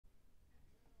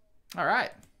All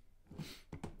right.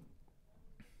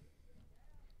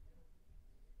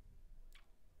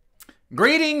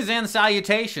 Greetings and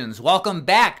salutations. Welcome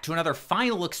back to another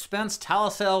Final Expense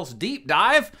Telesales Deep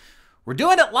Dive. We're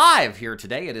doing it live here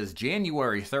today. It is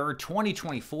January 3rd,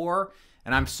 2024,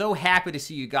 and I'm so happy to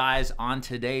see you guys on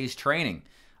today's training.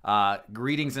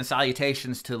 Greetings and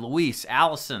salutations to Luis,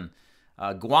 Allison,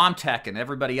 Guam Tech, and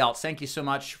everybody else. Thank you so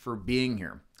much for being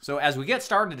here. So as we get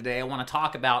started today, I want to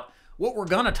talk about what we're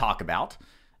going to talk about.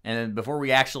 And before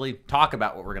we actually talk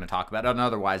about what we're going to talk about, and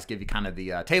otherwise give you kind of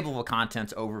the table of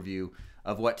contents overview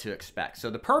of what to expect.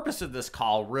 So the purpose of this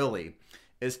call really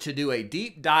is to do a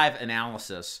deep dive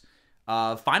analysis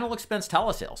of final expense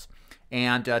telesales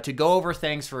and to go over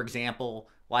things, for example,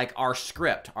 like our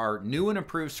script, our new and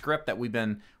improved script that we've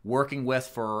been working with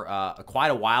for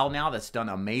quite a while now that's done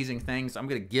amazing things. I'm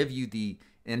going to give you the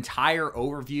entire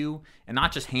overview and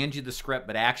not just hand you the script,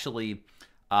 but actually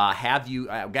have you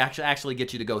actually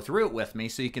get you to go through it with me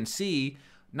so you can see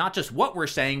not just what we're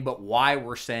saying, but why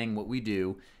we're saying what we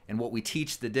do and what we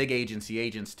teach the dig agency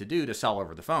agents to do to sell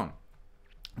over the phone.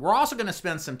 We're also going to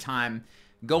spend some time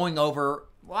going over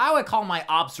what I would call my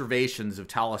observations of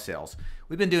telesales.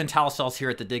 We've been doing telesales here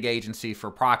at the dig agency for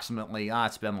approximately,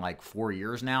 it's been like 4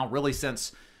 years now, really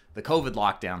since the COVID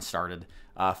lockdown started.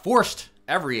 Forced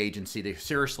every agency to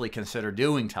seriously consider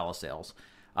doing telesales.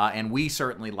 And we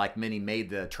certainly, like many, made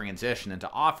the transition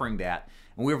into offering that.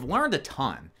 And we've learned a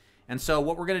ton. And so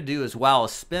what we're going to do as well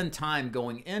is spend time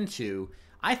going into,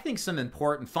 I think, some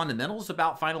important fundamentals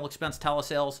about final expense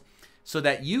telesales so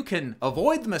that you can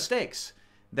avoid the mistakes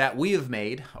that we have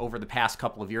made over the past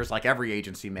couple of years, like every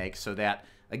agency makes, so that,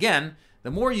 again,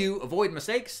 the more you avoid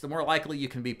mistakes, the more likely you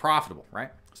can be profitable,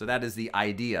 right? So that is the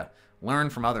idea. Learn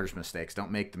from others' mistakes.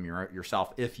 Don't make them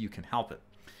yourself if you can help it.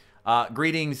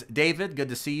 Greetings, David. Good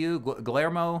to see you.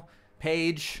 Guillermo,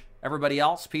 Paige, everybody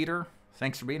else, Peter.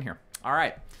 Thanks for being here. All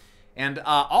right. And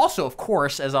also, of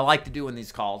course, as I like to do in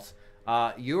these calls,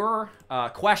 your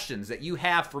questions that you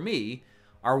have for me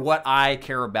are what I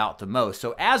care about the most.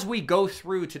 So as we go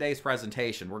through today's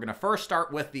presentation, we're going to first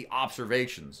start with the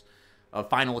observations of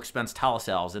final expense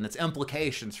telesales and its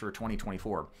implications for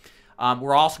 2024.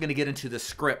 We're also going to get into the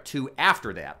script too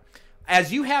after that.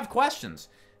 As you have questions,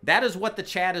 that is what the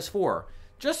chat is for.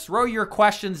 Just throw your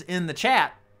questions in the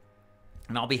chat,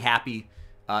 and I'll be happy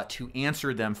to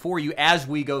answer them for you as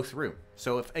we go through.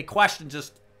 So if a question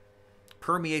just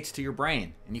permeates to your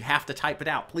brain and you have to type it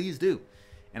out, please do.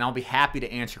 And I'll be happy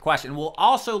to answer your question. We'll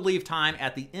also leave time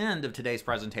at the end of today's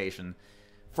presentation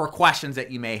for questions that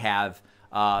you may have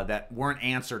that weren't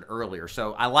answered earlier.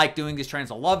 So I like doing these trainings.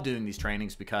 I love doing these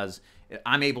trainings because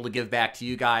I'm able to give back to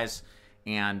you guys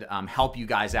and help you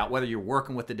guys out, whether you're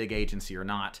working with the dig agency or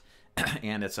not.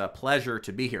 And it's a pleasure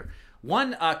to be here.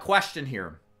 One question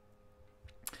here.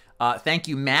 Thank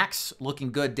you, Max.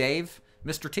 Looking good, Dave.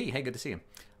 Mr. T, hey, good to see you.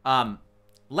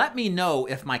 Let me know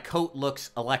if my coat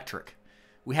looks electric.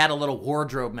 We had a little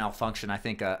wardrobe malfunction, I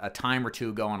think, a time or two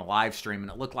ago on a live stream,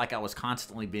 and it looked like I was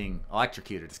constantly being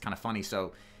electrocuted. It's kind of funny.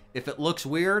 So if it looks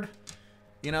weird,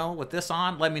 you know, with this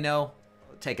on, let me know.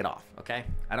 Take it off, okay?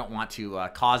 I don't want to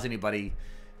cause anybody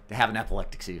to have an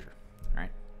epileptic seizure, all right?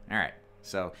 All right.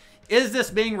 So is this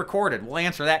being recorded? We'll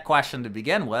answer that question to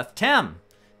begin with. Tim,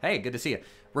 hey, good to see you.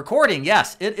 Recording,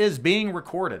 yes, it is being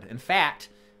recorded. In fact,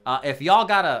 if y'all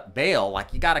got to bail,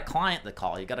 like you got a client to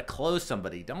call, you got to close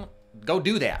somebody, don't go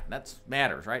do that. That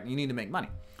matters, right? You need to make money.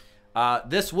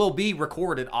 This will be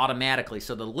recorded automatically.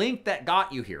 So the link that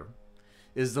got you here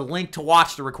is the link to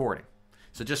watch the recording.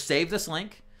 So just save this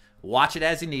link, watch it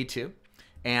as you need to,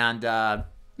 and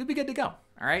you'll be good to go.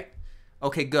 All right?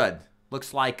 Okay, good.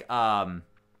 Looks like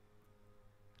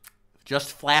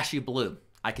just flashy blue.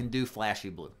 I can do flashy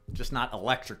blue, just not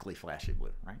electrically flashy blue,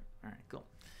 right? All right, cool.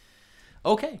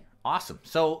 Okay, awesome.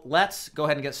 So let's go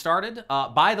ahead and get started.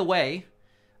 By the way,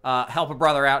 help a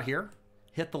brother out here.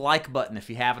 Hit the like button if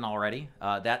you haven't already.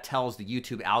 That tells the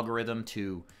YouTube algorithm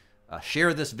to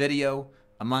share this video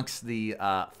amongst the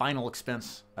final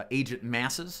expense agent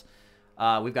masses.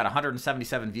 We've got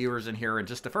 177 viewers in here in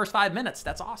just the first 5 minutes.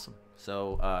 That's awesome.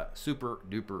 So super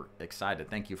duper excited.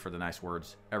 Thank you for the nice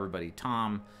words, everybody.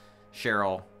 Tom,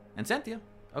 Cheryl, and Cynthia.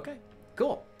 Okay,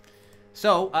 cool.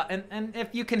 So, and if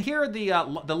you can hear the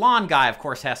lawn guy, of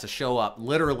course, has to show up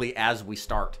literally as we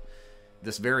start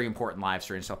this very important live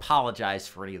stream. So apologize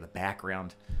for any of the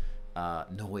background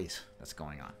noise that's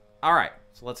going on. All right,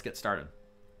 so let's get started.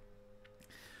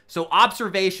 So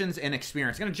observations and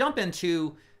experience. I'm going to jump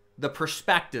into the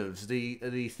perspectives,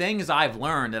 the things I've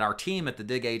learned that our team at the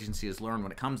dig agency has learned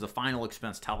when it comes to final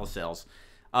expense telesales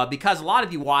because a lot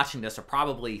of you watching this are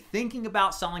probably thinking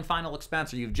about selling final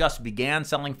expense, or you've just began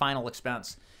selling final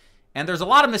expense. And there's a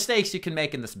lot of mistakes you can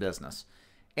make in this business.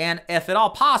 And if at all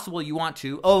possible, you want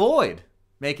to avoid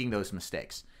making those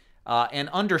mistakes and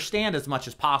understand as much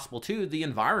as possible, too, the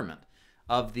environment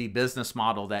of the business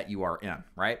model that you are in,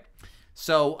 right?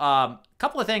 So a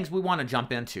couple of things we want to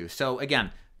jump into. So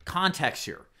again, context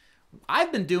here.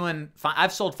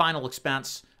 I've sold final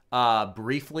expense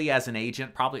briefly as an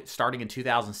agent, probably starting in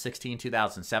 2016,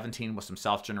 2017 with some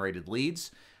self-generated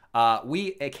leads.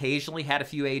 We occasionally had a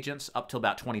few agents up till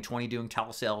about 2020 doing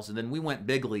telesales, and then we went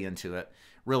bigly into it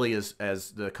really as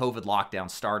the COVID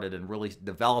lockdown started and really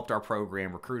developed our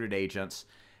program, recruited agents.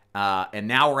 And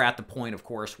now we're at the point, of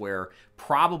course, where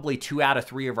probably 2 out of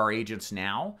 3 of our agents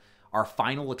now are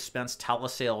final expense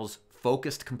telesales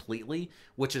focused completely,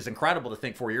 which is incredible to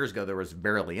think 4 years ago there was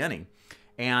barely any.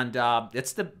 And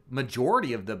it's the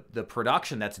majority of the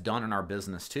production that's done in our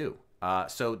business too.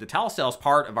 So the telesales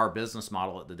part of our business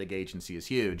model at the Dig Agency is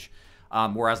huge.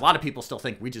 Whereas a lot of people still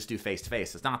think we just do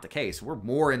face-to-face. It's not the case. We're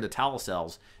more into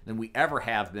telesales than we ever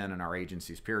have been in our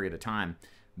agency's period of time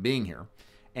being here.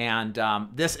 And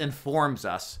this informs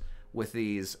us with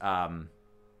these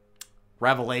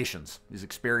revelations, these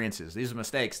experiences, these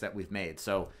mistakes that we've made.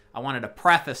 So I wanted to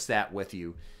preface that with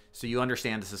you so you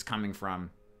understand this is coming from,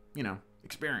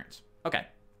 experience. Okay.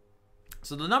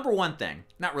 So the number one thing,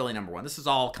 not really number one, this is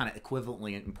all kind of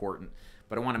equivalently important,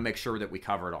 but I want to make sure that we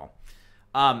cover it all.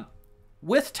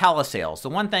 With telesales, the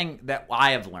one thing that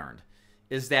I have learned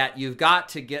is that you've got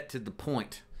to get to the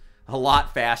point a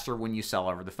lot faster when you sell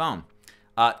over the phone.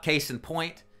 Case in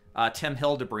point, Tim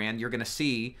Hildebrand, you're going to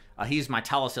see, he's my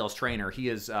telesales trainer. He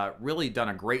has really done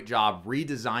a great job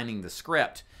redesigning the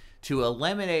script to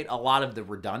eliminate a lot of the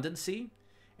redundancy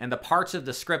and the parts of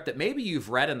the script that maybe you've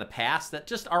read in the past that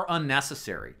just are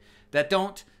unnecessary, that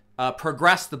don't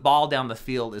progress the ball down the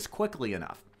field as quickly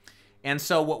enough. And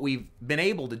so what we've been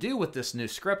able to do with this new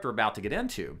script we're about to get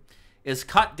into is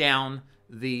cut down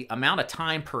the amount of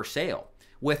time per sale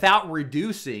without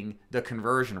reducing the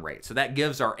conversion rate. So that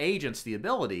gives our agents the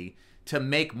ability to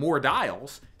make more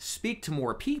dials, speak to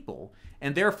more people,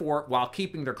 and therefore, while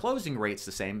keeping their closing rates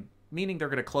the same, meaning they're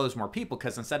going to close more people,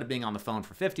 because instead of being on the phone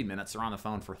for 50 minutes, they're on the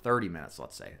phone for 30 minutes,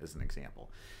 let's say, as an example.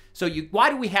 So why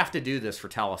do we have to do this for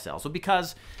telesales? Well,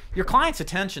 because your client's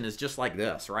attention is just like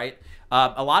this, right?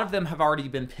 A lot of them have already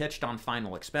been pitched on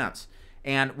final expense.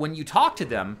 And when you talk to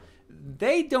them,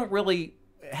 they don't really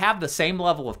have the same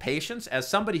level of patience as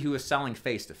somebody who is selling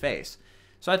face-to-face.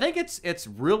 So I think it's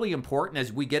really important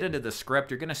as we get into the script,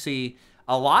 you're going to see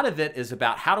a lot of it is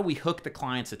about how do we hook the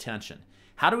client's attention?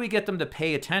 How do we get them to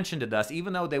pay attention to us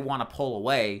even though they want to pull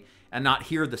away and not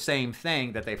hear the same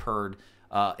thing that they've heard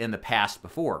in the past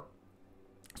before?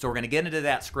 So we're going to get into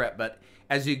that script, but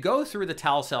as you go through the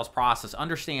telesales process,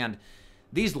 understand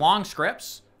these long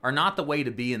scripts are not the way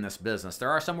to be in this business.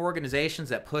 There are some organizations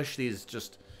that push these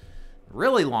just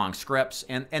really long scripts,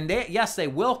 and yes, they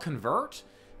will convert,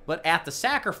 but at the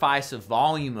sacrifice of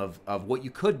volume of what you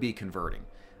could be converting.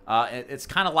 It's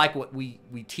kind of like what we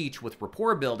teach with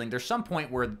rapport building. There's some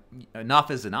point where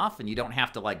enough is enough, and you don't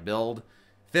have to like build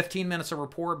 15 minutes of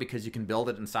rapport because you can build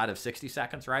it inside of 60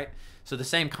 seconds, right? So the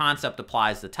same concept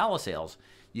applies to telesales.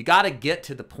 You got to get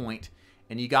to the point,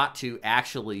 and you got to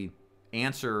actually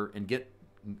answer and get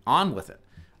on with it.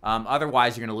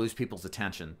 Otherwise, you're going to lose people's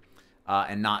attention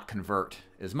and not convert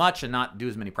as much and not do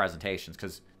as many presentations,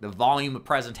 because the volume of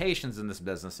presentations in this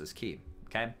business is key,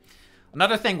 okay?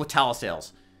 Another thing with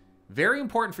telesales, very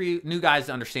important for you new guys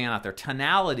to understand out there,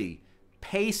 tonality,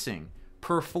 pacing,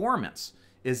 performance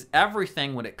is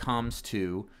everything when it comes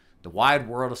to the wide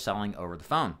world of selling over the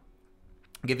phone.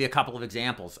 I'll give you a couple of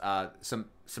examples. Some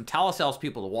telesales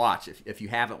people to watch if you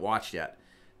haven't watched yet.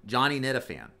 Johnny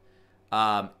Nitafan.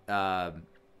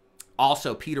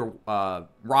 Also Peter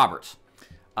Roberts.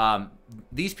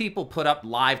 These people put up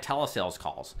live telesales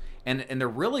calls, and they're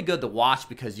really good to watch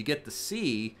because you get to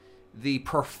see the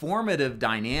performative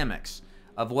dynamics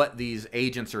of what these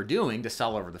agents are doing to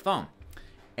sell over the phone.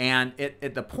 And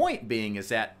the point being is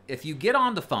that if you get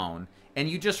on the phone and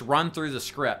you just run through the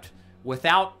script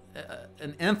without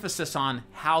an emphasis on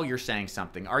how you're saying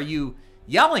something, are you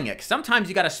yelling it? Sometimes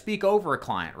you got to speak over a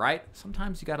client, right?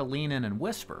 Sometimes you got to lean in and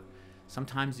whisper.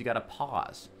 Sometimes you got to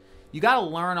pause. You got to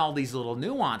learn all these little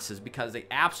nuances because they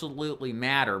absolutely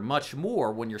matter much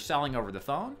more when you're selling over the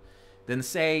phone than,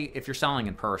 say, if you're selling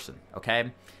in person,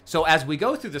 okay? So as we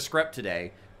go through the script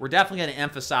today, we're definitely going to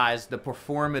emphasize the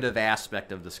performative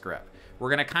aspect of the script. We're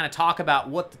going to kind of talk about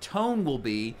what the tone will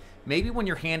be, maybe when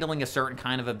you're handling a certain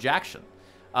kind of objection.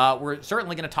 We're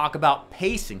certainly going to talk about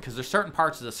pacing because there's certain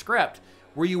parts of the script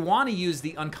where you want to use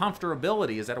the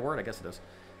uncomfortability, is that a word? I guess it is.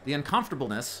 The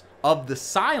uncomfortableness of the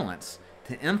silence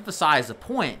to emphasize a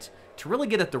point, to really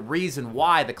get at the reason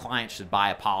why the client should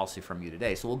buy a policy from you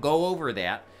today. So we'll go over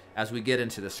that as we get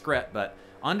into the script, but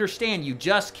understand you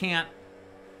just can't,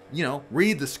 you know,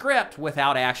 read the script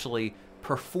without actually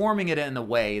performing it in a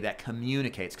way that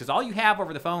communicates. Because all you have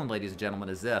over the phone, ladies and gentlemen,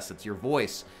 is this. It's your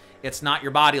voice. It's not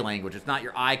your body language. It's not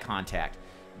your eye contact.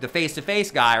 The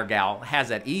face-to-face guy or gal has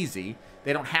that easy.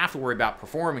 They don't have to worry about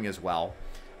performing as well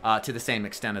to the same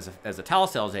extent as a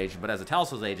telesales agent, but as a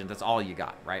telesales agent, that's all you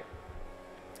got, right?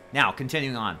 Now,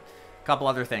 continuing on, a couple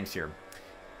other things here.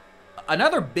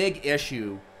 Another big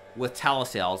issue with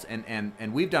telesales,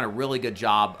 and we've done a really good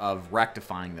job of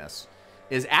rectifying this,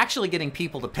 is actually getting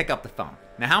people to pick up the phone.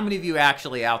 Now, how many of you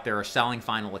actually out there are selling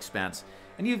final expense,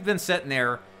 and you've been sitting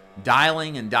there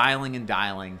dialing and dialing and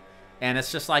dialing, and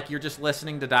it's just like you're just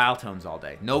listening to dial tones all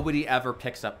day. Nobody ever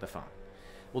picks up the phone.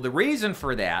 Well, the reason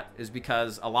for that is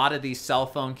because a lot of these cell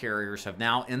phone carriers have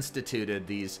now instituted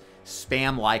these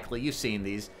spam likely, you've seen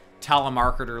these,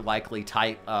 telemarketer likely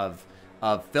type of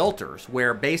filters,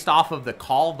 where based off of the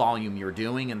call volume you're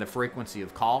doing and the frequency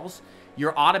of calls,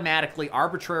 you're automatically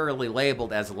arbitrarily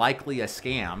labeled as likely a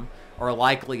scam or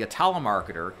likely a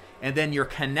telemarketer, and then your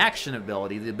connection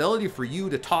ability, the ability for you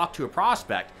to talk to a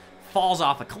prospect, falls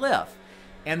off a cliff.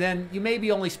 And then you may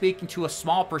be only speaking to a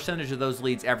small percentage of those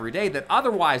leads every day that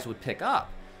otherwise would pick up,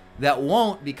 that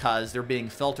won't because they're being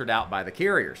filtered out by the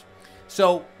carriers.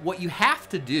 So what you have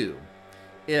to do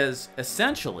is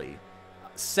essentially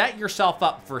set yourself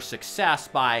up for success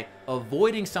by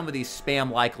avoiding some of these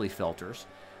spam likely filters,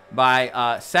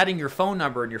 by setting your phone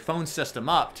number and your phone system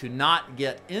up to not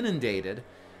get inundated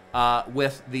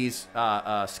with these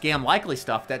scam likely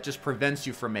stuff that just prevents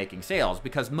you from making sales.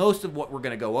 Because most of what we're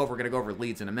going to go over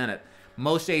leads in a minute.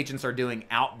 Most agents are doing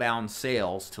outbound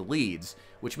sales to leads,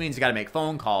 which means you got to make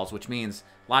phone calls, which means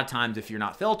a lot of times if you're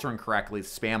not filtering correctly,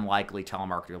 spam likely,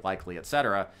 telemarketer likely,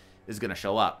 etc., is going to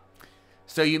show up.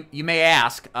 So you may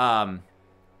ask,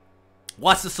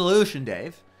 what's the solution,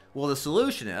 Dave? Well, the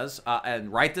solution is,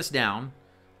 and write this down,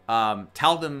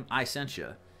 tell them I sent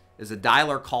you, is a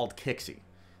dialer called Kixie.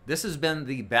 This has been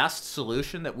the best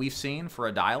solution that we've seen for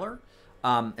a dialer.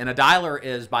 And a dialer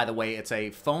is, by the way, it's a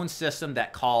phone system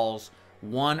that calls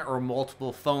one or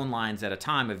multiple phone lines at a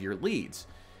time of your leads.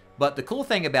 But the cool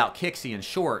thing about Kixie, in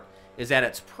short, is that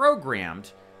it's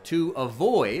programmed to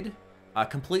avoid,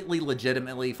 completely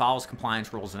legitimately, follows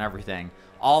compliance rules and everything,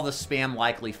 all the spam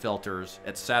likely filters,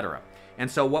 etc. And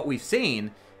so what we've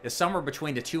seen is somewhere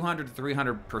between a 200 to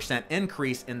 300%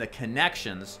 increase in the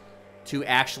connections to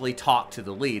actually talk to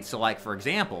the lead. So like, for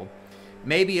example,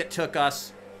 maybe it took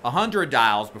us 100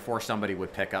 dials before somebody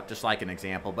would pick up, just like an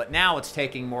example, but now it's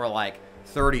taking more like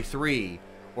 33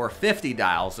 or 50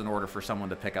 dials in order for someone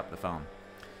to pick up the phone.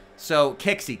 So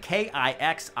Kixie,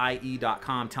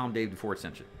 Kixie.com, tell them Dave DeFord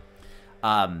sent you.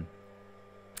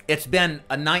 It's been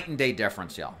a night and day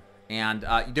difference, y'all. And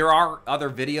there are other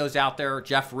videos out there.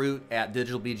 Jeff Root at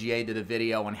Digital BGA did a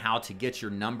video on how to get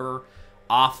your number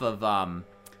off of the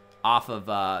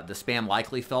spam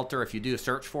likely filter. If you do a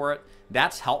search for it,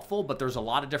 that's helpful, but there's a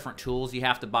lot of different tools you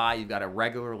have to buy. You've got to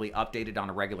regularly update it on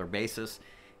a regular basis.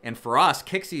 And for us,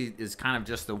 Kixie is kind of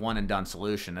just the one and done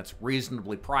solution. It's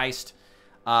reasonably priced.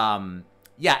 Yeah,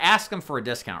 ask them for a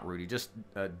discount, Rudy. Just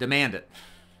demand it.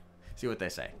 See what they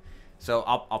say. So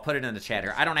I'll put it in the chat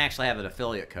here. I don't actually have an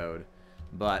affiliate code,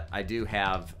 but I do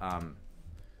have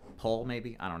pull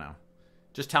maybe. I don't know.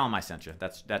 Just tell them I sent you.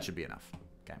 That should be enough.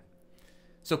 Okay.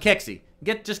 So Kixie,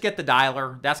 just get the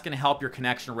dialer. That's going to help your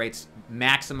connection rates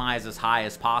maximize as high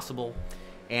as possible,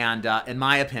 and in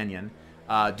my opinion,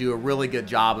 do a really good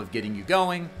job of getting you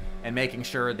going and making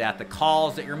sure that the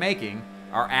calls that you're making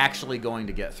are actually going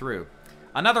to get through.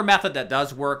 Another method that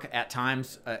does work at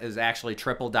times is actually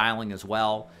triple dialing as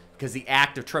well. Because the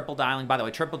act of triple dialing, by the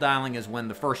way, triple dialing is when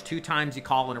the first 2 times you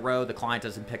call in a row, the client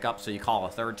doesn't pick up, so you call a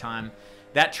 3rd time.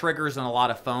 That triggers on a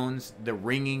lot of phones the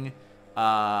ringing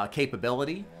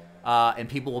capability, and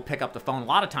people will pick up the phone. A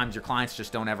lot of times your clients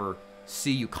just don't ever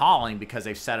see you calling because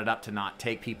they've set it up to not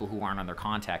take people who aren't on their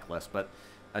contact list. But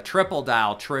a triple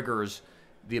dial triggers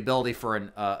the ability for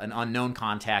an unknown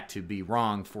contact to be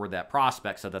rung for that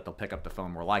prospect so that they'll pick up the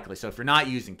phone more likely. So if you're not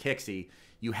using Kixie,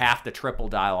 you have to triple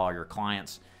dial all your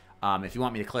clients. If you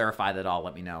want me to clarify that all,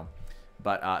 let me know.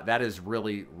 But that is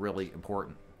really, really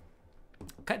important.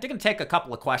 Okay, I'm going to take a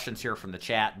couple of questions here from the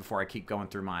chat before I keep going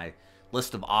through my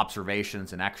list of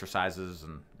observations and exercises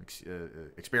and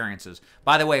experiences.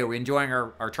 By the way, are we enjoying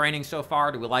our training so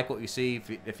far? Do we like what we see?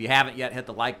 If you haven't yet, hit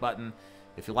the like button.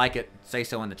 If you like it, say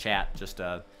so in the chat. Just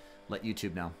let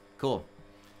YouTube know. Cool.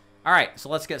 All right, so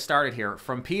let's get started here.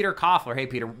 From Peter Koffler. Hey,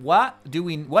 Peter, what do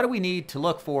we need to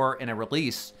look for in a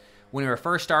release when we're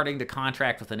first starting to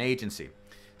contract with an agency?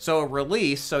 So a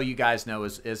release, so you guys know,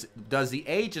 is does the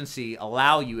agency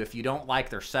allow you, if you don't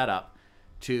like their setup,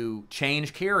 to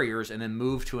change carriers and then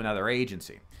move to another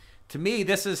agency? To me,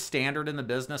 this is standard in the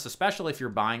business, especially if you're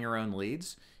buying your own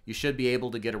leads. You should be able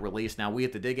to get a release. Now, we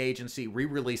at the Dig Agency, we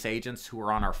release agents who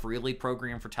are on our free lead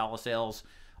program for telesales,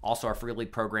 also our free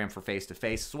lead program for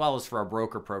face-to-face, as well as for our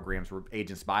broker programs where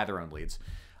agents buy their own leads.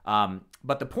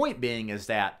 But the point being is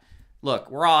that, look,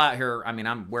 we're all out here. I mean,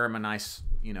 I'm wearing my nice,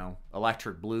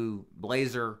 electric blue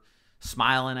blazer,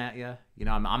 smiling at you.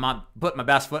 I'm not putting my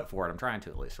best foot forward. I'm trying to,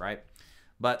 at least, right?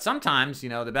 But sometimes,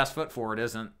 the best foot forward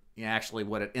isn't actually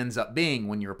what it ends up being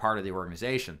when you're a part of the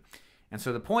organization. And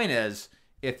so the point is,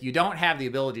 if you don't have the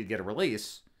ability to get a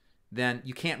release, then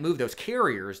you can't move those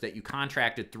carriers that you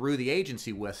contracted through the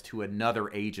agency with to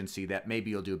another agency that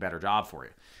maybe will do a better job for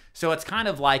you. So it's kind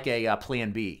of like a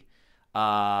plan B.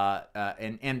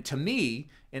 And to me,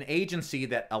 an agency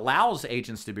that allows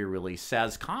agents to be released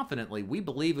says confidently, we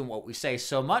believe in what we say,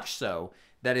 so much so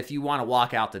that if you want to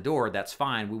walk out the door, that's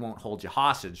fine. We won't hold you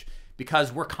hostage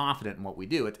because we're confident in what we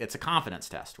do. It's a confidence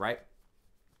test, right?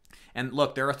 And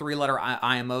look, there are 3-letter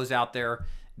IMOs out there,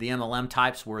 the MLM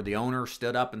types where the owner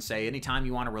stood up and say, anytime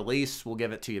you want to release, we'll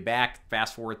give it to you back.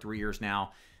 Fast forward 3 years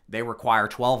now, they require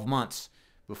 12 months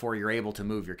before you're able to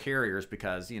move your carriers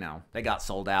because, they got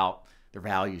sold out, their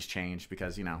values changed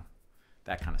because,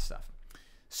 that kind of stuff.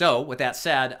 So with that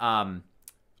said,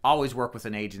 always work with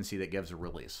an agency that gives a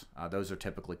release. Those are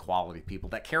typically quality people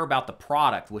that care about the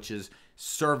product, which is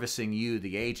servicing you,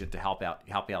 the agent, to help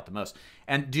you out the most.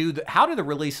 And how do the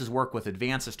releases work with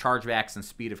advances, chargebacks, and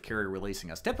speed of carrier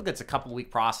releasing us? Typically, it's a couple-week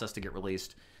process to get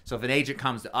released. So if an agent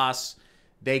comes to us,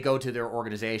 they go to their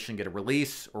organization, get a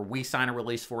release, or we sign a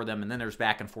release for them, and then there's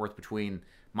back and forth between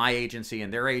my agency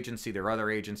and their agency, their other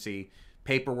agency.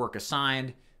 Paperwork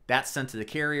assigned, that's sent to the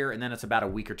carrier, and then it's about a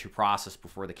week or two process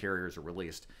before the carriers are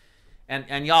released.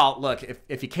 And y'all, look,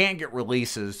 if you can't get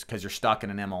releases because you're stuck in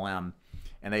an MLM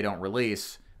and they don't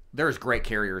release, there's great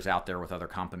carriers out there with other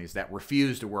companies that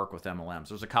refuse to work with MLMs.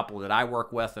 There's a couple that I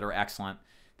work with that are excellent,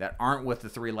 that aren't with the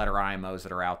 3-letter IMOs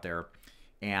that are out there,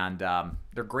 and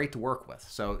they're great to work with.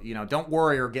 So, don't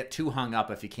worry or get too hung up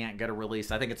if you can't get a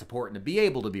release. I think it's important to be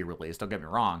able to be released. Don't get me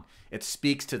wrong. It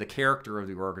speaks to the character of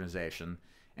the organization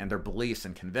and their beliefs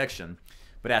and conviction.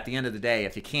 But at the end of the day,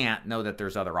 if you can't, know that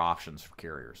there's other options for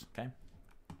carriers, okay?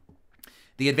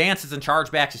 The advances and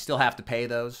chargebacks, you still have to pay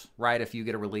those, right? If you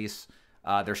get a release,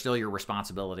 they're still your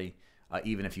responsibility,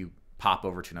 even if you pop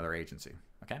over to another agency,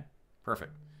 okay?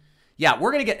 Perfect. Yeah,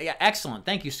 we're going to get, excellent.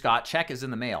 Thank you, Scott. Check is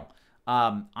in the mail.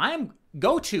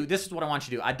 This is what I want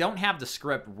you to do. I don't have the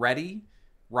script ready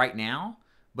right now,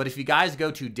 but if you guys go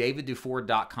to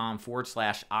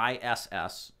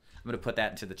daviddufour.com/ISS, I'm going to put that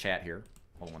into the chat here.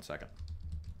 Hold on one second.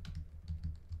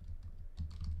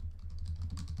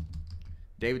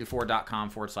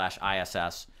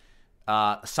 daviddufour.com/ISS.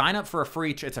 Sign up for a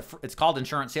free, it's called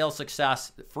Insurance Sales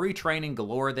Success. Free training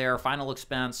galore there. Final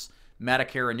expense,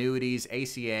 Medicare, annuities,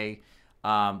 ACA.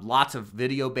 Lots of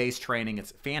video-based training.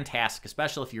 It's fantastic,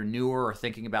 especially if you're newer or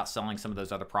thinking about selling some of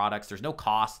those other products. There's no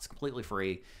cost. It's completely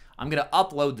free. I'm going to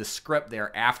upload the script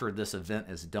there after this event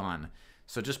is done.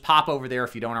 So just pop over there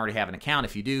if you don't already have an account.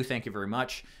 If you do, thank you very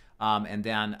much. And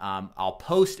then I'll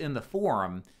post in the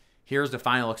forum, here's the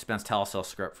final expense telesales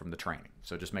script from the training.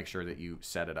 So just make sure that you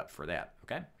set it up for that,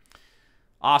 okay?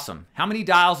 Awesome. How many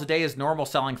dials a day is normal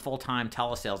selling full-time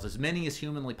telesales? As many as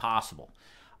humanly possible.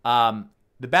 The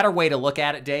better way to look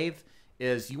at it, Dave,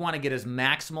 is you want to get as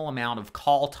maximal amount of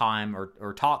call time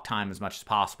or talk time as much as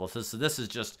possible. So this is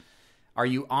just, are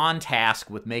you on task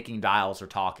with making dials or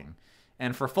talking?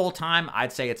 And for full-time,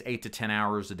 I'd say it's 8 to 10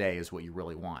 hours a day is what you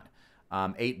really want.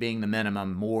 8 being the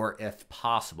minimum, more if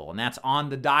possible. And that's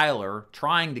on the dialer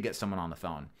trying to get someone on the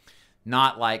phone,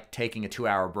 not like taking a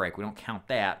 2-hour break. We don't count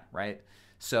that, right?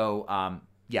 So,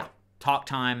 yeah, talk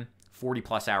time,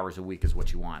 40-plus hours a week is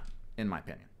what you want, in my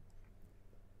opinion.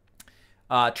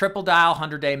 Triple dial,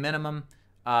 100-day minimum.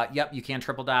 Yep, you can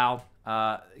triple dial.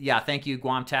 Yeah, thank you,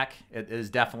 Guam Tech. It is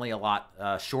definitely a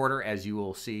lot shorter, as you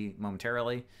will see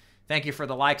momentarily. Thank you for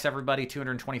the likes, everybody.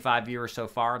 225 viewers so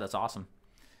far. That's awesome.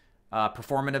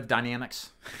 Performative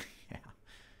dynamics. Yeah.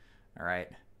 All right.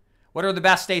 What are the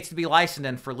best states to be licensed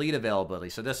in for lead availability?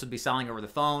 So this would be selling over the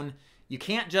phone. You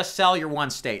can't just sell your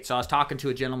one state. So I was talking to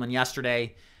a gentleman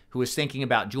yesterday who was thinking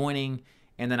about joining,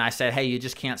 and then I said, hey, you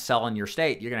just can't sell in your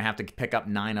state. You're going to have to pick up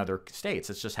 9 other states.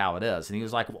 It's just how it is. And he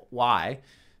was like, well, why?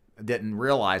 Didn't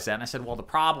realize that. And I said, well, the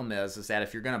problem is that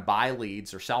if you're going to buy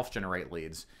leads or self-generate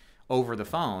leads, over the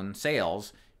phone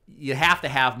sales, you have to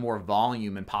have more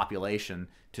volume and population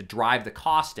to drive the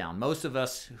cost down. Most of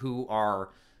us who are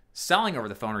selling over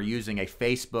the phone are using a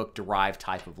Facebook-derived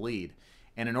type of lead.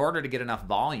 And in order to get enough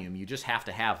volume, you just have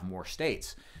to have more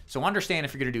states. So understand,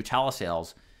 if you're going to do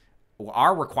telesales,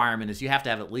 our requirement is you have to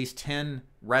have at least 10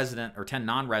 resident or 10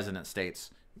 non-resident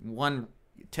states,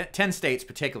 10 states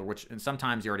particular, which, and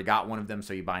sometimes you already got one of them,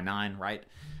 so you buy 9, right?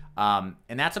 And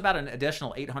that's about an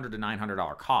additional $800 to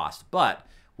 $900 cost. But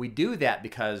we do that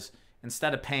because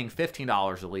instead of paying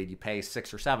 $15 a lead, you pay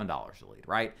 $6 or $7 a lead,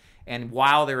 right? And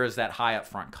while there is that high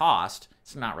upfront cost,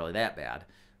 it's not really that bad.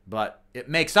 But it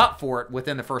makes up for it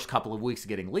within the first couple of weeks of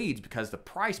getting leads because the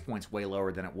price point's way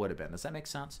lower than it would have been. Does that make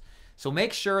sense? So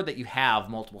make sure that you have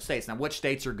multiple states. Now, which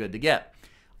states are good to get?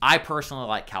 I personally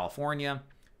like California,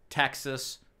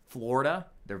 Texas, Florida.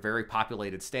 They're very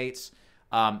populated states.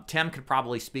 Tim could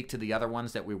probably speak to the other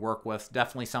ones that we work with.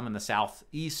 Definitely some in the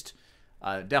Southeast,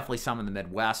 definitely some in the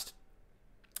Midwest.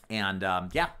 And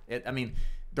yeah, I mean,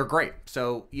 they're great.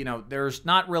 So, you know, there's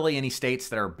not really any states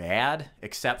that are bad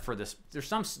except for this. There's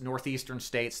some northeastern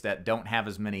states that don't have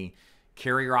as many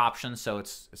carrier options. So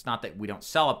it's not that we don't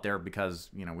sell up there because,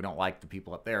 you know, we don't like the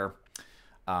people up there.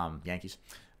 Yankees.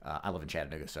 I live in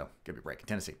Chattanooga, so give me a break. In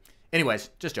Tennessee. Anyways,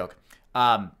 just joke.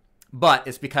 But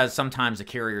it's because sometimes the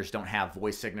carriers don't have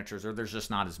voice signatures, or there's just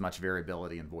not as much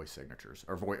variability in voice signatures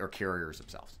or carriers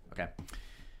themselves. Okay.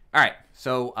 All right.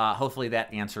 So hopefully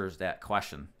that answers that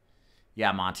question.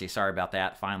 Yeah, Monty, sorry about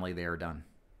that. Finally, they are done.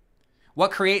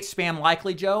 What creates spam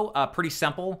likely, Joe? Pretty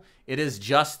simple. It is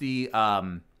just the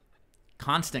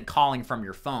constant calling from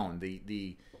your phone.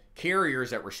 The carriers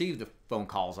that receive the phone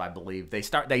calls, I believe,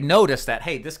 they notice that,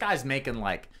 hey, this guy's making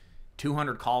like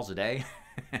 200 calls a day.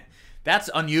 That's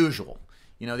unusual.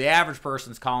 You know, the average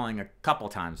person's calling a couple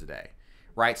times a day,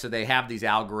 right? So they have these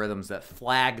algorithms that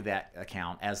flag that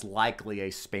account as likely a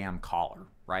spam caller,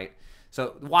 right?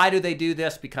 So why do they do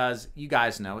this? Because you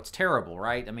guys know it's terrible,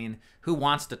 right? I mean, who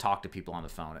wants to talk to people on the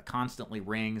phone? It constantly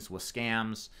rings with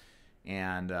scams,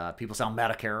 and people sell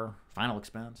Medicare, final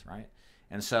expense, right?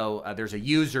 And so there's a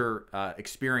user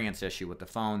experience issue with the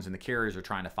phones, and the carriers are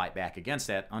trying to fight back against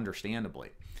that, understandably.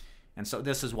 And so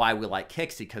this is why we like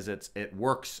Kixie, because it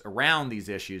works around these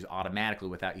issues automatically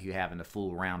without you having to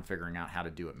fool around figuring out how to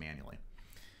do it manually.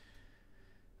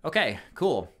 Okay,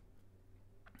 cool.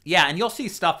 Yeah, and you'll see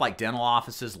stuff like dental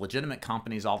offices, legitimate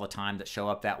companies all the time that show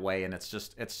up that way, and it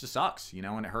just sucks, you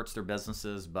know, and it hurts their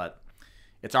businesses, but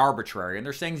it's arbitrary. And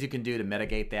there's things you can do to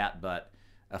mitigate that, but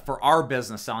for our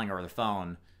business selling over the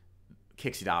phone,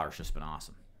 Kixie Dollar's just been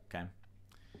awesome, okay?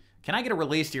 Can I get a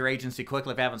release to your agency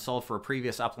quickly if I haven't sold for a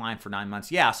previous upline for 9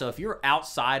 months? Yeah, so if you're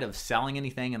outside of selling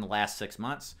anything in the last 6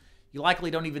 months, you likely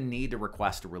don't even need to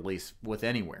request a release with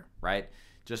anywhere, right?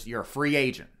 Just you're a free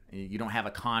agent. You don't have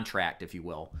a contract, if you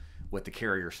will, with the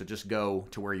carrier. So just go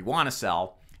to where you want to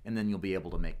sell, and then you'll be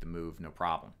able to make the move, no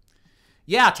problem.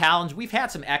 Yeah, Talons, we've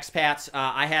had some expats.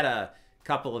 I had a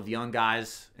couple of young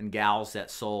guys and gals that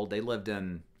sold. They lived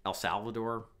in El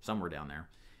Salvador, somewhere down there.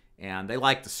 And they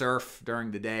like to surf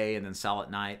during the day and then sell at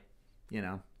night. You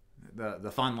know,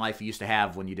 the fun life you used to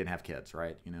have when you didn't have kids,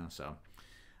 right? You know, so...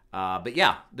 but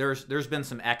yeah, there's been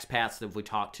some expats that we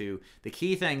talked to. The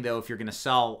key thing, though, if you're going to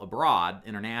sell abroad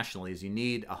internationally, is you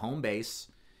need a home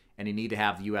base and you need to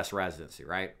have U.S. residency,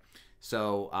 right?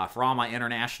 So for all my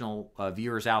international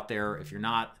viewers out there, if you're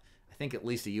not, I think, at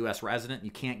least a U.S. resident,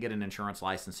 you can't get an insurance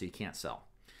license, so you can't sell.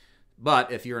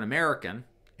 But if you're an American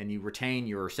and you retain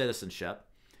your citizenship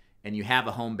and you have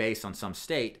a home base on some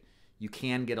state, you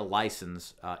can get a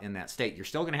license in that state. You're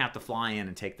still going to have to fly in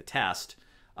and take the test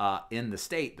in the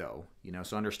state, though, you know,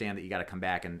 so understand that you got to come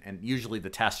back, and usually the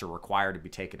tests are required to be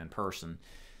taken in person.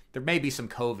 There may be some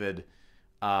COVID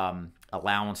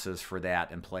allowances for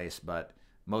that in place, but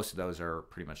most of those are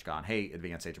pretty much gone. Hey,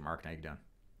 Advanced Agent Mark, how you doing?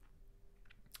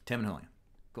 Tim and Julian,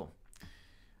 cool.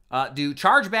 Do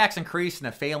chargebacks increase in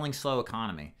a failing slow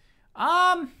economy?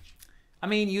 I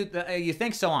mean, you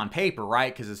think so on paper,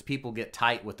 right? Because as people get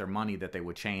tight with their money, that they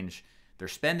would change their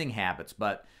spending habits.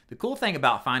 But the cool thing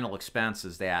about final expense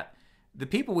is that the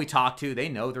people we talk to, they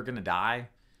know they're going to die.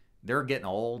 They're getting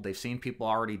old. They've seen people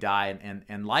already die.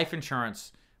 And life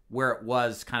insurance, where it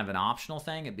was kind of an optional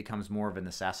thing, it becomes more of a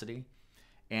necessity.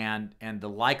 And the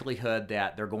likelihood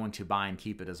that they're going to buy and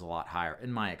keep it is a lot higher,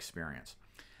 in my experience.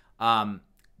 I've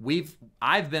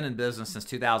been in business since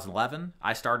 2011.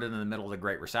 I started in the middle of the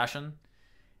Great Recession.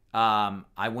 We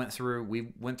went through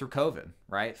COVID,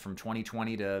 right? From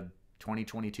 2020 to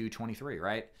 2022, 23,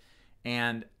 right?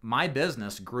 And my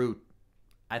business grew,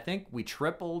 I think we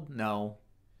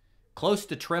close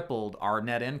to tripled our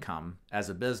net income as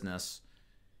a business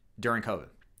during COVID.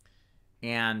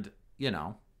 And,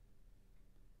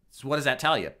 so what does that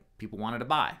tell you? People wanted to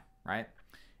buy, right?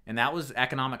 And that was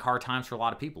economic hard times for a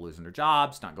lot of people, losing their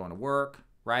jobs, not going to work,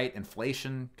 right?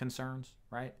 Inflation concerns,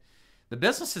 right? The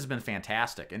business has been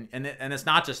fantastic. And it's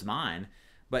not just mine,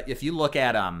 but if you look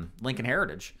at Lincoln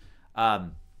Heritage,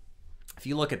 if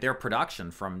you look at their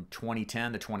production from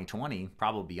 2010 to 2020,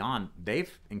 probably beyond,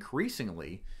 they've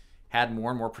increasingly had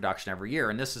more and more production every year.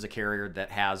 And this is a carrier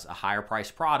that has a higher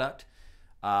priced product.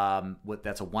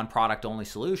 That's a one product only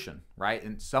solution, right?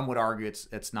 And some would argue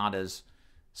it's not as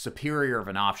superior of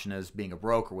an option as being a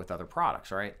broker with other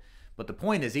products, right? But the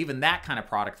point is, even that kind of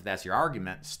product, if that's your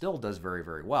argument, still does very,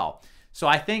 very well. So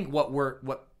I think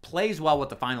what plays well with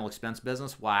the final expense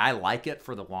business, why I like it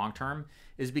for the long term,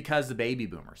 is because the baby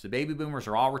boomers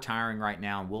are all retiring right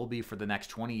now and will be for the next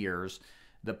 20 years.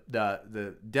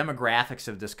 The demographics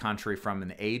of this country from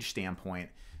an age standpoint,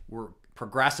 we're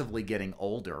progressively getting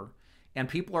older, and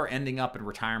people are ending up in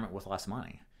retirement with less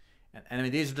money. And I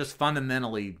mean, these are just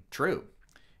fundamentally true.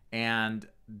 And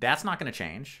that's not going to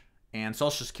change. And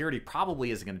Social Security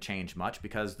probably isn't going to change much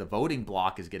because the voting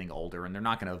bloc is getting older and they're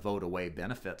not going to vote away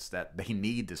benefits that they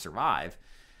need to survive.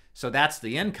 So that's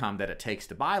the income that it takes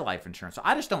to buy life insurance. So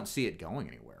I just don't see it going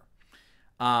anywhere.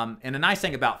 And the nice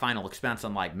thing about final expense,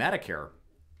 unlike Medicare,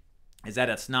 is that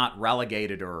it's not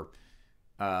relegated or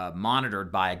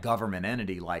monitored by a government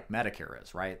entity like Medicare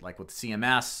is, right? Like with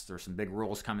CMS, there's some big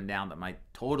rules coming down that might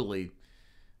totally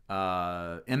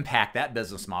impact that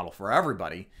business model for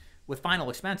everybody. With final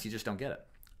expense, you just don't get it.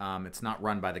 It's not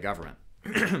run by the government.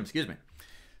 Excuse me.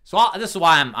 So this is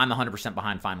why I'm 100%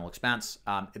 behind final expense.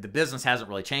 The business hasn't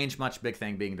really changed much. Big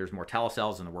thing being there's more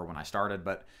telesales than there were when I started,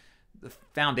 but the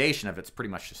foundation of it's pretty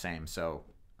much the same. So,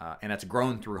 and it's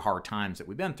grown through hard times that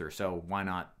we've been through. So why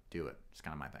not do it? It's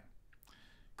kind of my thing.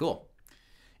 Cool.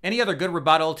 Any other good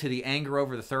rebuttal to the anger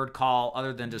over the third call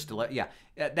other than just to let, yeah,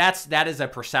 that is a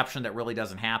perception that really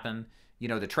doesn't happen.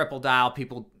 The triple dial,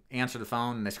 people answer the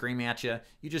phone and they scream at you.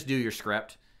 You just do your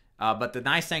script. But the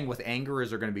nice thing with anger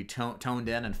is they're going to be toned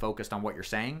in and focused on what you're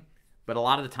saying. But a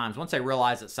lot of the times, once they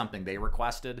realize it's something they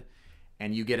requested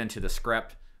and you get into the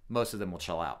script, most of them will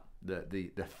chill out.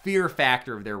 The fear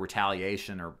factor of their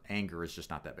retaliation or anger is just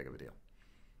not that big of a deal.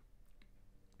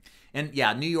 And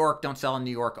yeah, New York, don't sell in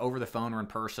New York over the phone or in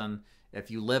person. If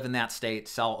you live in that state,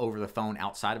 sell over the phone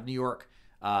outside of New York.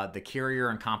 The carrier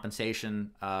and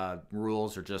compensation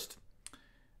rules are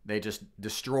they just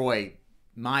destroy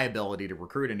my ability to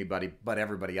recruit anybody, but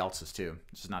everybody else's too.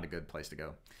 It's just not a good place to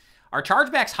go. Are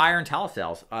chargebacks higher in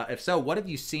telesales? If so, what have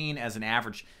you seen as an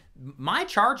average? My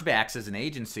chargebacks as an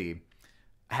agency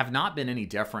have not been any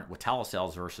different with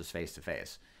telesales versus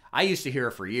face-to-face. I used to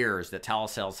hear for years that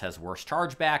telesales has worse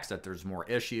chargebacks, that there's more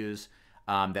issues,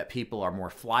 that people are more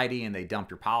flighty and they dump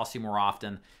your policy more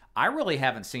often. I really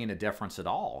haven't seen a difference at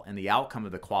all in the outcome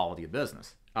of the quality of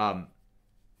business.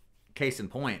 Case in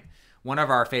point, one of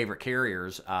our favorite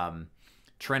carriers,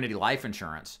 Trinity Life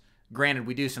Insurance, granted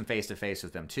we do some face-to-face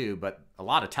with them too, but a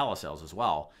lot of telesales as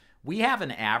well. We have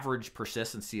an average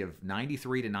persistency of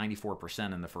 93 to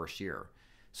 94% in the first year.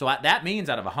 So that means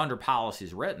out of 100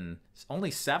 policies written,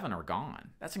 only 7 are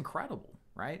gone. That's incredible,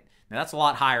 right? Now that's a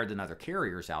lot higher than other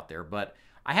carriers out there, but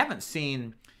I haven't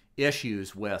seen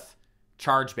issues with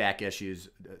chargeback issues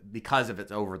because of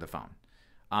it's over the phone.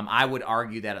 I would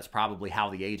argue that it's probably how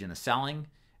the agent is selling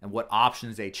and what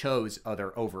options they chose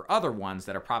over other ones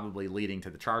that are probably leading to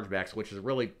the chargebacks, which is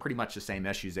really pretty much the same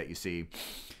issues that you see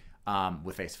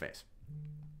with face-to-face.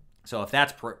 So if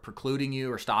that's precluding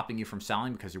you or stopping you from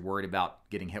selling because you're worried about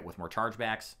getting hit with more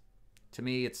chargebacks, to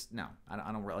me, it's no.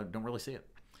 I don't really see it.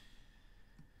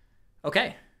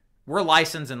 Okay, we're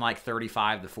licensed in like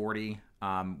 35 to 40.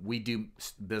 We do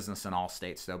business in all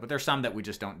states though, but there's some that we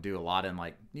just don't do a lot in,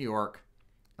 like New York,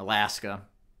 Alaska.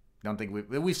 Don't think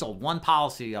we sold one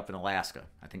policy up in Alaska.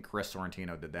 I think Chris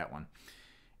Sorrentino did that one,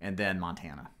 and then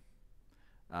Montana.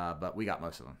 But we got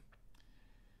most of them.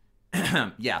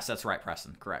 Yes, that's right,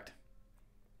 Preston. Correct.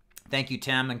 Thank you,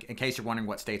 Tim. In case you're wondering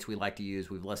what states we like to use,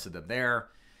 we've listed them there.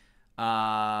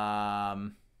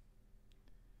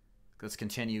 Let's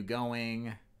continue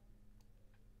going.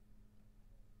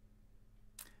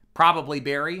 Probably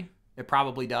Barry. It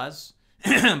probably does.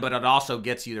 But it also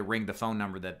gets you to ring the phone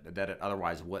number that it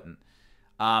otherwise wouldn't.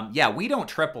 Yeah, we don't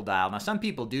triple dial. Now, some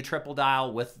people do triple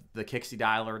dial with the Kixie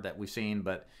dialer that we've seen,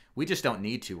 but we just don't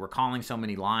need to. We're calling so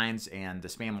many lines, and the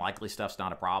spam likely stuff's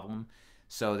not a problem.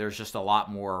 So there's just a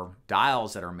lot more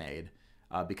dials that are made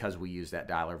because we use that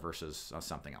dialer versus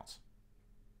something else.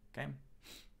 Okay.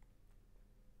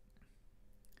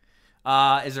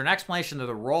 Is there an explanation of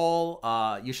the role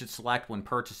you should select when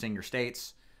purchasing your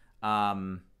states?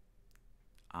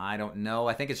 I don't know.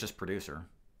 I think it's just producer.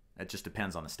 It just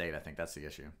depends on the state. I think that's the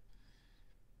issue.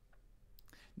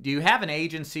 Do you have an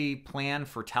agency plan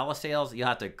for telesales? You'll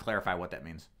have to clarify what that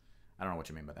means. I don't know what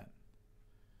you mean by that.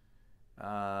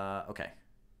 Okay.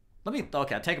 Okay,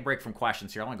 I'll take a break from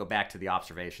questions here. I want to go back to the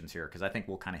observations here because I think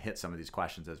we'll kind of hit some of these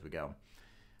questions as we go.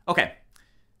 Okay,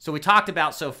 so we talked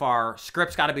about so far,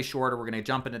 script's got to be shorter. We're going to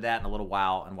jump into that in a little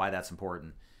while and why that's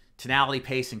important. Tonality,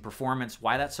 pacing, performance,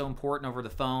 why that's so important over the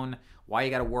phone, why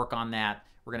you got to work on that.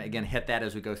 We're going to, again, hit that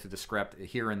as we go through the script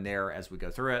here and there as we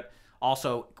go through it.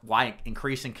 Also, why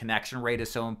increasing connection rate is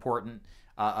so important.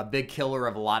 A big killer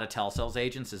of a lot of telesales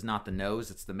agents is not the no's,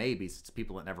 it's the maybes. It's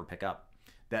people that never pick up.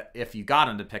 That if you got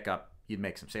them to pick up, you'd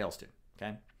make some sales to,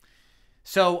 okay?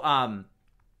 So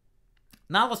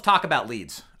now let's talk about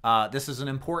leads. This is an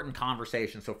important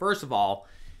conversation. So first of all,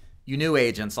 you new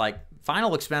agents, like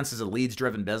Final Expense is a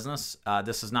leads-driven business.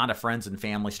 This is not a friends and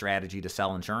family strategy to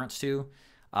sell insurance to.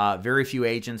 Very few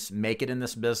agents make it in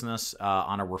this business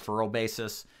on a referral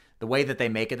basis. The way that they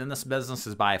make it in this business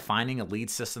is by finding a lead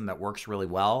system that works really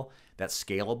well, that's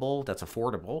scalable, that's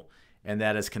affordable, and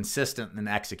that is consistent in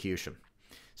execution.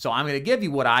 So I'm going to give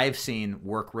you what I've seen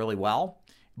work really well,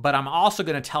 but I'm also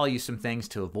going to tell you some things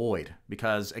to avoid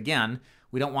because, again,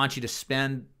 we don't want you to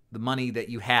spend the money that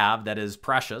you have that is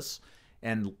precious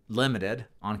and limited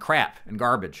on crap and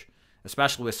garbage,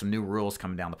 especially with some new rules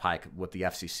coming down the pike with the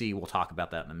FCC. We'll talk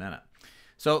about that in a minute.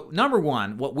 So number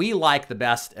one, what we like the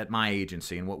best at my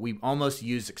agency and what we almost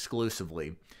use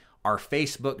exclusively are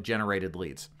Facebook-generated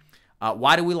leads.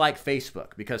 Why do we like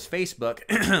Facebook? Because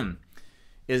Facebook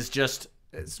is just...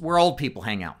 it's where old people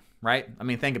hang out, right? I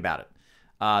mean, think about it.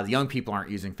 The young people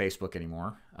aren't using Facebook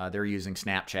anymore. They're using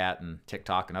Snapchat and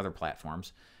TikTok and other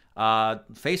platforms.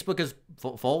 Facebook is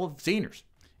full of seniors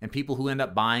and people who end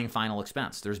up buying Final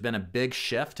Expense. There's been a big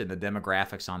shift in the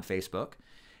demographics on Facebook,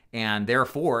 and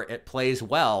therefore it plays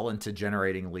well into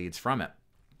generating leads from it.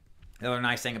 The other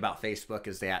nice thing about Facebook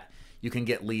is that you can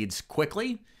get leads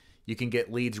quickly. You can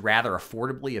get leads rather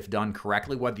affordably if done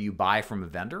correctly, whether you buy from a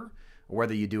vendor or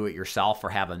whether you do it yourself or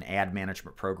have an ad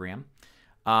management program.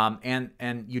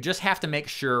 And you just have to make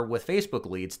sure with Facebook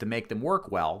leads to make them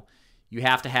work well, you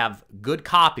have to have good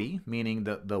copy, meaning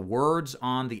the words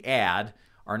on the ad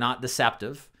are not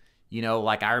deceptive. You know,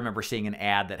 like I remember seeing an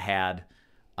ad that had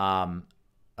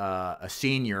a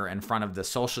senior in front of the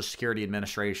Social Security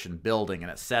Administration building,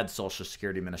 and it said Social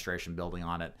Security Administration building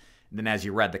on it. And then as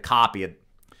you read the copy, it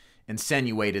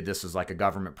insinuated this was like a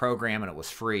government program and it was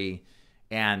free.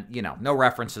 And, you know, no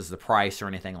references to the price or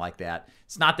anything like that.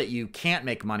 It's not that you can't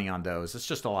make money on those. It's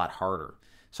just a lot harder.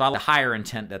 So I like a higher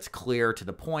intent that's clear to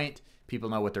the point. People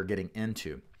know what they're getting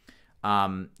into.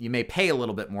 You may pay a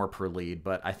little bit more per lead,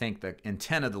 but I think the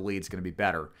intent of the lead is going to be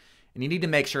better. And you need to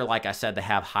make sure, like I said, to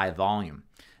have high volume.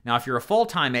 Now, if you're a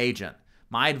full-time agent,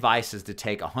 my advice is to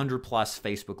take 100-plus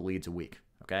Facebook leads a week,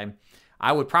 okay?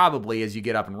 I would probably, as you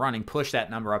get up and running, push that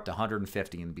number up to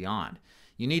 150 and beyond.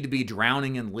 You need to be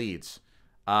drowning in leads.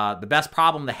 The best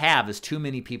problem to have is too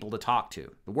many people to talk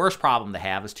to. The worst problem to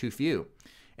have is too few.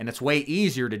 And it's way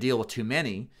easier to deal with too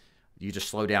many. You just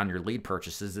slow down your lead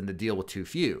purchases than to deal with too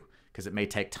few because it may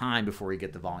take time before you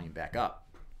get the volume back up.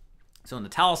 So in the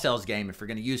telesales game, if you're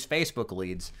going to use Facebook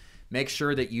leads, make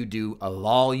sure that you do a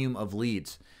volume of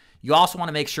leads. You also want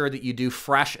to make sure that you do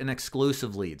fresh and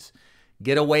exclusive leads.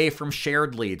 Get away from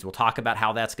shared leads. We'll talk about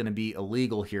how that's going to be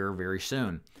illegal here very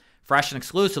soon. Fresh and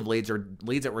exclusive leads are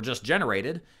leads that were just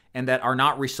generated and that are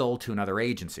not resold to another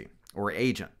agency or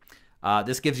agent.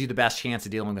 This gives you the best chance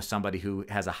of dealing with somebody who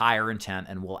has a higher intent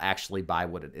and will actually buy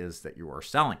what it is that you are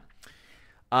selling.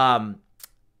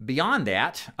 Beyond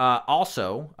that,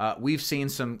 also, we've seen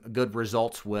some good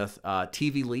results with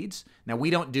TV leads. Now,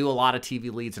 we don't do a lot of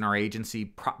TV leads in our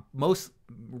agency. Most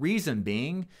reason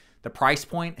being the price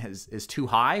point is too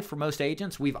high for most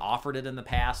agents. We've offered it in the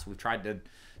past. We've tried to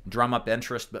drum up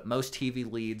interest, but most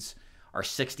TV leads are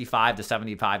 $65 to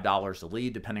 $75 a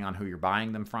lead, depending on who you're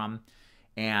buying them from.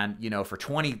 And, you know, for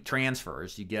 20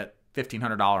 transfers, you get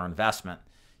 $1,500 investment.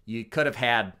 You could have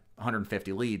had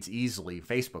 150 leads easily,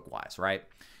 Facebook-wise, right?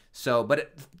 So,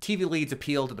 but TV leads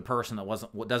appeal to the person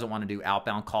that doesn't want to do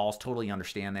outbound calls. Totally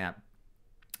understand that.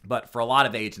 But for a lot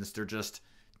of agents, they're just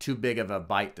too big of a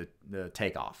bite to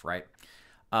take off, right?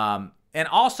 And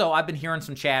also, I've been hearing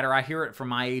some chatter. I hear it from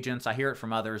my agents. I hear it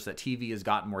from others that TV has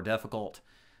gotten more difficult.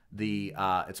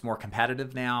 It's more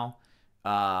competitive now.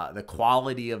 The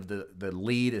quality of the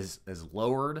lead is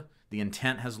lowered. The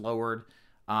intent has lowered.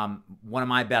 One of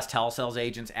my best telesales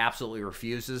agents absolutely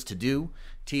refuses to do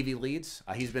TV leads.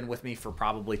 He's been with me for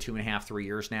probably 2.5, 3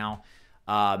 years now.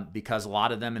 because a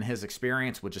lot of them, in his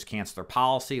experience, would just cancel their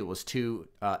policy. It was too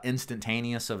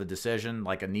instantaneous of a decision,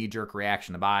 like a knee-jerk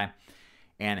reaction to buy.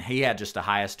 And he had just the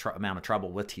highest amount of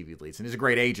trouble with TV leads. And he's a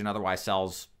great agent, otherwise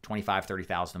sells $25,000,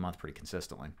 $30,000 a month pretty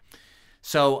consistently.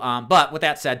 So, but with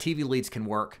that said, TV leads can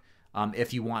work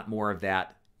if you want more of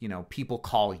that, people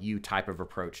call you type of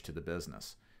approach to the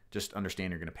business. Just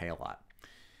understand you're going to pay a lot.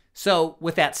 So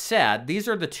with that said, these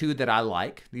are the two that I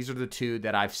like. These are the two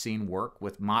that I've seen work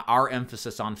with our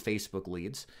emphasis on Facebook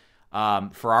leads.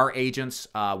 For our agents,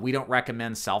 we don't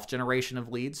recommend self-generation of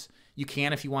leads. You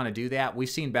can if you want to do that. We've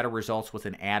seen better results with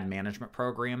an ad management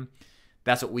program.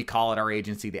 That's what we call at our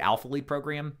agency, the Alpha Lead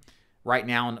program. Right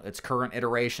now, in its current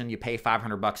iteration, you pay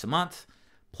 $500 a month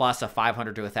plus a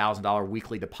 $500 to $1,000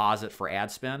 weekly deposit for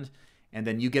ad spend, and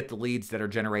then you get the leads that are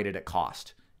generated at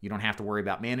cost. You don't have to worry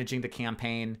about managing the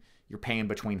campaign. You're paying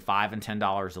between $5 and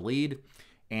 $10 a lead,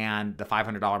 and the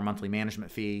 $500 monthly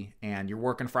management fee, and you're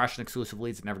working fresh and exclusive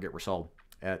leads that never get resold.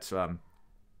 It's a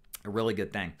really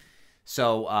good thing.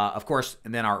 So, of course,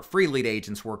 and then our free lead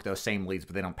agents work those same leads,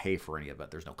 but they don't pay for any of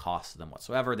it. There's no cost to them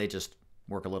whatsoever. They just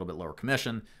work a little bit lower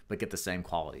commission, but get the same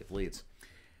quality of leads.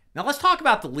 Now, let's talk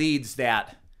about the leads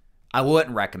that I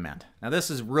wouldn't recommend. Now, this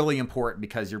is really important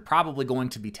because you're probably going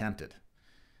to be tempted,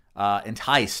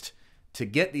 enticed to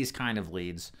get these kind of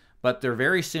leads, but they're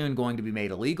very soon going to be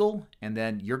made illegal, and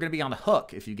then you're going to be on the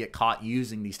hook if you get caught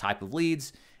using these type of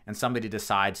leads and somebody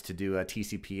decides to do a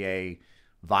TCPA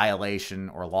violation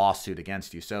or lawsuit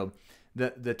against you. So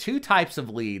the two types of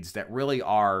leads that really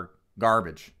are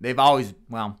garbage, they've always,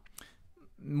 well,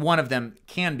 one of them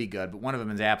can be good, but one of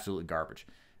them is absolutely garbage,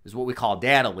 is what we call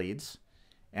data leads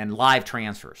and live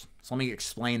transfers. So let me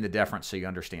explain the difference so you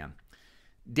understand.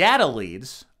 Data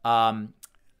leads, I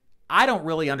don't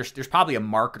really understand. There's probably a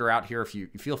marketer out here. If you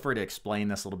feel free to explain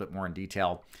this a little bit more in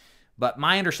detail. But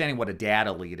my understanding of what a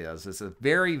data lead is a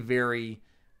very, very,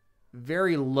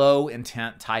 very low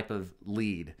intent type of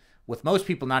lead, with most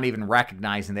people not even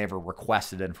recognizing they ever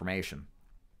requested information.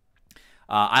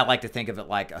 I like to think of it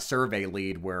like a survey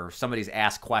lead where somebody's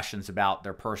asked questions about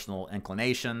their personal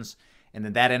inclinations, and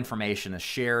then that information is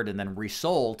shared and then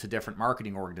resold to different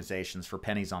marketing organizations for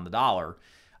pennies on the dollar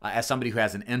as somebody who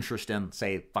has an interest in,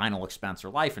 say, final expense or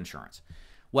life insurance.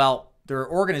 Well, there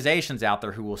are organizations out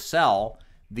there who will sell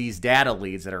these data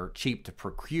leads that are cheap to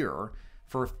procure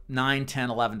for $9,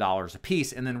 $10, $11 a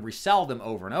piece and then resell them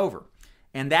over and over.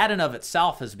 And that in of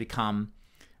itself has become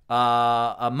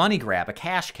a money grab, a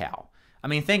cash cow. I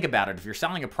mean, think about it. If you're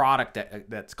selling a product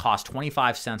that's cost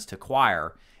 25 cents to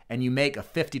acquire and you make a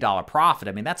 $50 profit,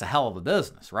 I mean, that's a hell of a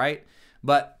business, right?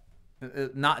 But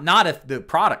not if the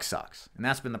product sucks. And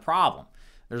that's been the problem.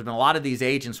 There's been a lot of these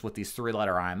agents with these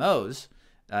three-letter IMOs,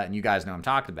 and you guys know what I'm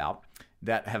talking about,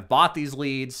 that have bought these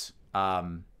leads,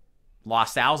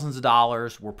 lost thousands of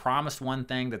dollars, were promised one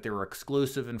thing, that they were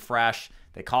exclusive and fresh.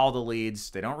 They call the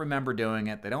leads. They don't remember doing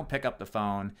it. They don't pick up the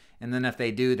phone. And then if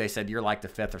they do, they said, you're like the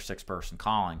fifth or sixth person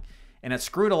calling. And it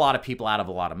screwed a lot of people out of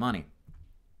a lot of money.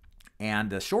 And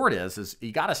the short is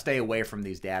you got to stay away from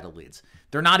these data leads.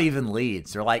 They're not even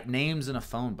leads. They're like names in a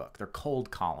phone book. They're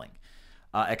cold calling,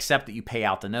 except that you pay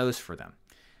out the nose for them.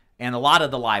 And a lot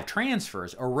of the live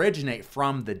transfers originate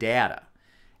from the data.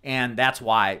 And that's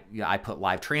why I put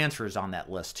live transfers on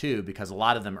that list too, because a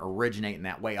lot of them originate in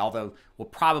that way. Although we'll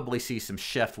probably see some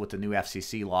shift with the new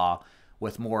FCC law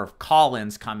with more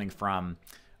call-ins coming from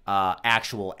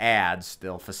actual ads.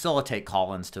 They'll facilitate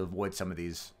call-ins to avoid some of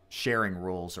these sharing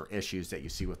rules or issues that you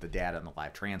see with the data and the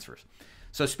live transfers.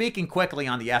 So speaking quickly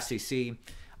on the FCC,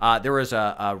 there was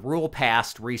a rule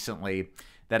passed recently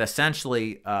that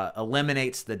essentially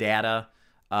eliminates the data,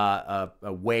 a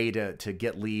way to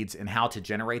get leads and how to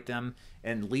generate them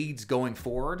and leads going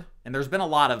forward. And there's been a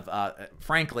lot of,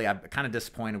 frankly, I'm kind of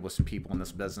disappointed with some people in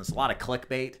this business, a lot of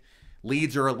clickbait.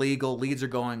 Leads are illegal, leads are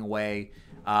going away.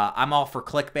 I'm all for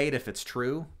clickbait if it's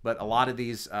true, but a lot of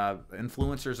these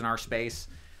influencers in our space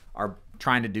are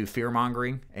trying to do fear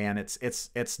mongering, and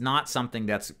it's not something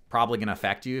that's probably going to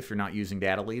affect you if you're not using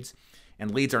data leads,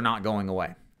 and leads are not going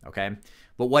away, okay?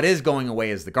 But what is going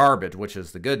away is the garbage, which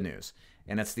is the good news,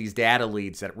 and it's these data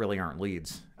leads that really aren't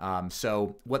leads.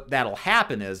 So what that'll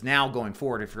happen is now going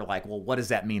forward, if you're like, well, what does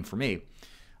that mean for me?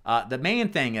 The main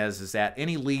thing is that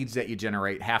any leads that you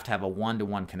generate have to have a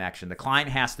one-to-one connection. The client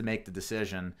has to make the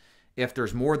decision. If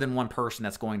there's more than one person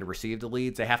that's going to receive the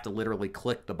leads, they have to literally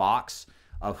click the box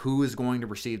of who is going to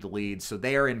receive the leads, so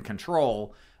they are in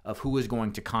control of who is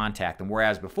going to contact them.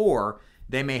 Whereas before,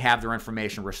 they may have their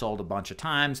information resold a bunch of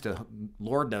times to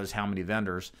Lord knows how many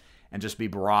vendors and just be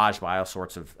barraged by all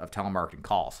sorts of telemarketing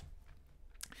calls.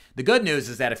 The good news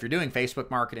is that if you're doing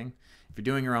Facebook marketing, if you're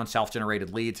doing your own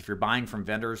self-generated leads, if you're buying from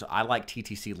vendors, I like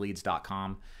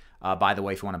ttcleads.com. By the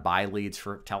way, if you want to buy leads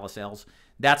for telesales,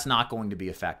 that's not going to be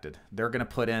affected. They're going to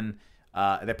put in,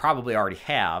 they probably already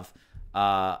have,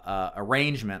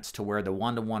 arrangements to where the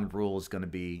one-to-one rule is going to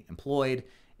be employed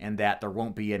and that there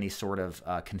won't be any sort of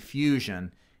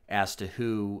confusion as to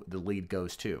who the lead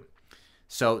goes to.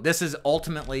 So this is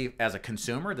ultimately, as a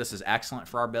consumer, this is excellent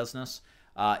for our business.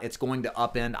 It's going to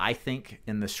upend, I think,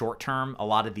 in the short term, a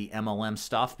lot of the MLM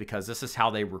stuff because this is how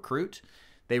they recruit.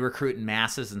 They recruit in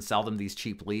masses and sell them these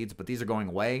cheap leads, but these are going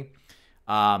away.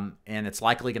 And it's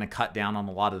likely going to cut down on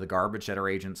a lot of the garbage that our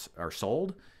agents are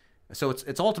sold. So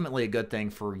it's ultimately a good thing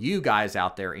for you guys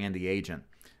out there and the agent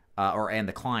and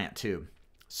the client too.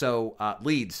 So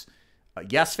leads,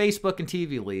 yes, Facebook and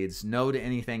TV leads, no to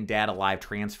anything data live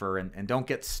transfer, and don't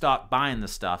get stuck buying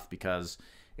this stuff because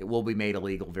it will be made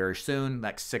illegal very soon,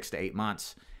 next 6 to 8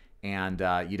 months, and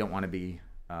you don't want to be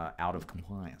out of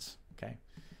compliance. Okay.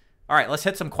 All right, let's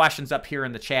hit some questions up here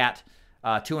in the chat.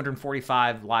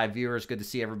 245 live viewers. Good to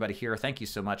see everybody here. Thank you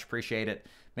so much. Appreciate it.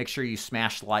 Make sure you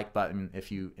smash the like button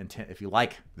if you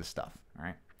like this stuff. All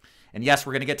right. And yes,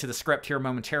 we're going to get to the script here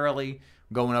momentarily,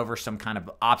 going over some kind of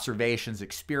observations,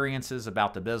 experiences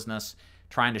about the business,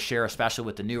 trying to share, especially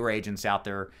with the newer agents out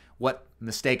there, what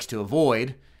mistakes to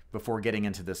avoid before getting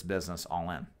into this business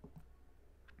all in.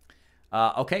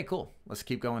 Okay, cool. Let's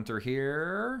keep going through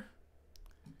here.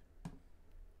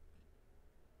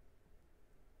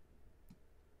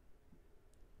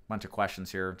 Bunch of questions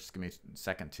here. Just give me a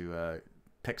second to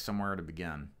pick somewhere to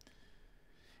begin.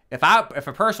 If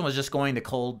a person was just going to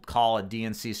cold call a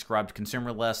DNC scrubbed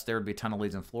consumer list, there would be a ton of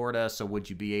leads in Florida. So would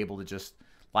you be able to just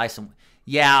license?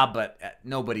 Yeah, but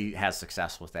nobody has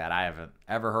success with that. I haven't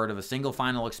ever heard of a single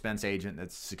final expense agent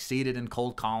that's succeeded in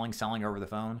cold calling, selling over the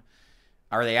phone.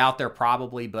 Are they out there?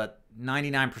 Probably, but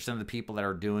 99% of the people that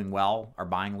are doing well are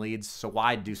buying leads. So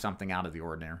why do something out of the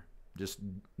ordinary? Just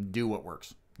do what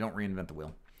works. Don't reinvent the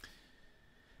wheel.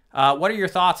 What are your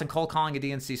thoughts on cold calling a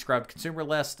DNC scrubbed consumer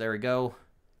list? There we go.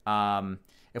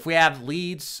 If we have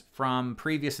leads from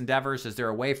previous endeavors, is there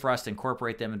a way for us to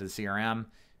incorporate them into the CRM?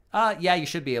 Yeah, you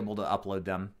should be able to upload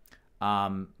them.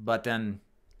 But then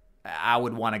I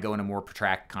would want to go in a more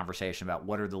protracted conversation about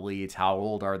what are the leads, how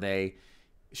old are they?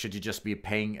 Should you just be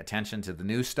paying attention to the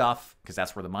new stuff? Because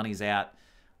that's where the money's at.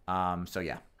 So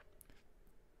yeah.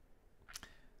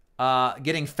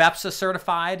 Getting FEPSA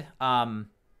certified.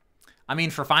 I mean,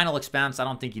 for final expense, I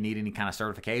don't think you need any kind of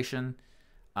certification.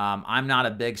 I'm not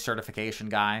a big certification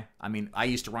guy. I mean, I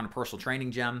used to run a personal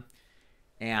training gym,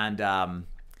 and,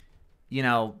 you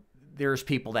know, there's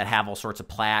people that have all sorts of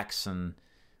plaques and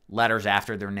letters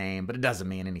after their name, but it doesn't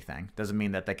mean anything. It doesn't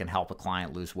mean that they can help a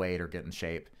client lose weight or get in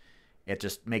shape. It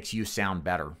just makes you sound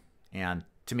better. And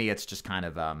to me, it's just kind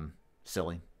of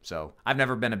silly. So I've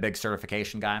never been a big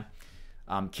certification guy.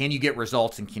 Can you get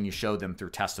results and can you show them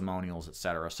through testimonials, et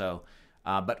cetera? So,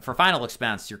 but for final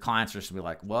expense, your clients are just going to be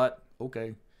like, what?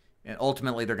 Okay. And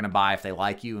ultimately, they're going to buy if they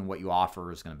like you and what you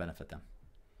offer is going to benefit them.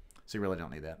 So you really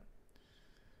don't need that.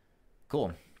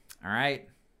 Cool. All right.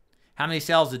 How many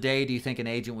sales a day do you think an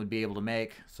agent would be able to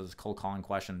make? So this is a cold calling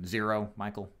question. 0,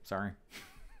 Michael. Sorry.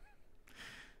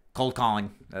 Cold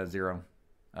calling, 0.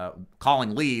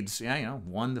 Calling leads, yeah, you know,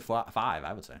 1 to 5,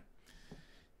 I would say.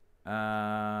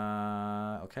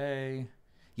 Okay.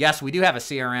 Yes, we do have a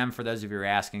CRM. For those of you who are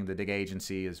asking, the Dig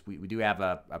Agency is we do have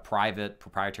a private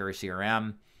proprietary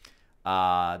CRM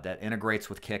that integrates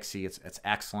with Kixie. It's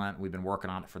excellent. We've been working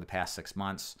on it for the past 6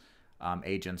 months.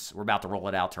 Agents, we're about to roll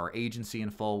it out to our agency in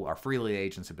full. Our free lead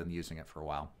agents have been using it for a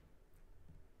while.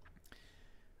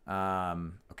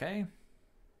 Okay.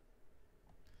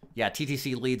 Yeah,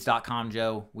 ttcleads.com,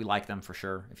 Joe. We like them for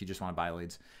sure if you just want to buy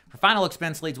leads. For final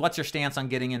expense leads, what's your stance on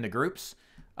getting into groups?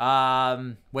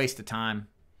 Waste of time.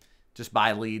 Just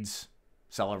buy leads,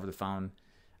 sell over the phone.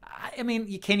 I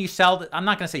mean, can you sell? I'm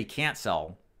not going to say you can't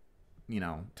sell, you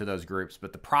know, to those groups,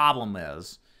 but the problem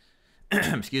is,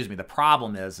 excuse me, the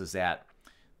problem is that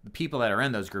the people that are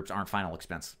in those groups aren't final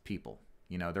expense people.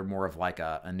 You know, they're more of like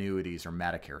annuities or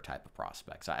Medicare type of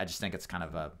prospects. I just think it's kind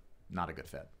of not a good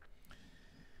fit.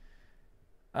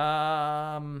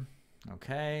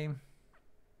 Okay.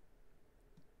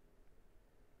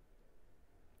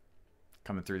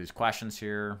 Coming through these questions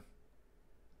here.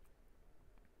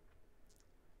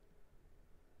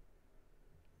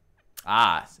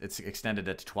 It's extended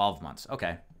it to 12 months.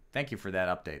 Okay. Thank you for that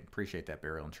update. Appreciate that,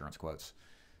 burial insurance quotes.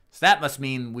 So that must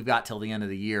mean we've got till the end of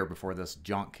the year before this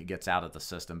junk gets out of the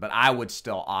system. But I would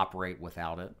still operate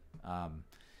without it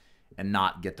and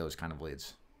not get those kind of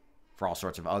leads for all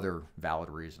sorts of other valid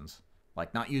reasons.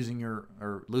 like not using your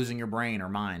or losing your brain or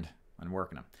mind when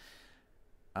working them.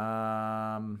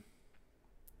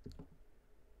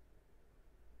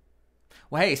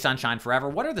 Well, hey, Sunshine Forever,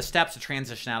 what are the steps to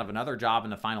transition out of another job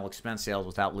into final expense sales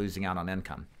without losing out on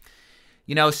income?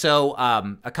 You know, so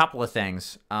a couple of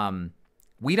things.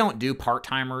 We don't do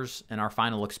part-timers in our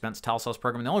final expense telesales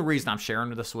program. The only reason I'm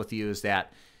sharing this with you is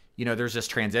that, you know, there's this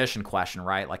transition question,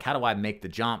 right? Like, how do I make the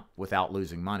jump without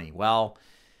losing money? Well,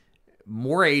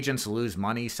 more agents lose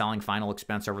money selling final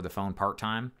expense over the phone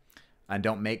part-time and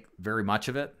don't make very much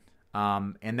of it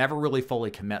and never really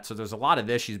fully commit. So there's a lot of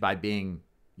issues by being,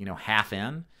 you know, half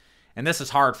in. And this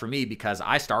is hard for me because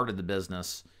I started the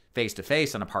business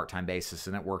face-to-face on a part-time basis,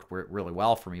 and it worked really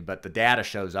well for me. But the data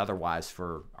shows otherwise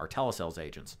for our telesales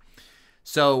agents.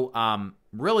 So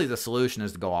really the solution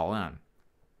is to go all in.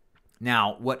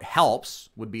 Now, what helps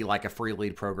would be like a free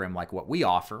lead program like what we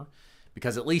offer,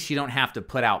 because at least you don't have to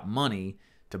put out money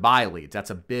to buy leads. That's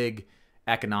a big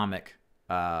economic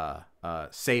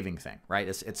saving thing, right?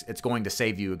 It's going to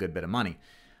save you a good bit of money.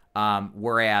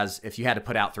 Whereas if you had to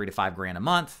put out $3 to $5 grand a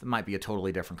month, it might be a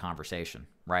totally different conversation,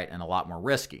 right? And a lot more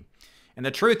risky. And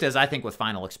the truth is, I think with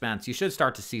final expense, you should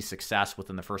start to see success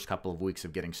within the first couple of weeks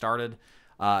of getting started.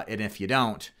 And if you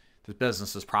don't, the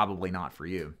business is probably not for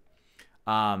you.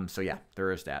 So yeah,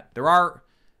 there is that.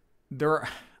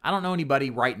 I don't know anybody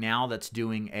right now that's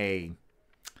doing a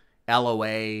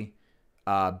LOA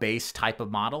base type of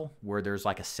model where there's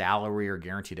like a salary or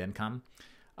guaranteed income.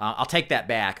 I'll take that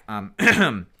back.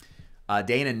 Dana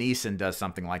Neeson does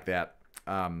something like that,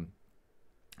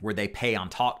 where they pay on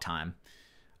talk time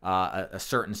a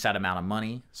certain set amount of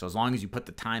money. So as long as you put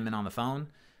the time in on the phone,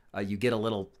 you get a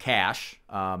little cash,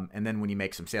 and then when you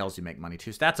make some sales, you make money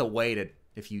too. So that's a way to,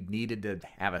 if you needed to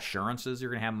have assurances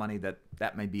you're going to have money,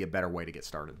 that may be a better way to get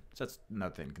started. So that's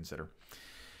another thing to consider.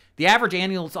 The average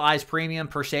annualized premium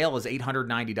per sale is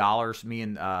 $890. Me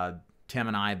and Tim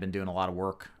and I have been doing a lot of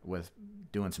work with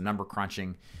doing some number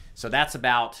crunching. So that's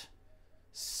about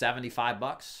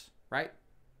 $75, right?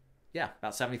 Yeah,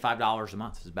 about $75 a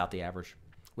month is about the average,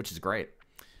 which is great.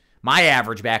 My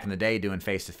average back in the day doing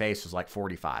face-to-face was like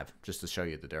 $45, just to show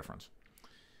you the difference.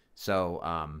 So,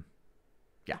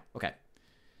 yeah, okay.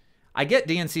 I get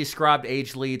DNC scrubbed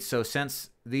age leads, so since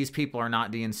these people are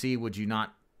not DNC, would you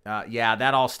not? Yeah,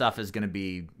 that all stuff is going to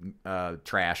be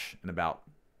trash in about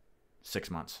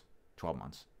 6 months, 12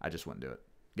 months. I just wouldn't do it.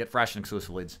 Get fresh and exclusive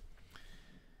leads.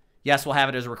 Yes, we'll have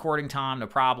it as a recording, Tom. No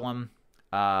problem.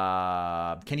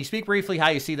 Can you speak briefly how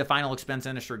you see the final expense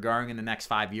industry growing in the next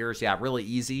 5 years? Yeah, really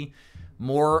easy.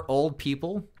 More old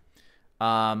people,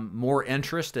 more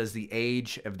interest as the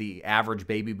age of the average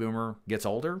baby boomer gets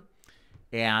older,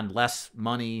 and less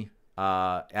money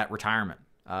at retirement.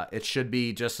 It should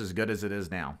be just as good as it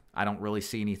is now. I don't really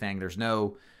see anything. There's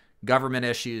no government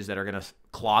issues that are going to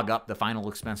clog up the final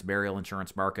expense burial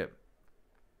insurance market.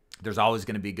 There's always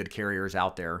going to be good carriers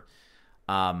out there.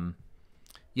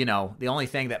 You know, the only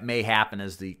thing that may happen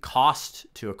is the cost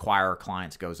to acquire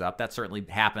clients goes up. That certainly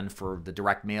happened for the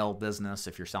direct mail business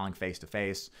if you're selling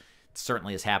face-to-face. It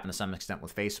certainly has happened to some extent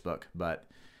with Facebook, but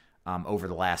over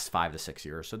the last 5 to 6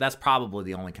 years. So that's probably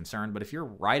the only concern. But if you're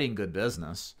writing good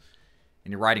business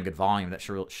and you're writing good volume, that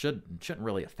shouldn't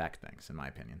really affect things, in my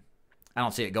opinion. I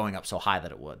don't see it going up so high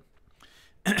that it would.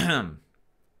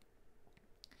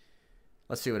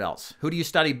 Let's see what else. Who do you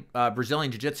study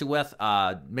Brazilian Jiu-Jitsu with?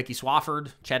 Mickey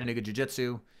Swafford, Chattanooga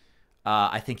Jiu-Jitsu.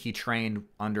 I think he trained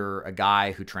under a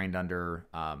guy who trained under,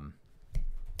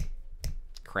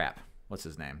 crap, what's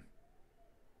his name?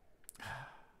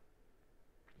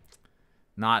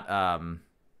 Not,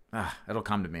 it'll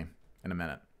come to me in a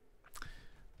minute.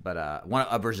 But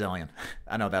a Brazilian.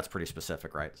 I know that's pretty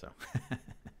specific, right? So.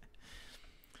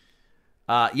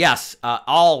 Yes,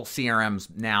 all CRMs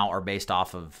now are based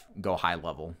off of Go High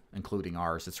Level, including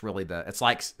ours. It's really it's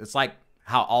like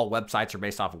how all websites are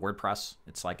based off of WordPress.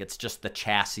 It's just the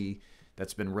chassis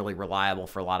that's been really reliable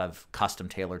for a lot of custom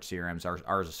tailored CRMs.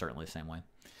 Ours is certainly the same way.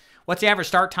 What's the average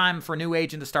start time for a new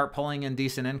agent to start pulling in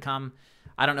decent income?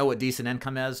 I don't know what decent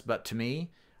income is, but to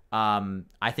me,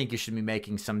 I think you should be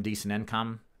making some decent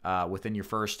income within your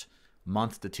first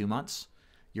month to 2 months.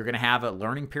 You're going to have a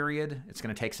learning period. It's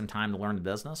going to take some time to learn the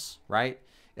business, right?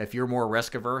 If you're more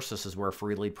risk averse, this is where a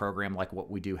free lead program like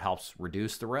what we do helps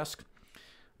reduce the risk.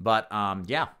 But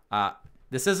yeah,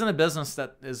 this isn't a business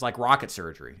that is like rocket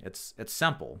surgery. It's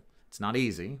simple. It's not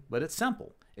easy, but it's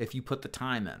simple if you put the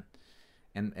time in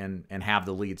and have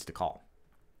the leads to call.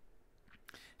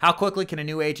 How quickly can a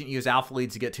new agent use alpha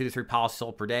leads to get 2 to 3 policies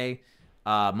sold per day?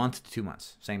 Month to 2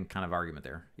 months. Same kind of argument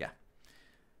there. Yeah.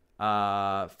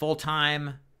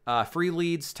 Full-time Free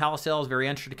leads, telesales, very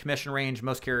entry to commission range.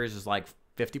 Most carriers is like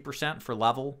 50% for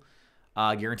level.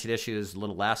 Guaranteed issue is a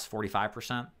little less,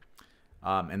 45%.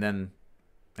 And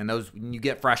those, you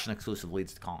get fresh and exclusive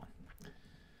leads to call in.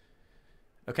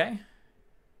 Okay.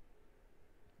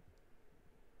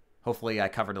 Hopefully I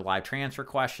covered the live transfer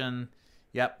question.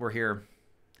 Yep, we're here.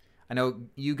 I know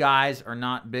you guys are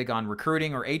not big on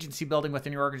recruiting or agency building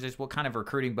within your organization. What kind of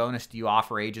recruiting bonus do you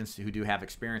offer agents who do have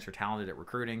experience or talented at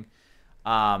recruiting?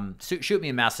 Shoot me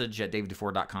a message at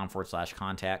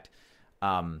daviddufour.com/contact.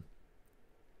 I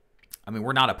mean,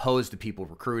 we're not opposed to people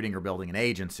recruiting or building an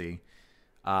agency.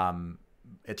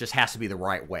 It just has to be the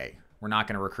right way. We're not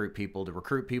going to recruit people to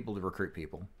recruit people to recruit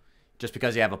people. Just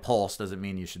because you have a pulse doesn't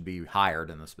mean you should be hired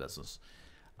in this business.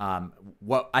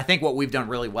 I think what we've done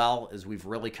really well is we've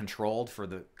really controlled for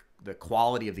the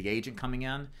quality of the agent coming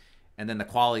in, and then the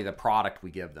quality of the product we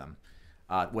give them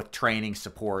with training,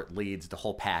 support, leads, the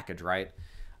whole package, right?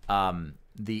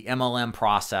 The MLM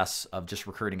process of just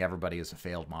recruiting everybody is a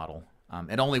failed model.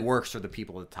 It only works for the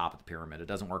people at the top of the pyramid. It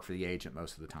doesn't work for the agent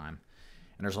most of the time.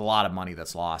 And there's a lot of money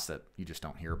that's lost that you just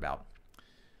don't hear about.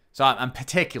 So I'm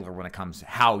particular when it comes to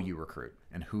how you recruit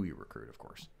and who you recruit, of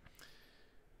course.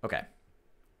 Okay.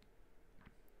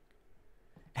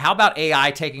 How about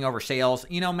AI taking over sales?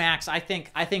 You know, Max, I think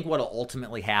what will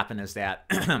ultimately happen is that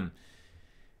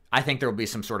I think there will be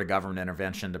some sort of government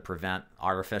intervention to prevent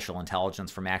artificial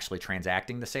intelligence from actually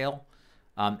transacting the sale.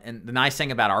 And the nice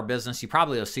thing about our business, you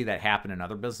probably will see that happen in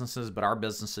other businesses, but our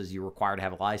businesses, you're required to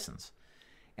have a license.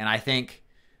 And I think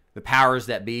the powers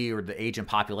that be or the agent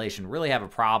population really have a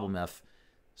problem if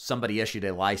somebody issued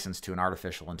a license to an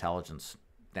artificial intelligence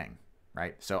thing,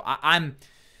 right? So I'm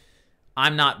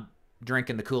not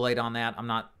drinking the Kool-Aid on that. I'm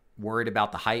not worried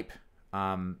about the hype.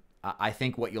 I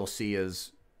think what you'll see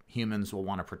is humans will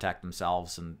want to protect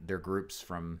themselves and their groups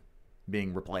from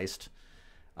being replaced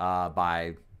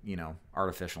by, you know,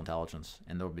 artificial intelligence,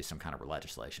 and there'll be some kind of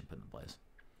legislation put in place.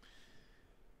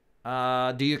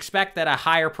 Do you expect that a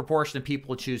higher proportion of people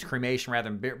will choose cremation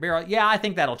rather than burial? Yeah, I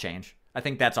think that'll change. I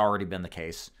think that's already been the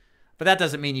case. But that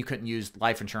doesn't mean you couldn't use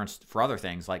life insurance for other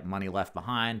things like money left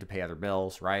behind to pay other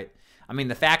bills, right? I mean,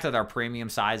 the fact that our premium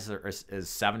size is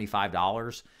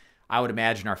 $75, I would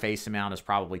imagine our face amount is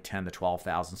probably $10,000 to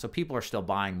 $12,000. So people are still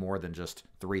buying more than just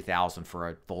 $3,000 for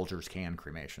a Folgers can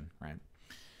cremation, right?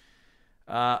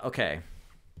 Okay.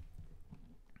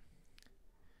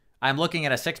 I'm looking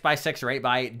at a 6x6 or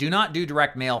 8x8. Do not do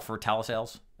direct mail for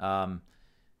telesales.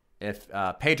 If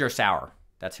Pedro Sauer,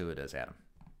 that's who it is, Adam.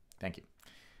 Thank you.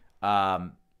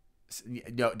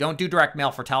 Don't do direct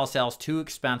mail for telesales. Too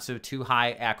expensive, too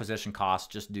high acquisition costs.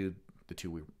 Just do the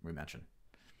two we mentioned.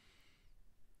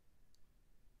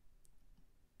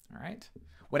 All right.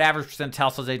 What average percent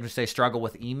of telesales agents say struggle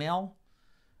with email?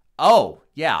 Oh,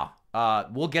 yeah.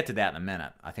 We'll get to that in a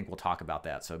minute. I think we'll talk about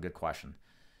that. So good question.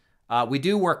 We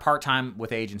do work part-time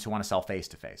with agents who want to sell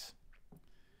face-to-face.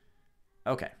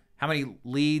 Okay. How many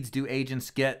leads do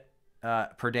agents get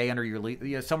per day under your lead?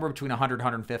 Yeah, somewhere between 100 and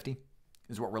 150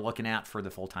 is what we're looking at for the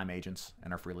full-time agents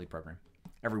in our free lead program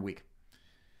every week.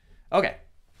 Okay.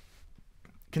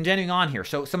 Continuing on here.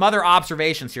 So some other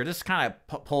observations here. This kind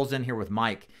of pulls in here with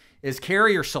Mike. Is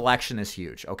carrier selection is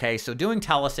huge. Okay. So doing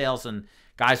telesales, and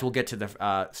guys, we'll get to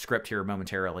the script here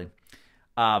momentarily.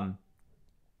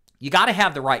 You got to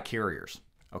have the right carriers,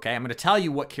 okay? I'm going to tell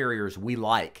you what carriers we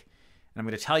like, and I'm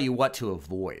going to tell you what to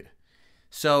avoid.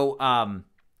 So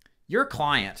your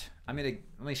client, let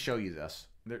me show you this.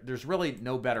 There's really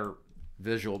no better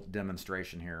visual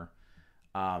demonstration here.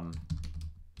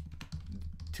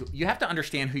 You have to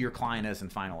understand who your client is in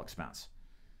final expense.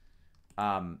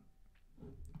 Let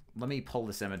me pull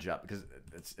this image up because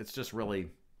it's just really,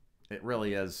 it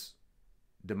really is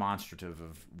demonstrative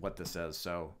of what this is.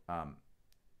 So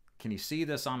can you see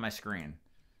this on my screen?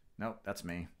 Nope, that's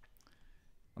me.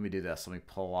 Let me do this. Let me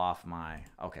pull off my,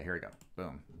 okay, here we go.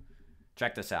 Boom.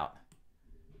 Check this out.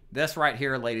 This right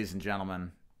here, ladies and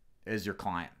gentlemen, is your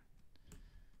client.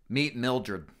 Meet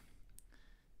Mildred.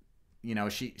 You know,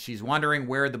 she's wondering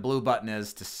where the blue button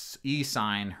is to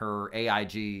e-sign her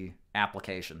AIG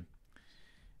application.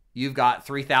 You've got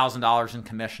 $3,000 in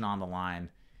commission on the line,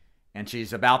 and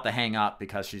she's about to hang up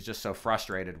because she's just so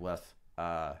frustrated with,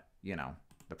 you know,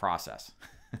 the process.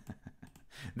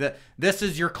 This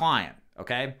is your client,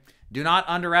 okay? Do not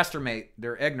underestimate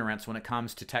their ignorance when it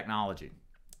comes to technology.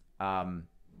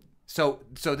 So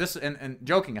this, and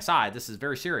joking aside, this is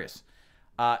very serious.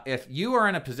 If you are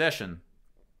in a position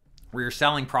where you're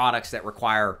selling products that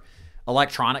require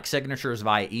electronic signatures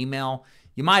via email,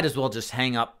 you might as well just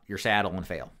hang up your saddle and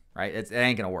fail, right? It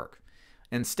ain't going to work.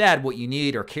 Instead, what you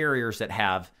need are carriers that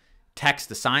have text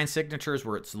to sign signatures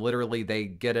where it's literally they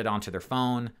get it onto their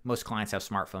phone. Most clients have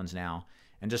smartphones now,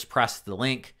 and just press the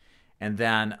link and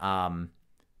then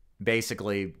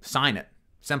basically sign it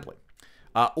simply.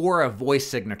 Or a voice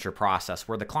signature process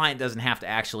where the client doesn't have to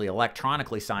actually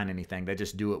electronically sign anything. They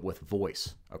just do it with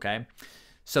voice, okay?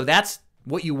 So that's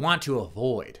what you want to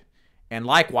avoid. And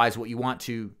likewise, what you want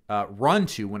to run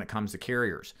to when it comes to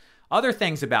carriers. Other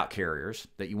things about carriers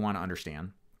that you want to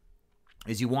understand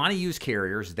is you want to use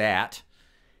carriers that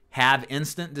have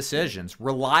instant decisions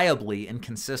reliably and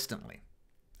consistently,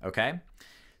 okay?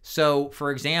 So, for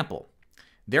example,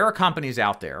 there are companies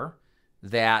out there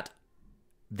that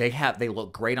they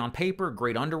look great on paper,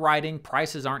 great underwriting,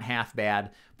 prices aren't half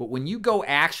bad, but when you go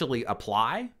actually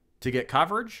apply to get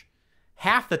coverage,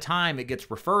 half the time it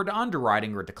gets referred to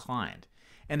underwriting or declined.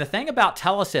 And the thing about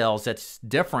telesales that's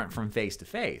different from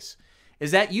face-to-face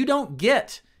is that you don't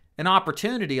get an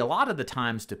opportunity a lot of the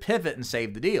times to pivot and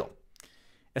save the deal,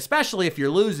 especially if you're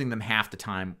losing them half the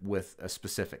time with a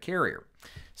specific carrier.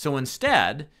 So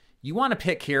instead, you want to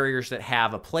pick carriers that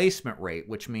have a placement rate,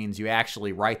 which means you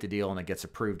actually write the deal and it gets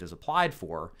approved as applied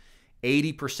for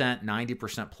 80%,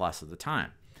 90% plus of the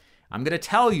time. I'm going to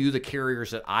tell you the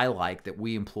carriers that I like that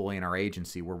we employ in our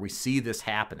agency where we see this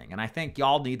happening. And I think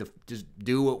y'all need to just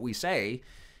do what we say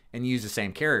and use the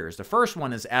same carriers. The first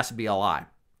one is SBLI.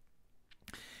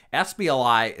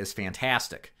 SBLI is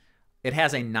fantastic. It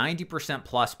has a 90%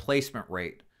 plus placement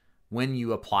rate when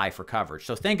you apply for coverage.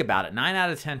 So think about it. 9 out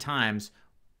of 10 times,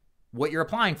 what you're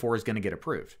applying for is going to get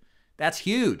approved. That's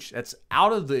huge. That's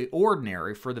out of the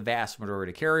ordinary for the vast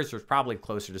majority of carriers. There's probably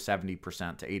closer to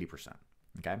 70% to 80%.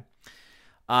 Okay.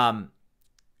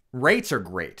 Rates are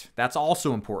great. That's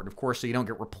also important, of course, so you don't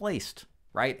get replaced,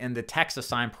 right? And the text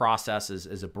assign process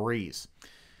is a breeze.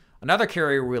 Another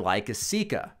carrier we like is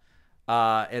Sika.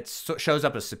 It shows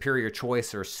up as Superior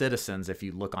Choice or Citizens if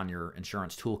you look on your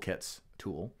insurance toolkits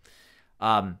tool.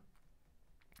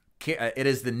 It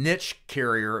is the niche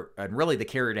carrier and really the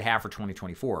carrier to have for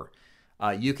 2024.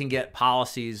 You can get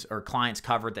policies or clients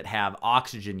covered that have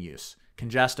oxygen use,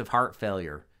 congestive heart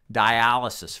failure,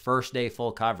 dialysis, first day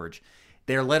full coverage.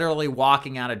 They're literally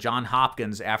walking out of Johns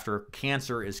Hopkins after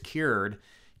cancer is cured.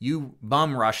 You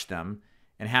bum rush them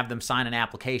and have them sign an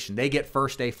application. They get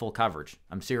first day full coverage.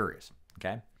 I'm serious,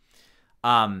 okay?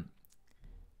 And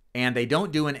they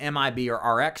don't do an MIB or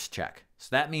RX check. So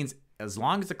that means as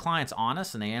long as the client's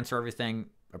honest and they answer everything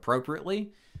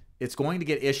appropriately, it's going to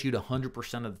get issued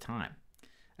 100% of the time.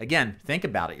 Again, think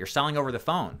about it. You're selling over the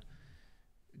phone.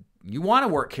 You want to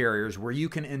work carriers where you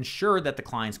can ensure that the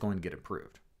client's going to get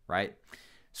approved, right?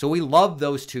 So we love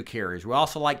those two carriers. We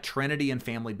also like Trinity and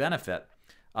Family Benefit.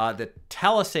 The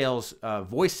telesales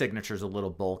voice signature is a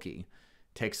little bulky.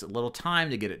 Takes a little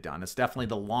time to get it done. It's definitely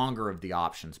the longer of the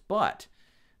options, but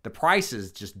the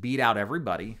prices just beat out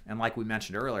everybody. And like we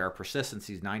mentioned earlier, our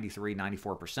persistency is 93,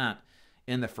 94%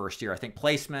 in the first year. I think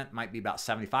placement might be about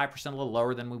 75%, a little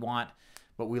lower than we want,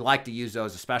 but we like to use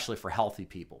those especially for healthy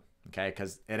people, okay?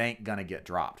 Because it ain't going to get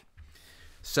dropped.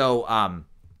 So,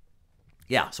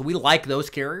 yeah, so we like those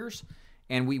carriers,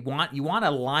 and you want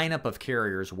a lineup of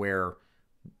carriers where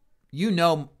you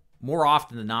know more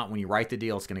often than not when you write the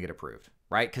deal, it's going to get approved,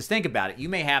 right? Because think about it. You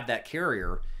may have that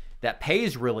carrier that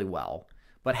pays really well,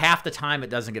 but half the time it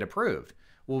doesn't get approved.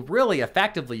 Well, really,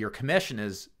 effectively, your commission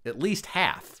is at least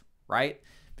half, right?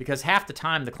 Because half the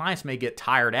time the clients may get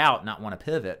tired out, not want to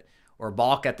pivot, or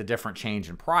balk at the different change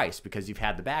in price because you've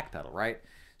had the backpedal, right?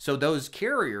 So those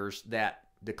carriers that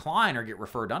decline or get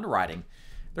referred to underwriting,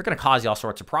 they're going to cause you all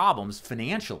sorts of problems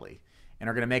financially and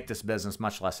are going to make this business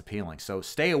much less appealing. So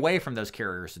stay away from those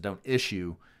carriers that don't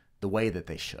issue the way that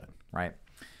they should, right?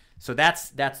 So that's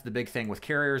the big thing with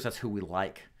carriers. That's who we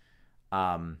like.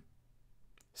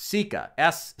 Sika,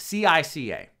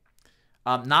 S-C-I-C-A.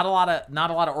 Not a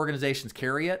lot of organizations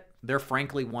carry it. They're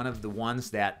frankly one of the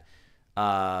ones that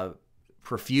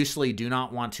profusely do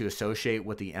not want to associate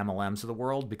with the MLMs of the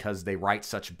world because they write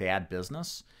such bad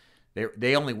business.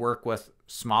 They only work with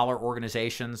smaller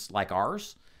organizations like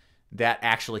ours that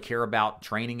actually care about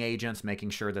training agents, making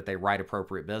sure that they write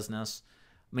appropriate business.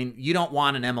 I mean, you don't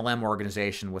want an MLM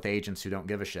organization with agents who don't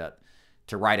give a shit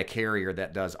to write a carrier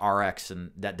that does RX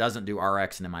and that doesn't do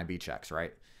RX and MIB checks,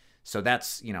 right? So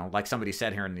that's, you know, like somebody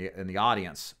said here in the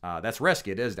audience, that's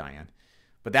risky. It is, Diane.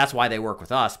 But that's why they work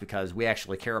with us, because we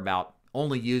actually care about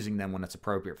only using them when it's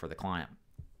appropriate for the client.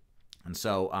 And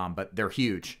so, but they're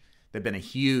huge. They've been a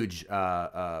huge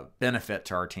benefit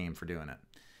to our team for doing it.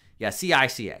 Yeah,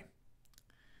 CICA.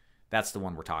 That's the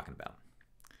one we're talking about.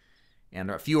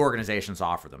 And a few organizations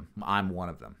offer them. I'm one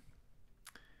of them.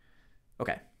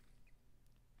 Okay.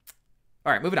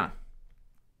 All right, moving on.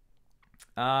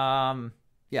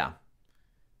 Yeah.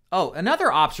 Oh,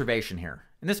 another observation here,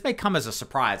 and this may come as a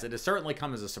surprise. It has certainly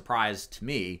come as a surprise to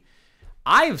me.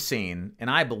 I have seen, and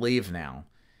I believe now,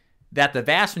 that the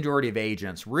vast majority of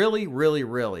agents really, really,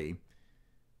 really,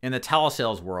 in the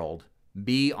telesales world,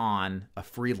 be on a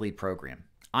free lead program.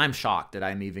 I'm shocked that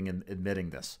I'm even admitting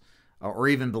this or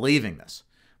even believing this,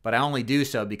 but I only do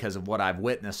so because of what I've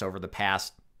witnessed over the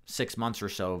past 6 months or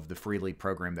so of the free lead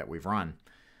program that we've run.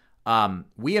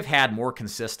 We have had more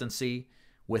consistency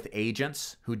with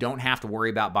agents who don't have to worry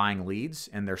about buying leads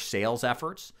in their sales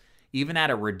efforts, even at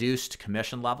a reduced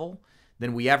commission level,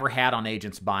 than we ever had on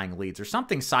agents buying leads. There's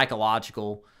something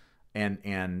psychological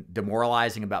and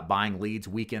demoralizing about buying leads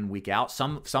week in, week out.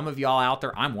 Some of y'all out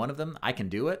there, I'm one of them, I can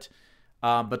do it.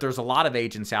 But there's a lot of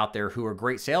agents out there who are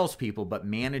great salespeople, but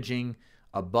managing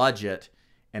a budget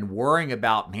and worrying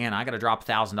about, man, I got to drop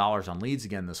 $1,000 on leads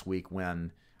again this week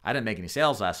when I didn't make any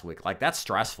sales last week. Like, that's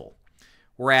stressful.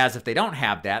 Whereas if they don't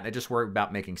have that, they just worry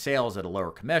about making sales at a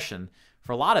lower commission.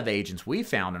 For a lot of agents, we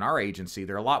found in our agency,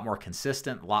 they're a lot more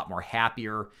consistent, a lot more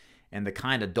happier, and the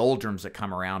kind of doldrums that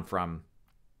come around from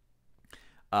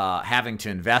having to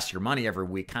invest your money every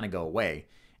week kind of go away.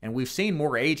 And we've seen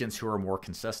more agents who are more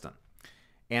consistent.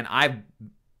 And I've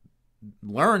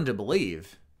learned to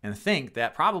believe and think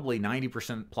that probably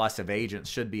 90% plus of agents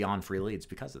should be on free leads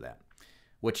because of that.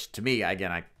 Which to me,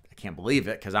 again, I can't believe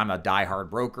it because I'm a diehard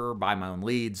broker, buy my own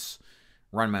leads,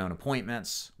 run my own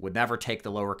appointments, would never take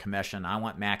the lower commission. I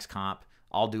want max comp.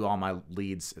 I'll do all my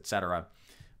leads, etc.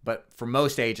 But for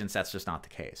most agents, that's just not the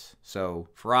case. So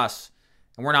for us,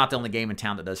 and we're not the only game in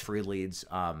town that does free leads.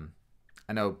 I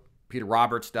know Peter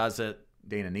Roberts does it.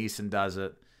 Dana Neeson does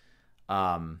it.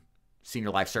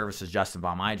 Senior Life Services, Justin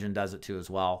Von Meijden does it too as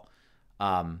well.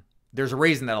 There's a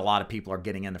reason that a lot of people are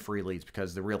getting into free leads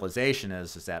because the realization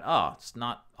is that, oh, it's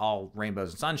not all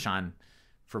rainbows and sunshine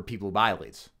for people who buy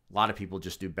leads. A lot of people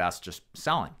just do best just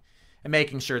selling and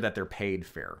making sure that they're paid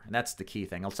fair. And that's the key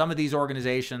thing. Some of these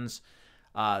organizations,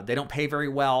 they don't pay very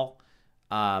well.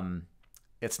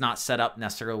 It's not set up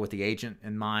necessarily with the agent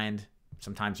in mind.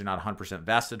 Sometimes you're not 100%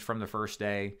 vested from the first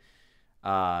day.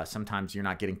 Sometimes you're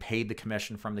not getting paid the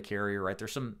commission from the carrier, right?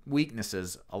 There's some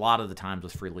weaknesses a lot of the times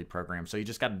with free lead programs. So you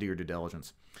just got to do your due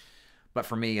diligence. But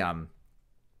for me, yeah,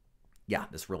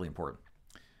 that's really important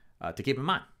to keep in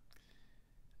mind.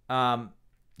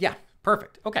 Yeah,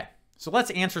 perfect. Okay. So let's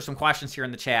answer some questions here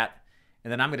in the chat.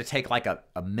 And then I'm going to take like a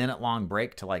minute-long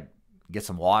break to like get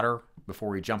some water before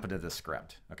we jump into the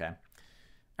script. Okay.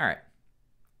 All right.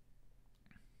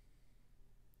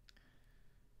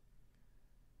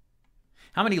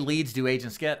 How many leads do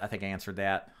agents get? I think I answered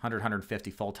that. 100,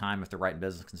 150 full-time if they're writing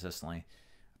business consistently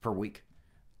per week.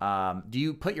 Do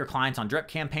you put your clients on drip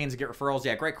campaigns to get referrals?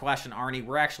 Yeah, great question, Arnie.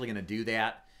 We're actually going to do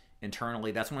that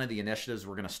internally. That's one of the initiatives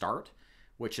we're going to start,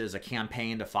 which is a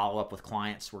campaign to follow up with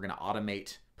clients. We're going to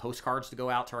automate postcards to go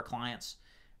out to our clients.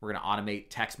 We're going to automate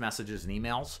text messages and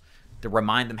emails to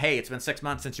remind them, hey, it's been 6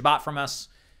 months since you bought from us.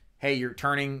 Hey, you're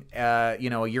turning a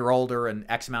year older in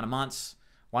X amount of months.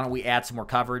 Why don't we add some more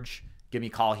coverage? Give me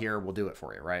a call here. We'll do it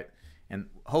for you, right? And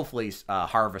hopefully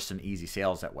harvest some easy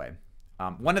sales that way.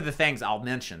 One of the things I'll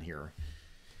mention here,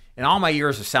 in all my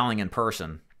years of selling in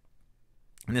person,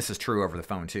 and this is true over the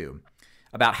phone too,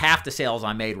 about half the sales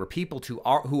I made were people who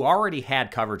already had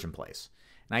coverage in place.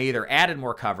 And I either added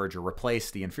more coverage or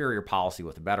replaced the inferior policy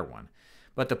with a better one.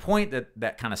 But the point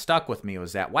that kind of stuck with me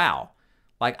was that, wow,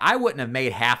 like I wouldn't have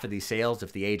made half of these sales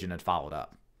if the agent had followed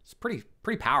up. It's pretty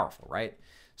powerful, right?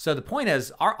 So the point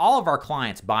is, all of our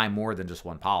clients buy more than just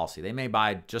one policy. They may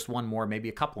buy just one more, maybe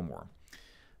a couple more.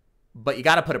 But you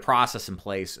got to put a process in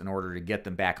place in order to get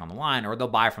them back on the line, or they'll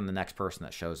buy from the next person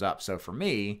that shows up. So for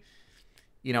me,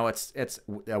 it's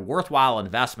a worthwhile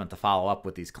investment to follow up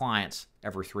with these clients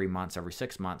every 3 months, every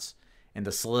 6 months, and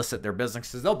to solicit their business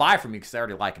because they'll buy from you because they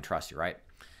already like and trust you, right?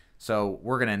 So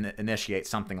we're going to initiate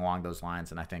something along those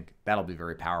lines, and I think that'll be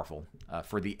very powerful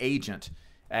for the agent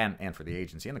and for the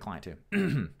agency and the client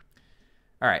too.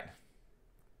 All right.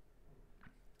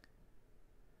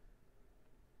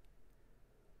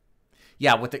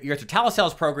 Yeah, with your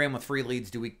telesales program with free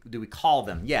leads, do we call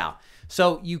them? Yeah.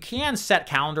 So you can set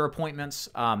calendar appointments,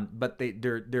 but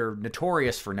they're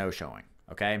notorious for no showing.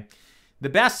 Okay. The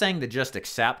best thing to just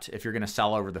accept if you're going to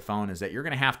sell over the phone is that you're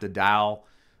going to have to dial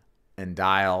and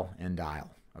dial and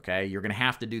dial. Okay. You're going to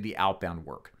have to do the outbound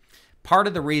work. Part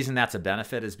of the reason that's a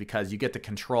benefit is because you get to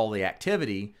control the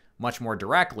activity much more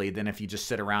directly than if you just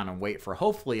sit around and wait for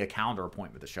hopefully a calendar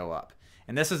appointment to show up.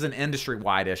 And this is an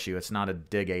industry-wide issue. It's not a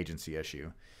dig agency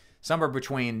issue. Somewhere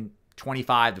between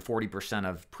 25 to 40%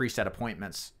 of preset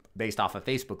appointments based off of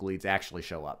Facebook leads actually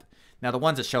show up. Now, the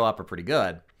ones that show up are pretty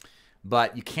good,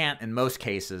 But you can't, in most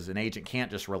cases, an agent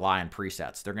can't just rely on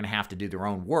presets. They're going to have to do their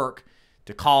own work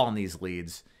to call on these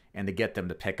leads and to get them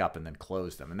to pick up and then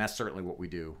close them. And that's certainly what we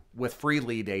do with free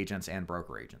lead agents and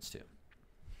broker agents too.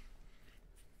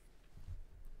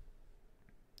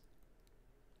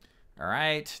 All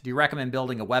right. Do you recommend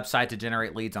building a website to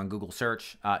generate leads on Google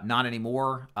search? Not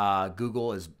anymore.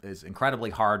 Google is incredibly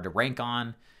hard to rank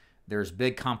on. There's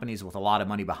big companies with a lot of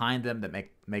money behind them that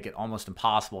make it almost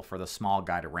impossible for the small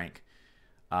guy to rank.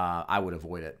 I would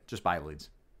avoid it. Just buy leads.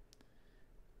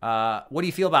 What do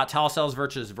you feel about telesales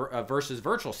versus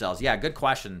virtual sales? Yeah, good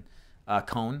question,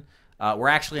 Cone. We're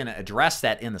actually going to address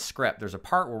that in the script. There's a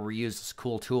part where we use this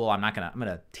cool tool. I'm going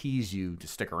to tease you to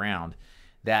stick around.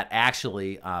 That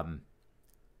actually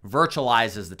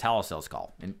virtualizes the telesales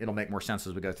call, and it'll make more sense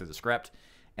as we go through the script.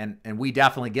 And we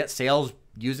definitely get sales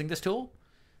using this tool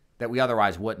that we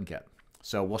otherwise wouldn't get.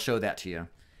 So we'll show that to you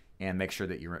and make sure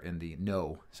that you're in the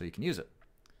know so you can use it.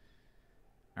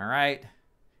 All right.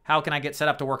 How can I get set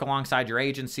up to work alongside your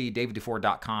agency?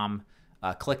 DavidDufour.com.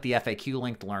 Click the FAQ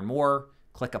link to learn more.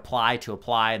 Click apply to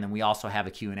apply. And then we also have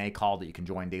a Q&A call that you can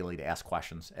join daily to ask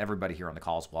questions. Everybody here on the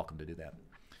call is welcome to do that.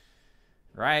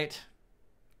 Right.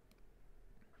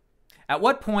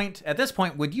 At this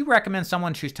point, would you recommend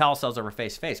someone choose telesales over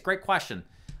face-to-face? Great question.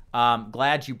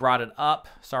 Glad you brought it up.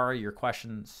 Sorry, your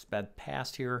question sped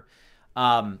past here.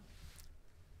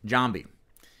 Jambi.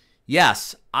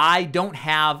 Yes, I don't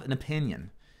have an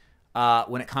opinion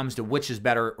when it comes to which is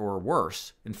better or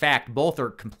worse. In fact, both are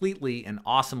completely and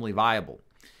awesomely viable.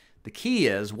 The key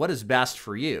is, what is best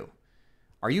for you?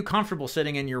 Are you comfortable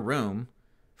sitting in your room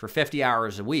for 50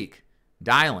 hours a week,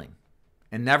 dialing,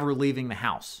 and never leaving the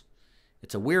house?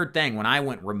 It's a weird thing. When I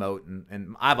went remote,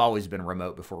 and I've always been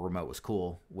remote before remote was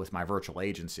cool with my virtual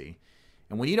agency.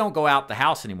 And when you don't go out the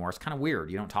house anymore, it's kind of weird.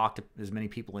 You don't talk to as many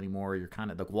people anymore.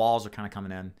 The walls are kind of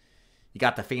coming in. You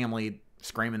got the family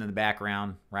screaming in the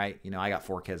background, right? You know, I got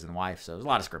 4 kids and a wife, so there's a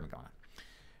lot of screaming going on.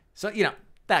 So, you know,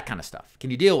 that kind of stuff.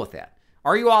 Can you deal with that?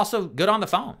 Are you also good on the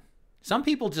phone? Some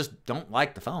people just don't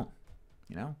like the phone,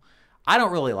 you know? I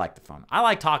don't really like the phone. I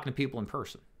like talking to people in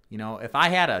person. You know, if I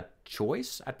had a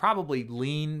choice, I'd probably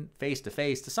lean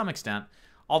face-to-face to some extent.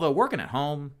 Although working at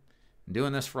home and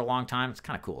doing this for a long time, it's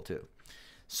kind of cool too.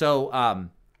 So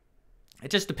it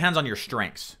just depends on your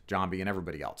strengths, Jambi, and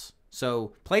everybody else.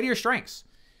 So play to your strengths.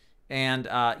 And,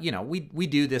 you know, we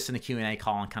do this in the Q&A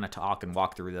call and kind of talk and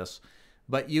walk through this.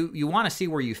 But you want to see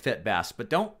where you fit best. But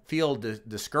don't feel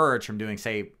discouraged from doing,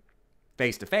 say,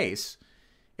 face-to-face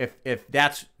if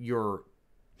that's your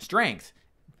strength.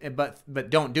 But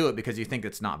don't do it because you think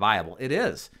it's not viable. It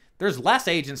is. There's less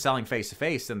agents selling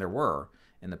face-to-face than there were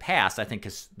in the past, I think,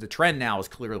 because the trend now is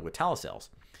clearly with telesales.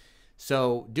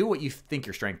 So do what you think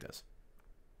your strength is.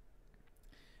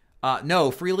 No,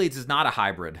 free leads is not a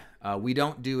hybrid. We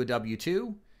don't do a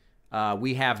W-2.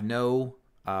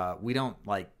 We don't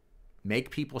like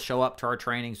make people show up to our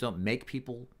trainings. Don't make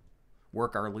people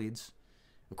work our leads.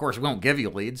 Of course, we won't give you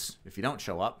leads if you don't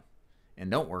show up and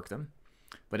don't work them.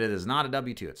 But it is not a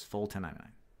W-2. It's full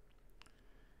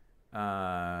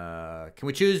 1099. Can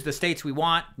we choose the states we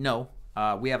want? No.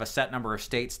 We have a set number of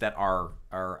states that are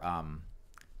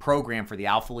programmed for the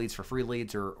alpha leads, for free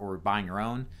leads, or buying your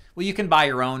own. Well, you can buy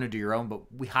your own or do your own, but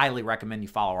we highly recommend you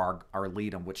follow our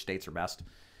lead on which states are best.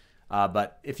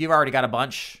 But if you've already got a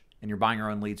bunch and you're buying your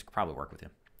own leads, could probably work with you.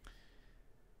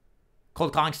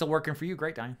 Cold calling still working for you?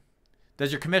 Great, Diane.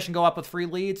 Does your commission go up with free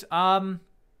leads?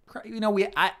 You know,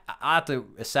 I have to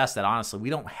assess that honestly. We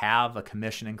don't have a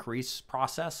commission increase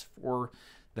process for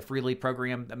the free lead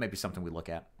program. That may be something we look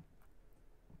at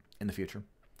in the future.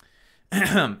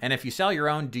 And if you sell your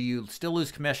own, do you still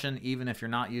lose commission even if you're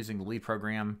not using the lead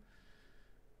program?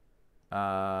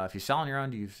 If you sell on your own,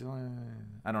 do you still...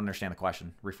 I don't understand the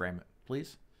question. Reframe it,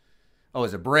 please. Oh,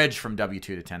 is a bridge from W-2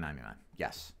 to 1099.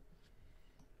 Yes.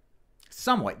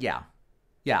 Somewhat, yeah.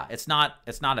 Yeah, it's not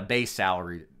a base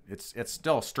salary. It's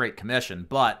still straight commission,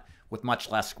 but with much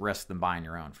less risk than buying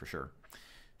your own, for sure.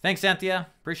 Thanks, Cynthia.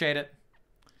 Appreciate it.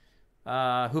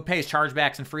 Who pays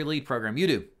chargebacks in free lead program? You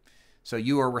do. So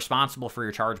you are responsible for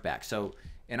your chargeback. So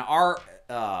in our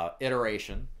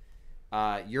iteration,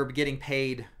 you're getting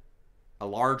paid a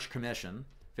large commission,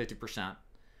 50%,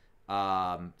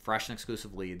 fresh and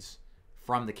exclusive leads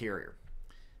from the carrier.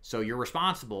 So you're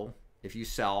responsible if you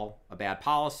sell a bad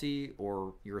policy,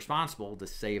 or you're responsible to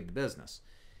save the business.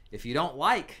 If you don't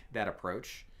like that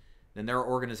approach, then there are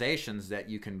organizations that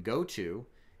you can go to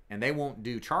and they won't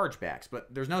do chargebacks,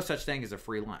 but there's no such thing as a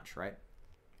free lunch, right?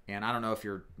 And I don't know if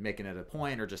you're making it a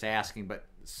point or just asking, but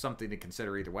something to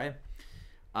consider either way.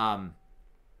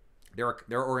 There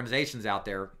are organizations out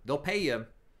there, they'll pay you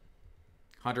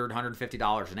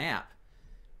 $150 an app,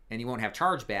 and you won't have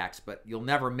chargebacks, but you'll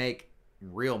never make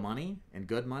real money and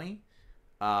good money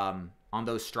on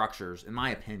those structures, in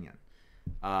my opinion,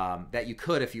 that you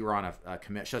could if you were on a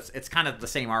commission. So it's kind of the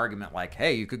same argument like,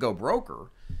 hey, you could go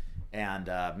broker and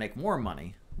make more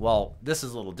money. Well, this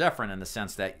is a little different in the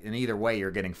sense that in either way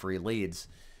you're getting free leads.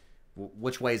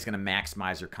 Which way is going to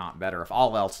maximize your comp better if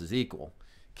all else is equal?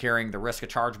 Carrying the risk of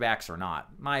chargebacks or not?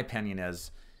 My opinion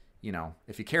is, you know,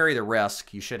 if you carry the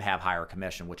risk, you should have higher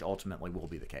commission, which ultimately will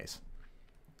be the case.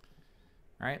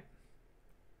 All right?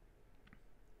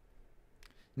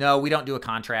 No, we don't do a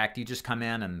contract. You just come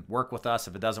in and work with us.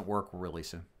 If it doesn't work, we'll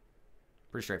release it.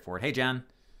 Pretty straightforward. Hey, Jen.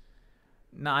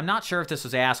 No, I'm not sure if this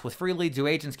was asked. With free leads, do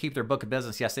agents keep their book of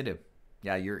business? Yes, they do.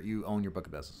 Yeah, you own your book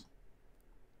of business.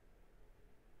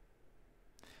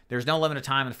 There's no limited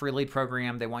time in the free lead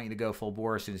program. They want you to go full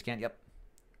bore as soon as you can. Yep.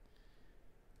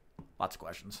 Lots of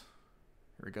questions.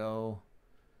 Here we go.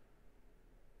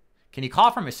 Can you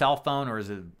call from a cell phone, or is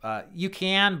it? You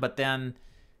can, but then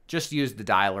just use the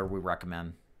dialer we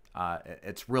recommend.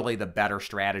 It's really the better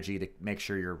strategy to make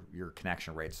sure your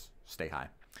connection rates stay high.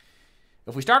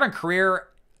 If we start on career,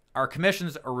 our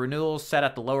commissions or renewals set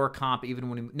at the lower comp even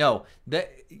when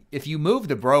if you move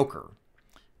the broker,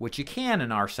 which you can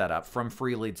in our setup from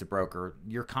free leads to broker,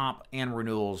 your comp and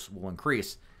renewals will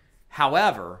increase.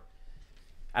 However,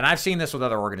 and I've seen this with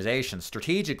other organizations,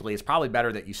 strategically, it's probably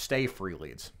better that you stay free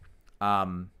leads.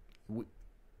 The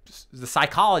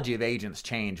psychology of agents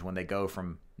change when they go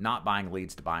from not buying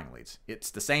leads to buying leads.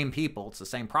 It's the same people, it's the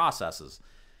same processes,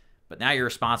 but now you're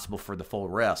responsible for the full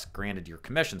risk. Granted, your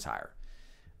commission's higher.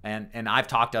 And I've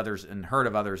talked to others and heard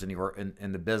of others in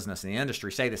the business, in the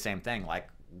industry, say the same thing. Like,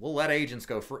 we'll let agents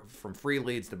go from free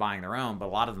leads to buying their own, but a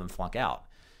lot of them flunk out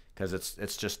because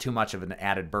it's just too much of an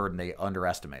added burden they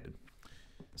underestimated.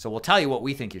 So we'll tell you what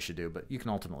we think you should do, but you can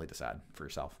ultimately decide for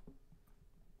yourself.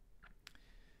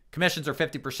 Commissions are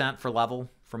 50%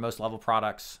 for most level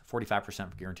products, 45%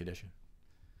 for guaranteed issue.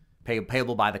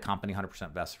 Payable by the company,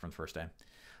 100% vested from the first day.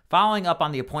 Following up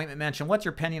on the appointment mention, what's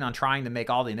your opinion on trying to make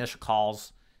all the initial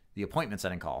calls the appointment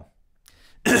setting call?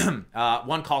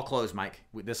 One call close, Mike.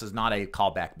 This is not a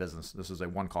callback business. This is a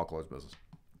one call close business.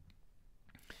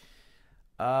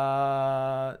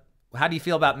 How do you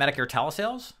feel about Medicare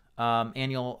telesales?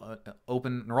 Annual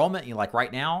open enrollment, like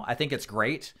right now, I think it's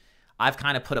great. I've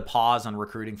kind of put a pause on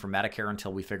recruiting for Medicare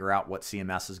until we figure out what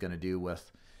CMS is going to do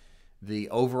with the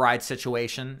override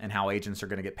situation and how agents are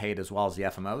going to get paid as well as the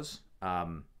FMOs.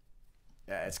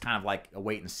 It's kind of like a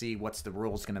wait and see. What's the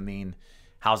rules going to mean?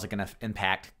 How's it going to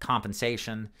impact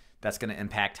compensation? That's going to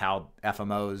impact how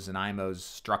FMOs and IMOs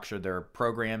structure their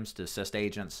programs to assist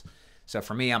agents. So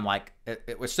for me, I'm like,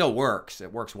 it still works.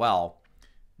 It works well.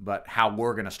 But how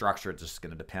we're going to structure it is just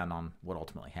going to depend on what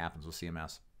ultimately happens with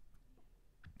CMS.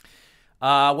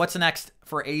 What's the next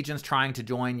for agents trying to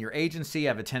join your agency?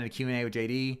 I've attended Q&A with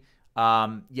JD.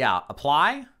 Yeah,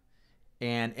 apply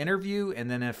and interview, and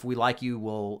then if we like you,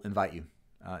 we'll invite you,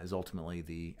 is ultimately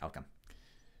the outcome.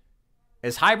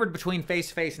 Is hybrid between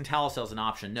face-to-face and telesales an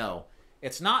option? No.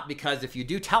 It's not, because if you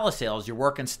do telesales, you're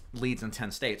working leads in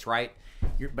 10 states, right?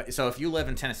 So if you live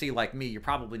in Tennessee like me, you're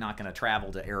probably not going to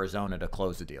travel to Arizona to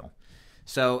close a deal.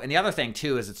 So, and the other thing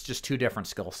too is it's just two different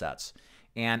skill sets.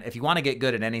 And if you want to get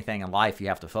good at anything in life, you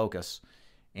have to focus.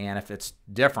 And if it's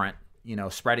different, you know,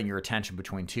 spreading your attention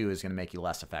between two is going to make you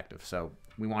less effective. So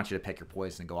we want you to pick your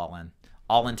poison and go all in.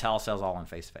 All in telesales, all in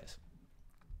face-to-face.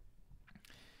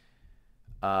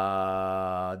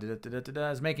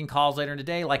 Is making calls later in the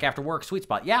day, like after work, sweet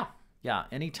spot? Yeah. Yeah.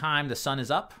 Anytime the sun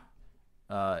is up,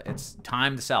 it's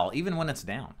time to sell, even when it's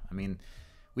down. I mean,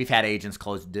 we've had agents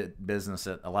close business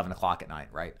at 11 o'clock at night,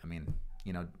 right? I mean,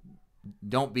 you know,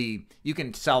 you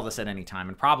can sell this at any time,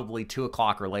 and probably 2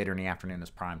 o'clock or later in the afternoon is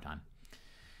prime time.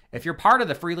 If you're part of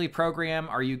the free lead program,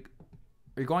 are you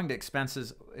going to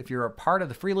expenses? If you're a part of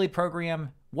the free lead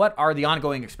program, what are the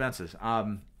ongoing expenses?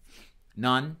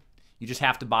 None. You just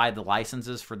have to buy the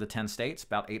licenses for the 10 states,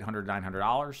 about $800,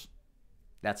 $900.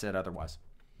 That's it otherwise.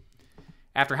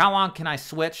 After how long can I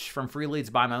switch from free leads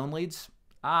to buy my own leads?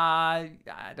 I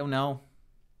don't know.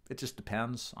 It just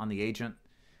depends on the agent.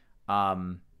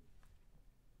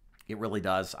 It really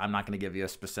does. I'm not going to give you a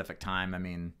specific time. I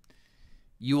mean,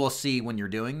 you will see when you're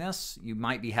doing this, you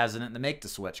might be hesitant to make the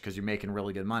switch because you're making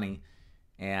really good money,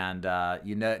 and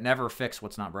you never fix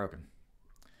what's not broken.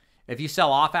 If you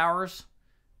sell off hours,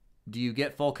 do you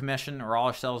get full commission, or all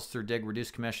your sales through dig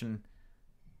reduced commission?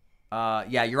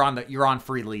 Yeah, you're on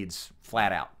free leads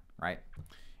flat out, right?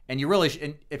 And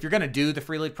if you're going to do the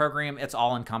free lead program, it's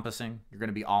all encompassing. You're going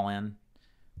to be all in,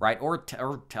 right? Or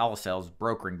telesales,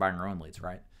 brokering, buying your own leads,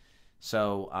 right?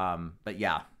 So, but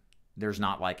yeah, there's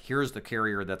not like, here's the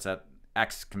carrier that's at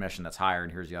X commission that's higher,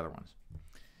 and here's the other ones.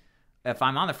 If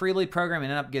I'm on the free lead program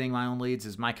and end up getting my own leads,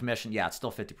 is my commission? Yeah, it's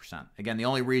still 50%. Again, the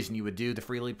only reason you would do the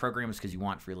free lead program is because you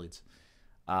want free leads.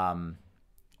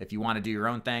 If you want to do your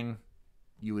own thing,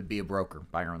 you would be a broker,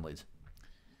 buy your own leads.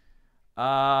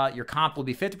 Your comp will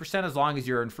be 50% as long as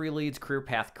you're in free leads, career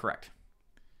path correct.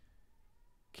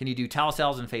 Can you do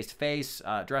telesales and face-to-face?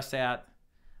 Address that.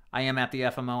 I am at the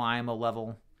FMO, IMO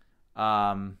level.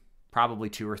 Probably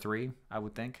 2 or 3, I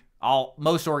would think.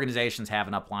 Most organizations have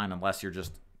an upline unless you're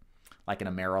just like an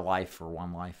AmeriLife or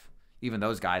One Life. Even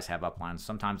those guys have uplines.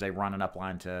 Sometimes they run an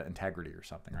upline to Integrity or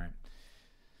something, right?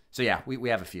 So yeah, we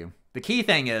have a few. The key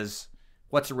thing is,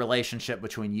 what's the relationship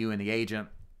between you and the agent?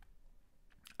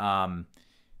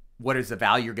 What is the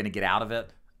value you're going to get out of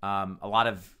it? A lot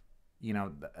of,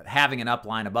 having an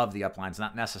upline above the upline is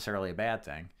not necessarily a bad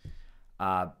thing.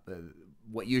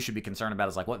 What you should be concerned about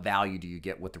is like, what value do you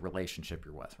get with the relationship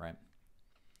you're with, right?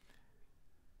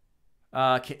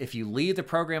 If you leave the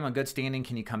program on good standing,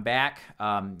 can you come back?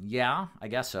 Yeah, I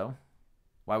guess so.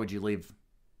 Why would you leave?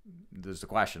 There's the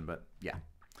question, but yeah.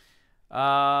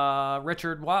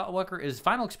 Richard Walker, is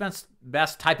final expense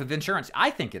best type of insurance? I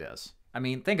think it is. I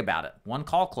mean, think about it. One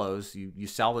call close, you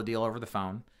sell the deal over the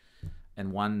phone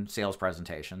and one sales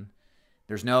presentation.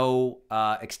 There's no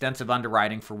extensive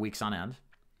underwriting for weeks on end.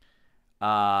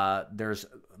 There's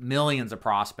millions of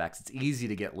prospects. It's easy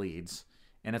to get leads.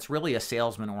 And it's really a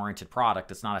salesman-oriented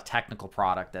product. It's not a technical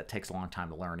product that takes a long time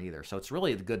to learn either. So it's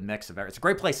really a good mix of everything. It's a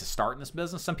great place to start in this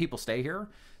business. Some people stay here.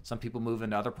 Some people move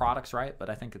into other products, right?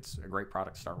 But I think it's a great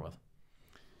product to start with.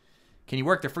 Can you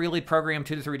work the free lead program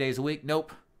 2 to 3 days a week?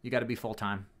 Nope. You got to be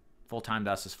full-time. Full-time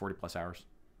to us is 40-plus hours.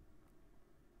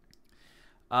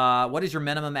 What is your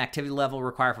minimum activity level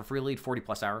required for free lead?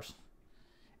 40-plus hours.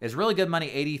 Is really good money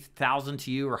 $80,000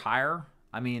 to you or higher?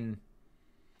 I mean,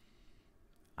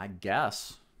 I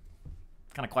guess.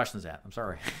 What kind of question is that? I'm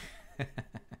sorry. I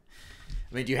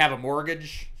mean, do you have a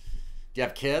mortgage? Do you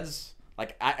have kids?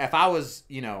 Like, if I was,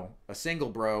 a single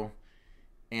bro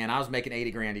and I was making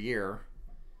 80 grand a year,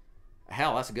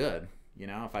 hell, that's good.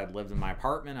 If I lived in my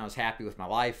apartment, I was happy with my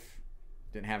life,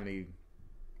 didn't have any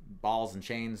balls and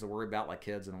chains to worry about like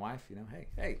kids and a wife,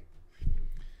 hey.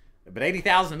 But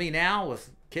 80,000 to me now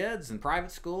with kids and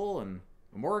private school and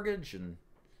a mortgage and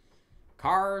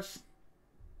cars,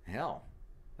 hell,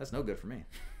 that's no good for me.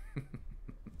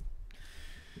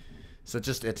 So it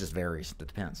just varies. It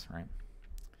depends,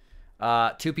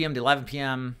 right? 2 p.m. to 11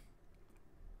 p.m.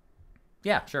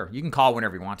 Yeah, sure. You can call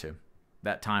whenever you want to.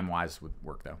 That time-wise would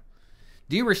work, though.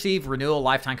 Do you receive renewal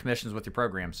lifetime commissions with your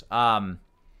programs?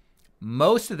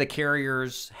 Most of the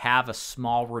carriers have a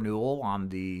small renewal on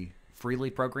the free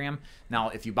lead program. Now,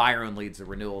 if you buy your own leads, the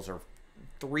renewals are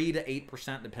 3 to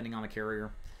 8% depending on the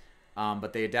carrier.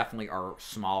 But they definitely are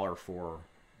smaller for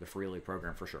the free lead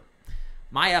program for sure.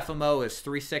 My FMO is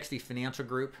 360 Financial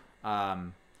Group,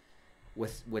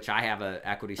 with which I have an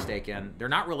equity stake in. They're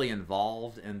not really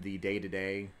involved in the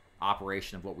day-to-day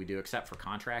operation of what we do except for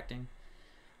contracting.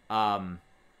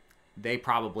 They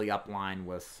probably upline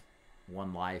with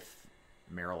One Life,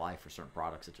 AmeriLife for certain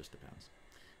products. It just depends.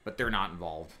 But they're not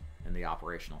involved in the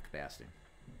operational capacity.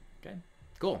 Okay,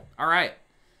 cool. All right.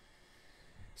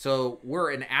 So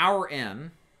we're an hour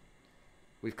in.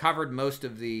 We've covered most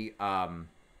of the high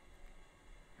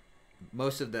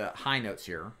notes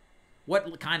here.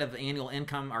 What kind of annual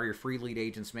income are your free lead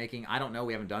agents making? I don't know.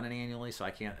 We haven't done it annually, so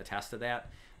I can't attest to that.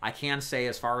 I can say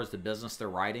as far as the business they're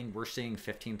writing, we're seeing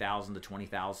 $15,000 to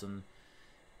 $20,000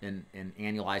 in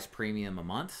annualized premium a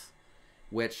month,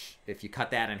 which if you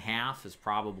cut that in half is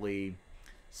probably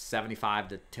 $75,000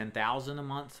 to $10,000 a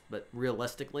month. But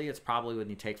realistically, it's probably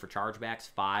when you take for chargebacks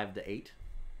 5 to 8,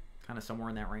 kind of somewhere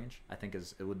in that range. I think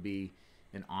it would be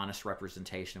an honest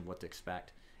representation of what to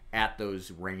expect at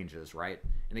those ranges, right?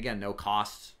 And again, no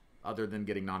costs other than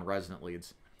getting non-resident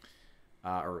leads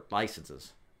or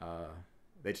licenses.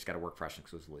 They just got to work fresh and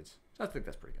exclusive leads. So I think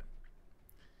that's pretty good.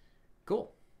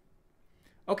 Cool.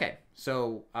 Okay,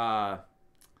 so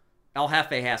El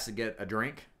Jefe has to get a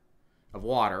drink of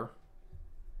water.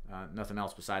 Nothing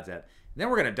else besides that. And then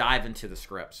we're going to dive into the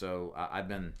script. So I've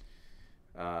been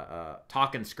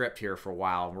talking script here for a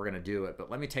while, and we're going to do it. But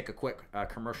let me take a quick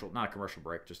commercial, not a commercial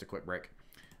break, just a quick break.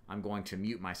 I'm going to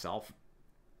mute myself,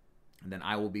 and then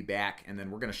I will be back. And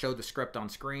then we're going to show the script on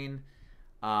screen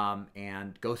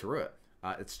and go through it.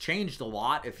 It's changed a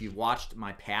lot. If you've watched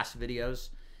my past videos,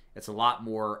 it's a lot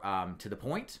more to the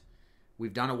point.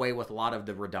 We've done away with a lot of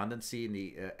the redundancy and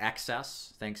the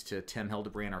excess, thanks to Tim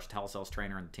Hildebrand, our telesales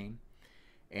trainer and the team.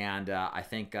 And I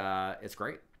think it's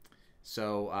great.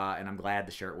 So, and I'm glad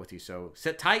to share it with you. So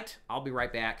sit tight. I'll be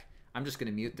right back. I'm just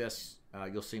going to mute this.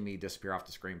 You'll see me disappear off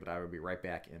the screen, but I will be right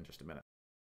back in just a minute.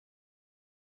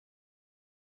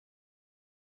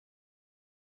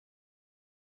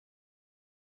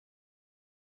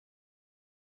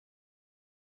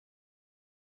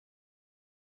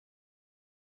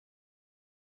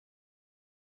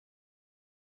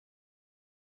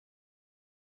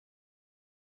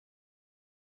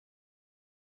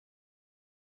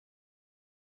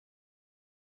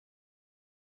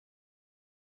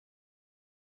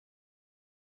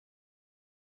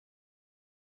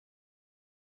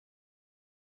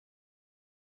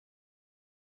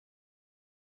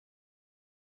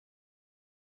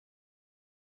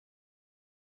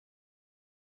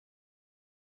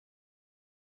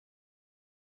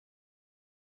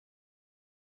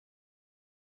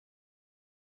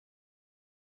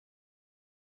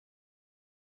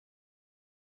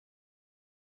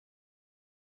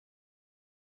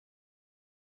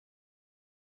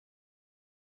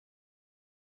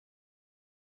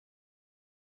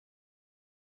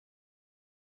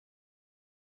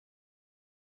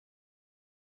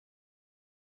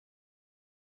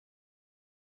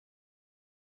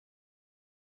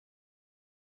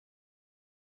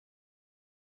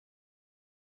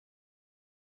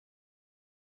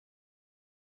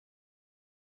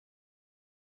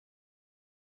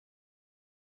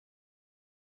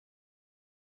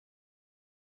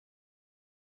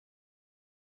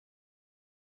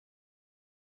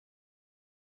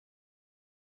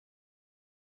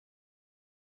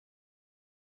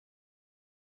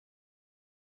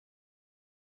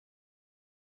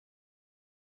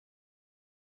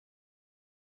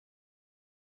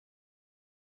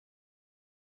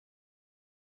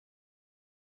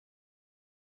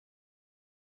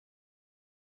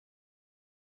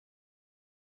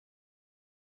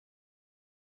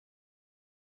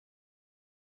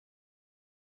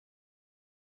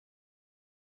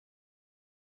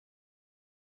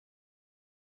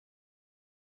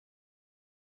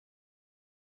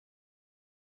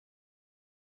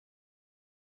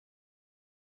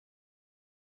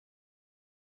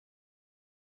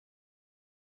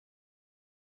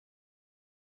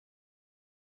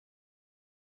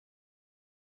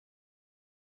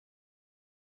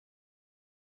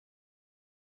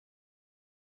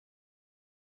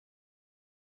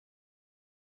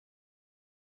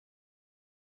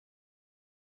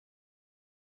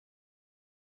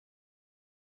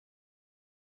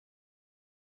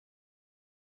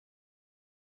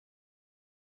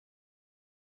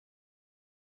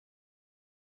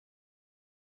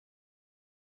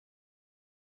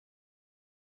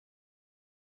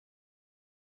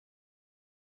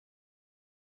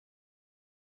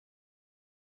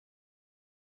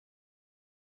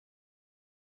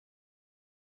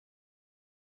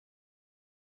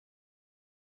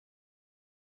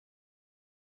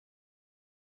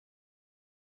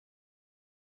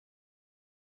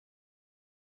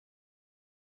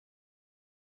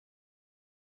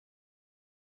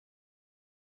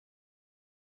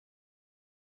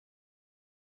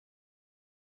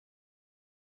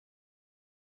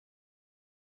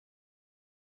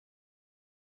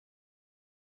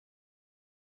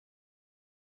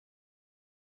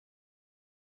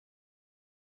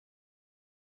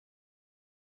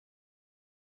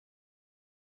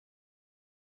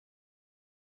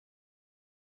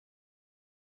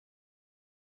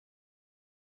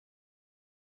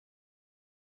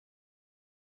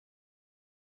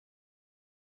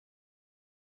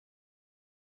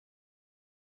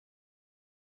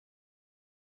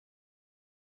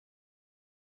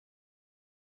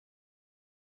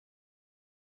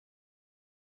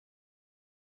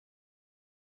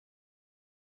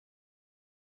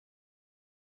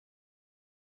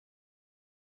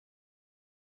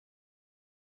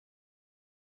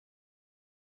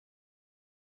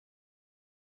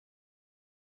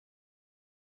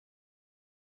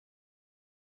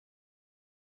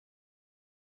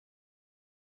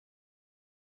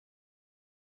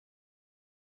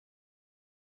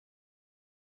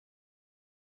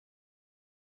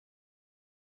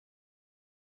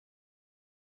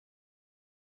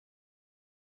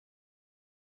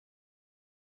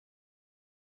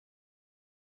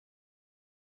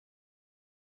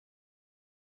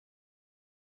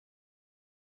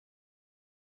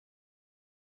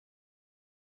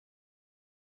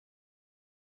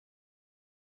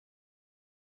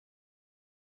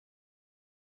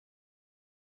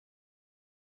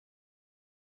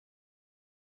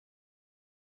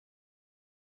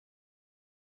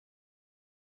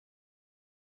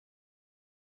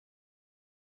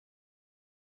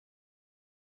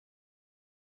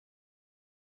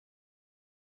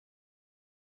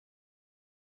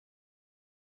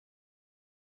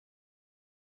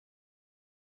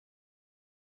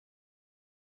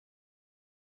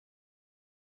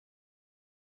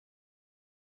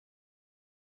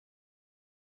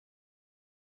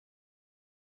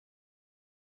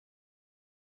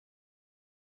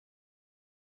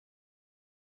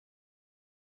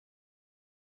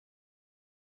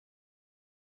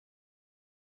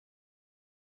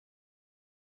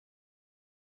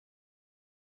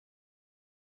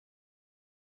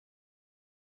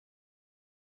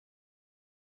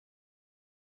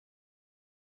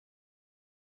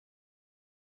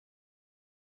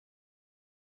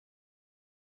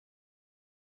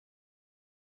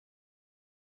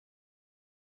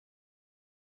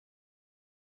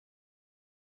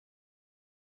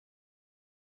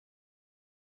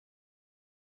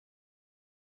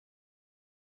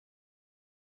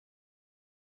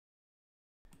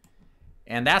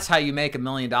 And that's how you make $1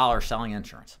 million selling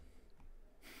insurance.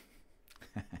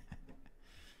 Did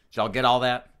y'all get all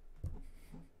that?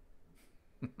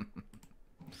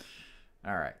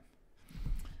 All right.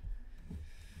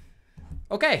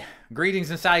 Okay, greetings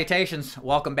and salutations.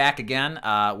 Welcome back again.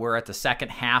 We're at the second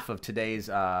half of today's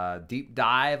deep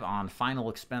dive on final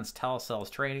expense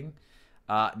telesales training.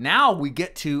 Now we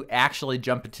get to actually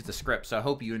jump into the script. So I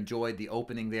hope you enjoyed the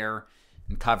opening there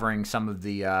and covering some of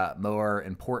the more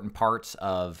important parts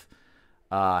of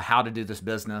how to do this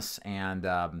business and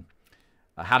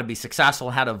how to be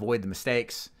successful, how to avoid the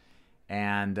mistakes.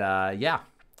 And yeah,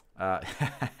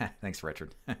 thanks,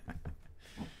 Richard.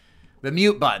 The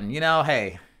mute button, you know,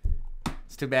 hey,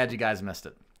 it's too bad you guys missed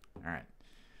it. All right.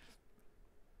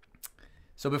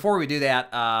 So before we do that,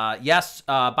 yes,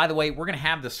 by the way, we're going to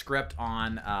have the script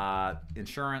on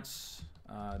insurance,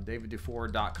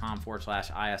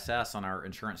 daviddufour.com/ISS on our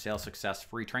insurance sales success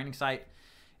free training site.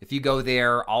 If you go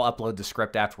there, I'll upload the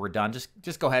script after we're done.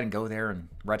 Just go ahead and go there and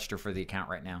register for the account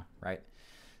right now, right?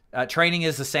 Training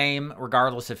is the same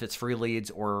regardless if it's free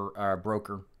leads or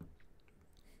broker.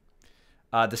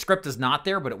 The script is not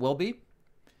there, but it will be.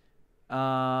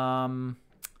 How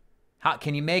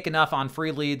can you make enough on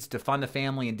free leads to fund a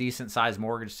family and decent sized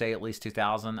mortgage, say at least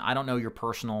 $2,000? I don't know your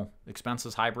personal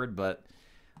expenses, hybrid, but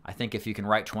I think if you can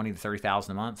write $20,000 to $30,000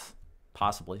 a month,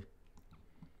 possibly.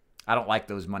 I don't like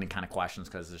those money kind of questions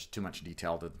because there's too much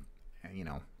detail to, you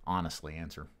know, honestly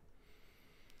answer.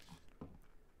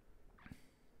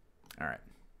 All right.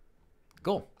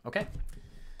 Cool. Okay.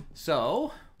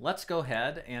 So let's go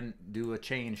ahead and do a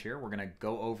change here. We're going to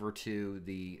go over to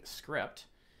the script,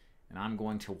 and I'm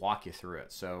going to walk you through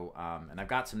it. So, and I've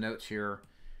got some notes here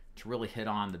to really hit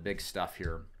on the big stuff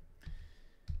here.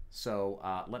 So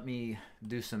let me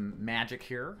do some magic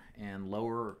here and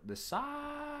lower the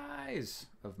size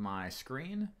of my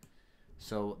screen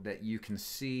so that you can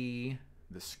see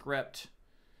the script.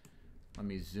 Let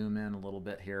me zoom in a little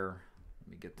bit here.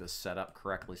 Let me get this set up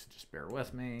correctly, so just bear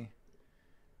with me.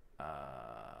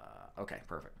 Okay,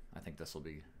 perfect. I think this will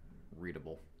be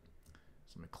readable.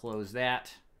 So I'm going to close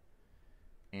that.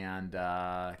 And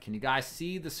can you guys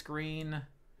see the screen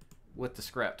with the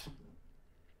script?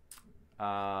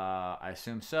 I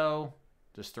assume so.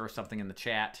 Just throw something in the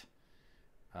chat.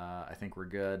 I think we're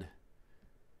good.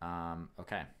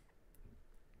 Okay.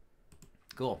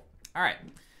 Cool. All right.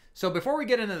 So before we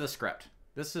get into the script,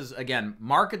 this is, again,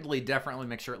 markedly different. Let me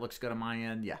make sure it looks good on my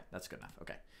end. Yeah, that's good enough.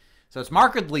 Okay. So it's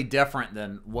markedly different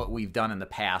than what we've done in the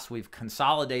past. We've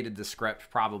consolidated the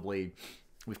script probably.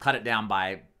 We've cut it down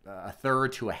by a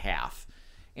third to a half.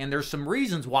 And there's some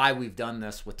reasons why we've done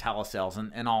this with telesales,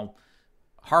 and I'll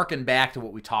harken back to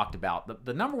what we talked about.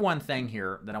 The number one thing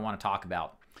here that I want to talk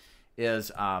about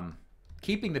is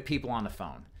keeping the people on the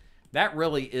phone. That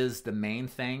really is the main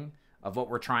thing of what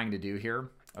we're trying to do here.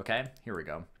 Okay, here we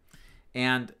go.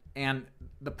 And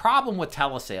the problem with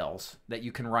telesales that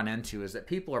you can run into is that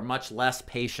people are much less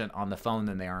patient on the phone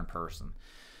than they are in person.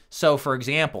 So for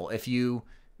example, if you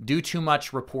do too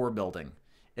much rapport building,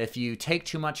 if you take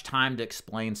too much time to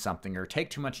explain something or take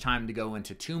too much time to go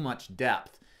into too much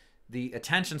depth, the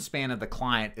attention span of the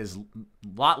client is a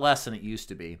lot less than it used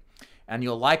to be. And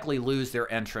you'll likely lose their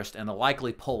interest and they'll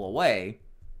likely pull away,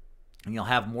 and you'll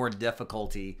have more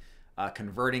difficulty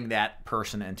converting that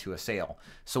person into a sale.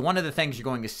 So one of the things you're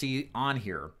going to see on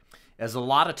here is a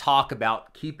lot of talk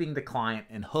about keeping the client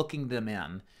and hooking them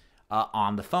in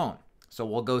on the phone. So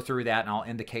we'll go through that and I'll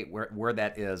indicate where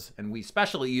that is. And we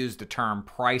especially use the term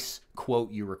price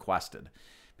quote you requested,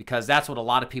 because that's what a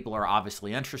lot of people are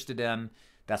obviously interested in.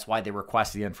 That's why they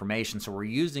request the information. So we're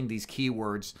using these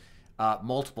keywords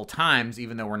multiple times,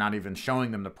 even though we're not even showing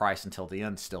them the price until the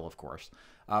end still, of course,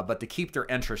 but to keep their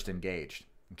interest engaged.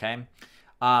 Okay.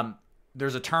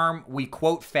 There's a term, we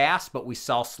quote fast, but we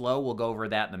sell slow. We'll go over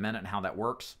that in a minute and how that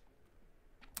works.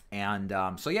 And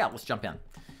so yeah, let's jump in.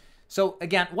 So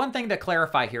again, one thing to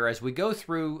clarify here as we go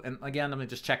through, and again, let me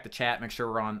just check the chat, make sure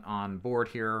we're on board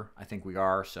here. I think we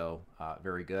are, so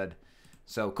very good.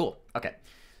 So cool. Okay.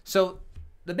 So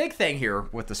the big thing here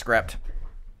with the script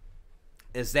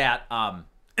is that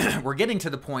we're getting to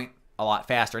the point a lot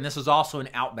faster. And this is also an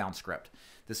outbound script.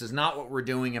 This is not what we're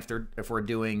doing if we're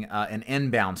doing an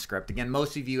inbound script. Again,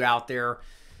 most of you out there,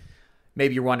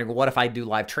 maybe you're wondering, well, what if I do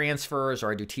live transfers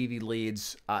or I do TV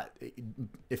leads?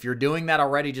 If you're doing that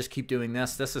already, just keep doing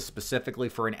this. This is specifically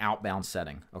for an outbound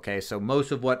setting. Okay, so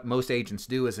most of what most agents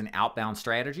do is an outbound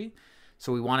strategy.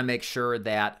 So we want to make sure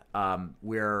that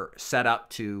we're set up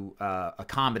to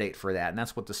accommodate for that. And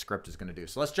that's what the script is going to do.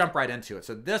 So let's jump right into it.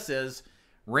 So this is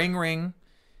ring, ring.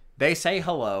 They say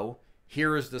hello.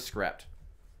 Here is the script.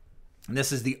 And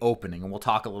this is the opening, and we'll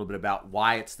talk a little bit about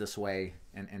why it's this way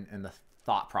and the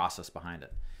thought process behind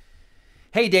it.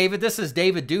 Hey, David, this is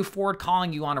David Duford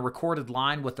calling you on a recorded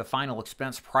line with the final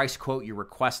expense price quote you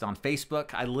request on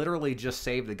Facebook. I literally just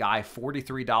saved the guy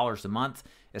 $43 a month.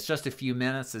 It's just a few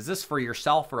minutes. Is this for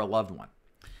yourself or a loved one?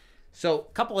 So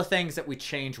a couple of things that we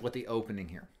changed with the opening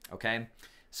here, okay?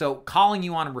 So calling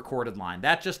you on a recorded line,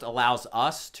 that just allows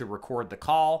us to record the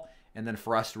call and then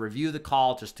for us to review the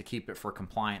call just to keep it for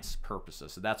compliance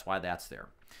purposes. So that's why that's there.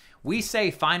 We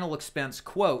say final expense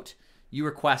quote you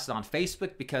request on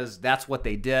Facebook because that's what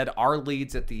they did. Our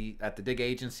leads at the dig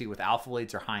agency with alpha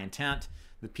leads are high intent.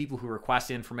 The people who request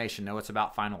the information know it's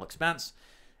about final expense,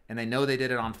 and they know they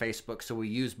did it on Facebook, so we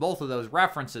use both of those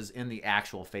references in the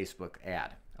actual Facebook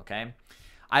ad, okay?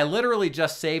 I literally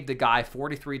just saved the guy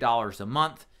 $43 a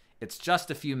month. It's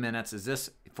just a few minutes. Is this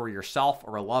for yourself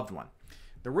or a loved one?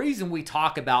 The reason we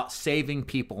talk about saving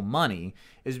people money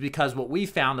is because what we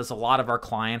found is a lot of our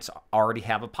clients already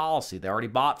have a policy. They already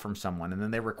bought from someone, and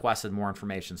then they requested more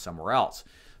information somewhere else.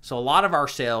 So a lot of our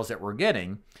sales that we're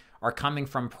getting are coming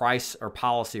from price or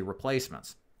policy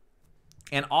replacements.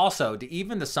 And also,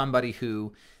 even to somebody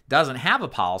who doesn't have a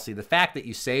policy, the fact that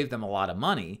you save them a lot of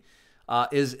money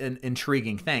is an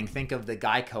intriguing thing. Think of the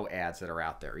Geico ads that are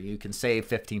out there. You can save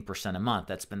 15% a month.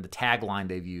 That's been the tagline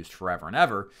they've used forever and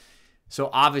ever. So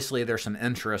obviously there's some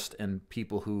interest in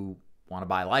people who want to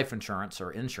buy life insurance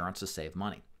or insurance to save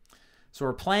money. So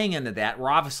we're playing into that.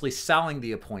 We're obviously selling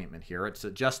the appointment here. It's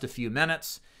just a few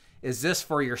minutes. Is this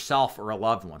for yourself or a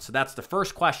loved one? So that's the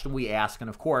first question we ask. And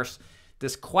of course,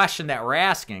 this question that we're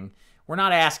asking, we're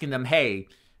not asking them, hey,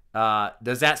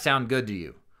 does that sound good to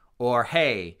you? Or,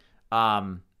 hey,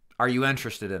 are you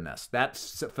interested in this? That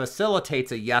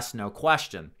facilitates a yes-no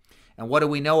question. And what do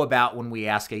we know about when we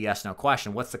ask a yes-no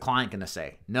question? What's the client going to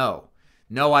say? No.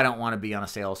 No, I don't want to be on a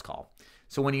sales call.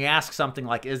 So when you ask something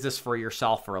like, is this for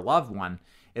yourself or a loved one?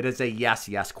 It is a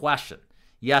yes question.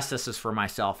 Yes, this is for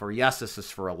myself, or yes, this is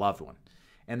for a loved one.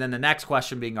 And then the next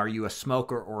question being, are you a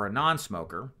smoker or a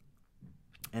non-smoker?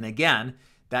 And again,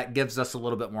 that gives us a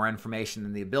little bit more information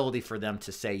and the ability for them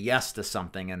to say yes to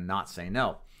something and not say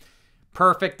no.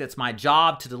 Perfect. It's my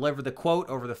job to deliver the quote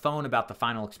over the phone about the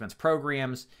final expense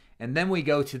programs. And then we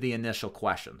go to the initial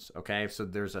questions, okay? So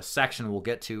there's a section we'll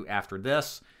get to after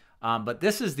this, but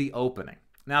this is the opening.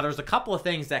 Now, there's a couple of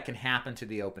things that can happen to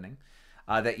the opening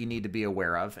that you need to be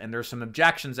aware of, and there's some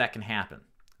objections that can happen,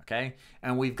 okay?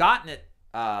 And we've gotten it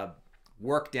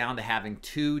worked down to having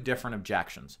two different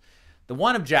objections. The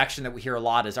one objection that we hear a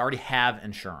lot is already have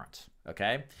insurance,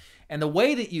 okay? And the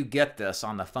way that you get this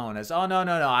on the phone is, oh, no,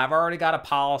 I've already got a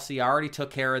policy. I already took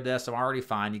care of this. I'm already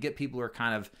fine. You get people who are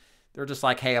kind of, they're just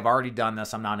like, hey, I've already done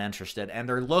this. I'm not interested. And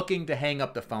they're looking to hang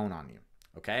up the phone on you,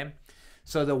 okay?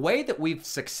 So the way that we've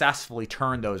successfully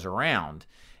turned those around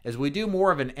is we do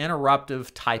more of an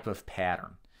interruptive type of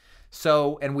pattern.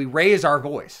 So, and we raise our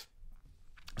voice.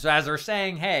 So as they're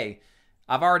saying, hey,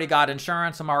 I've already got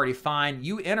insurance. I'm already fine.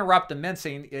 You interrupt them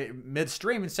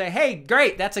midstream and say, hey,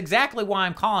 great. That's exactly why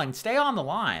I'm calling. Stay on the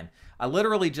line. I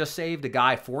literally just saved a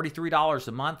guy $43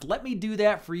 a month. Let me do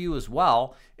that for you as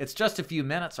well. It's just a few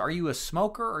minutes. Are you a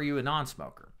smoker or are you a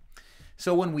non-smoker?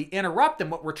 So when we interrupt them,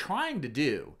 what we're trying to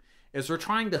do is we're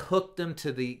trying to hook them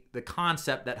to the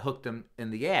concept that hooked them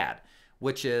in the ad,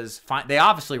 which is fine. They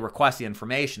obviously request the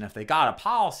information. If they got a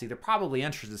policy, they're probably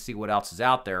interested to see what else is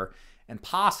out there and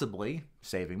possibly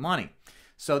saving money.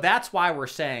 So that's why we're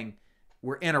saying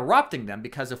we're interrupting them,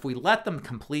 because if we let them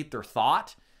complete their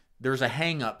thought, there's a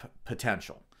hang-up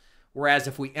potential. Whereas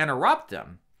if we interrupt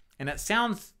them, and it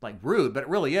sounds like rude, but it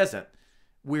really isn't,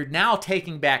 we're now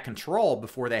taking back control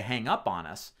before they hang up on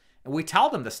us, and we tell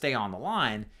them to stay on the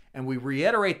line, and we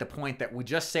reiterate the point that we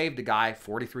just saved a guy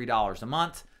 $43 a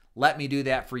month. Let me do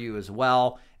that for you as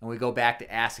well. And we go back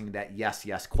to asking that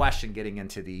yes question, getting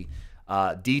into the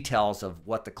details of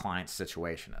what the client's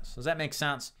situation is. Does that make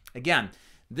sense? Again,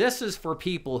 this is for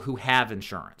people who have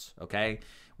insurance, okay?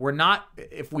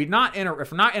 If we're not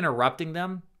interrupting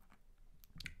them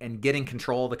and getting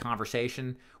control of the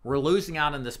conversation, we're losing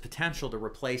out on this potential to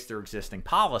replace their existing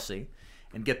policy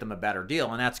and get them a better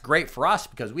deal. And that's great for us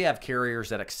because we have carriers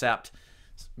that accept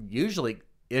usually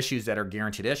issues that are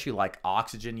guaranteed issue, like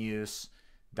oxygen use,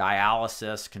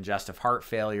 dialysis, congestive heart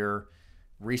failure,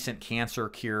 recent cancer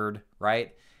cured,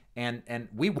 right? And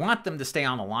we want them to stay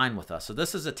on the line with us. So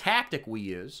this is a tactic we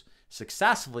use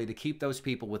successfully to keep those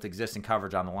people with existing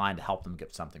coverage on the line to help them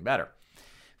get something better.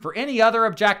 For any other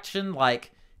objection,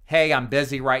 like, hey, I'm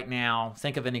busy right now,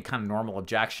 think of any kind of normal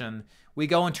objection, we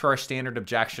go into our standard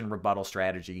objection rebuttal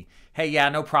strategy. Hey, yeah,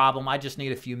 no problem. I just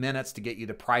need a few minutes to get you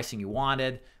the pricing you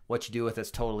wanted. What you do with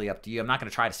it's totally up to you. I'm not going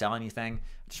to try to sell anything.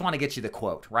 I just want to get you the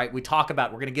quote, right? We talk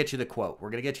about, we're going to get you the quote. We're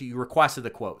going to get you requested the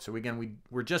quote. So again,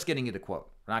 we're just getting you the quote.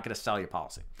 We're not going to sell you a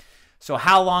policy. So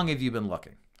how long have you been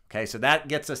looking? Okay, so that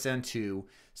gets us into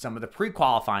some of the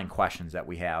pre-qualifying questions that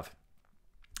we have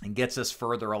and gets us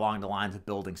further along the lines of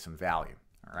building some value,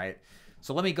 all right?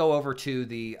 So let me go over to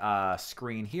the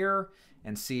screen here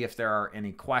and see if there are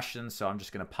any questions. So I'm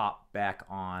just going to pop back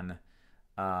on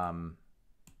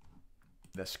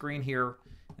the screen here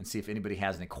and see if anybody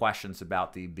has any questions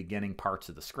about the beginning parts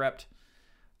of the script.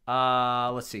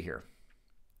 Let's see here.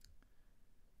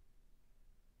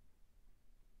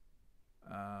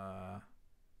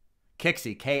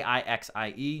 Kixie,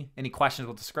 K-I-X-I-E. Any questions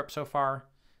with the script so far?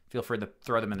 Feel free to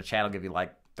throw them in the chat. I'll give you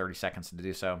like 30 seconds to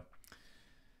do so.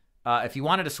 If you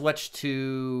wanted to switch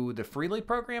to the Freely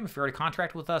program, if you're already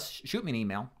contracted with us, shoot me an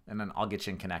email, and then I'll get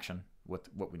you in connection with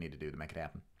what we need to do to make it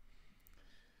happen.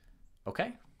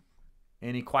 Okay.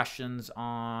 Any questions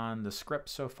on the script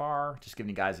so far? Just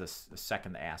giving you guys a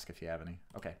second to ask if you have any.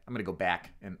 Okay, I'm going to go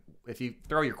back, and if you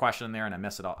throw your question in there and I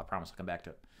miss it, I promise I'll come back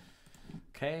to it.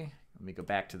 Okay, let me go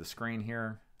back to the screen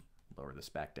here. Lower this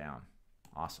back down.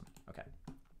 Awesome. Okay.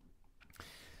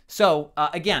 So,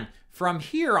 again, from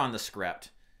here on the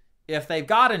script, if they've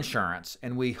got insurance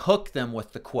and we hook them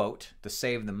with the quote to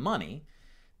save them money,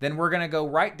 then we're going to go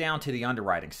right down to the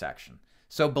underwriting section.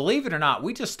 So believe it or not,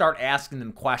 we just start asking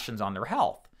them questions on their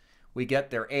health. We get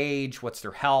their age, what's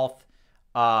their health,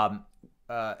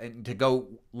 and to go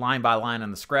line by line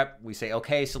on the script, we say,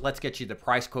 okay, so let's get you the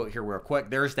price quote here real quick.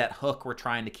 There's that hook we're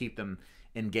trying to keep them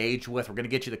engaged with. We're going to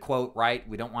get you the quote, right?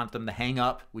 We don't want them to hang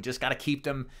up. We just got to keep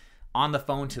them on the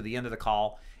phone to the end of the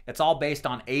call. It's all based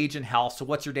on age and health. So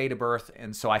what's your date of birth?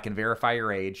 And so I can verify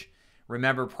your age.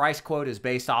 Remember, price quote is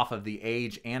based off of the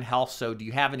age and health. So do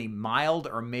you have any mild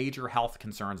or major health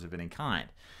concerns of any kind?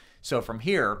 So from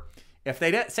here, if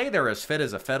they say they're as fit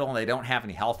as a fiddle and they don't have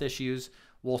any health issues,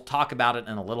 we'll talk about it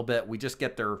in a little bit. We just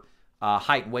get their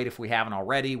height and weight if we haven't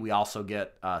already. We also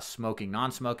get smoking,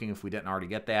 non-smoking if we didn't already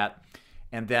get that.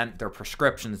 And then their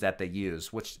prescriptions that they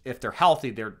use, which if they're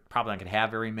healthy, they're probably not going to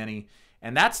have very many.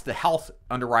 And that's the health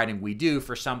underwriting we do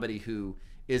for somebody who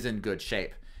is in good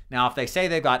shape. Now, if they say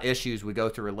they've got issues, we go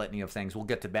through a litany of things. We'll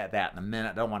get to that in a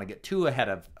minute. I don't want to get too ahead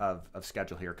of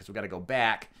schedule here because we've got to go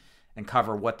back and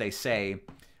cover what they say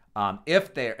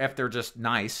if they're just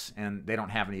nice and they don't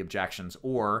have any objections,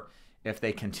 or if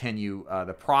they continue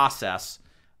the process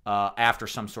after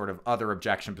some sort of other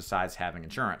objection besides having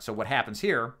insurance. So what happens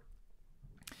here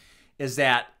is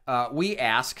that we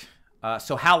ask,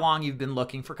 so how long you've been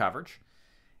looking for coverage?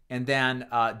 And then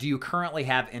do you currently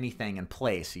have anything in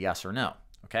place, yes or no?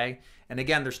 Okay. And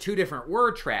again, there's two different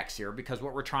word tracks here because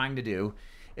what we're trying to do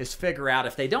is figure out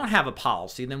if they don't have a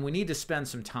policy, then we need to spend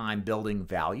some time building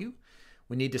value.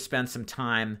 We need to spend some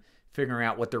time figuring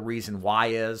out what the reason why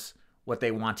is, what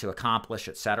they want to accomplish,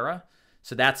 etc.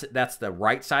 So that's the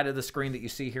right side of the screen that you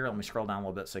see here. Let me scroll down a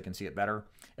little bit so you can see it better.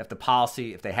 If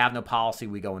they have no policy,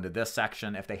 we go into this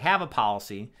section. If they have a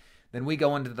policy, then we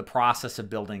go into the process of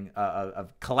building,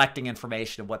 of collecting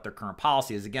information of what their current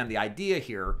policy is. Again, the idea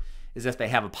here is if they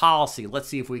have a policy, let's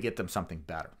see if we get them something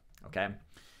better, okay?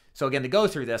 So again, to go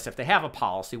through this, if they have a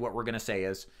policy, what we're going to say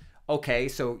is, okay,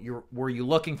 so were you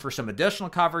looking for some additional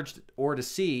coverage or to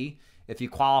see if you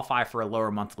qualify for a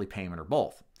lower monthly payment or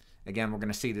both? Again, we're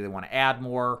going to see that they want to add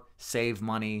more, save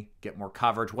money, get more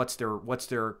coverage. What's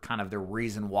their kind of their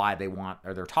reason why they want,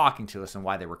 or they're talking to us and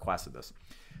why they requested this?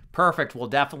 Perfect. Well,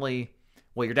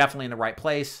 you're definitely in the right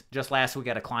place. Just last week, I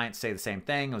had a client say the same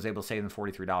thing. I was able to save them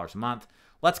 $43 a month.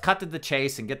 Let's cut to the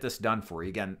chase and get this done for you.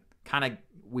 Again,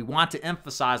 we want to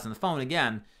emphasize on the phone,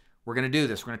 again, we're going to do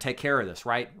this. We're going to take care of this,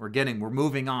 right? We're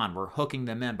moving on. We're hooking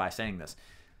them in by saying this.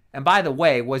 And by the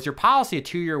way, was your policy a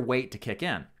 2-year wait to kick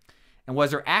in? And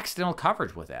was there accidental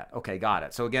coverage with that? Okay, got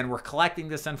it. So again, we're collecting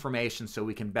this information so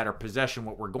we can better position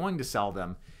what we're going to sell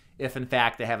them if in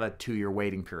fact they have a 2-year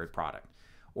waiting period product,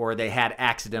 or they had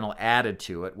accidental added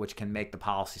to it, which can make the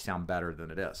policy sound better than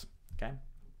it is, okay?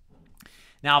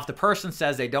 Now, if the person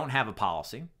says they don't have a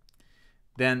policy,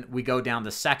 then we go down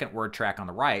the second word track on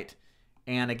the right.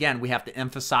 And again, we have to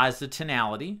emphasize the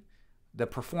tonality, the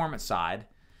performance side.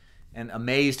 An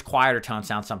amazed, quieter tone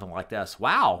sounds something like this.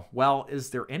 Wow, well,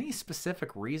 is there any specific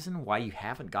reason why you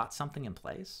haven't got something in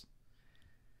place?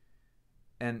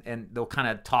 And they'll kind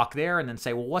of talk there and then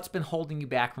say, well, what's been holding you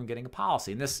back from getting a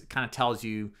policy? And this kind of tells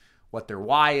you what their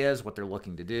why is, what they're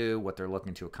looking to do, what they're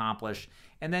looking to accomplish.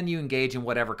 And then you engage in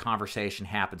whatever conversation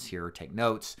happens here or take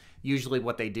notes. Usually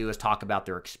what they do is talk about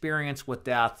their experience with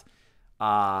death,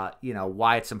 you know,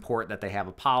 why it's important that they have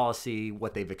a policy,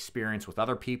 what they've experienced with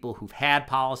other people who've had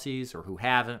policies or who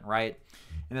haven't, right?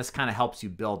 And this kind of helps you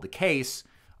build the case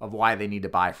of why they need to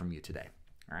buy from you today,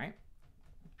 all right?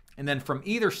 And then from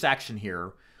either section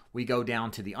here, we go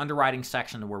down to the underwriting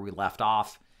section where we left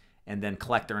off and then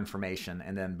collect their information.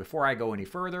 And then before I go any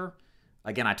further,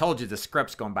 again, I told you the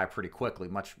script's going by pretty quickly,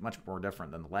 much more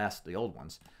different than the old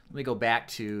ones. Let me go back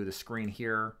to the screen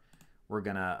here. We're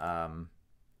going to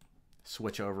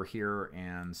switch over here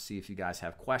and see if you guys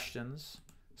have questions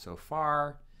so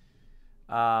far.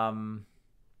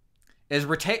 Is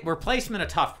replacement a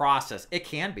tough process? It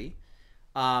can be.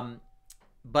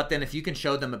 But then if you can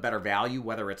show them a better value,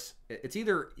 whether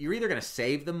you're either going to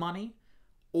save them money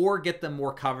or get them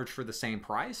more coverage for the same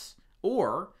price,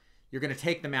 or you're going to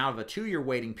take them out of a 2-year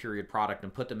waiting period product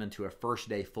and put them into a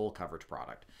first-day full coverage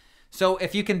product. So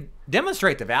if you can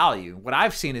demonstrate the value, what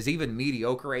I've seen is even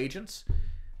mediocre agents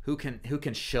who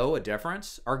can show a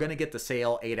difference are going to get the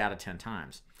sale 8 out of 10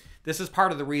 times. This is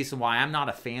part of the reason why I'm not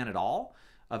a fan at all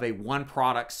of a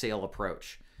one-product sale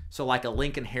approach. So like a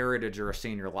Lincoln Heritage or a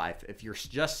Senior Life, if you're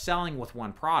just selling with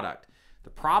one product, the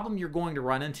problem you're going to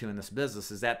run into in this business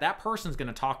is that that person's going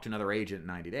to talk to another agent in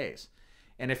 90 days.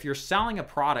 And if you're selling a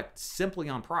product simply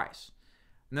on price,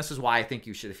 and this is why I think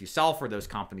you should, if you sell for those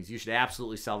companies, you should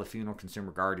absolutely sell the Funeral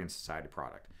Consumer Guardian Society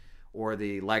product or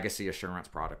the Legacy Assurance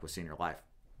product with Senior Life.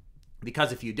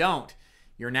 Because if you don't,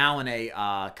 you're now in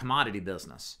a commodity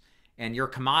business. And your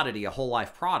commodity, a whole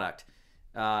life product,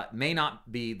 may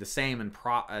not be the same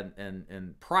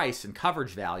in price and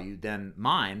coverage value than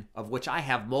mine, of which I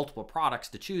have multiple products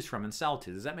to choose from and sell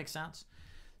to. Does that make sense?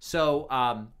 So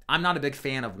I'm not a big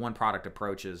fan of one product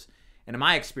approaches. And in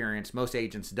my experience, most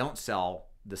agents don't sell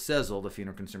the Sizzle, the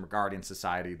Funeral Consumer Guardian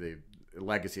Society, the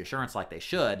Legacy Assurance like they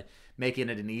should, making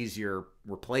it an easier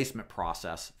replacement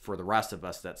process for the rest of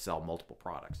us that sell multiple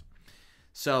products.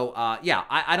 So yeah,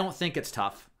 I don't think it's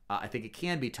tough. I think it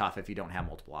can be tough if you don't have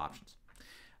multiple options.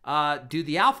 Do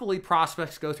the alpha lead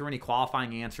prospects go through any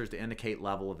qualifying answers to indicate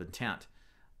level of intent?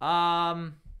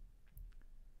 I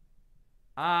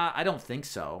don't think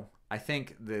so. I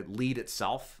think the lead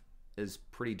itself is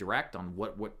pretty direct on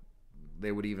what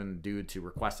they would even do to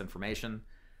request information.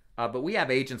 But we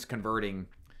have agents converting,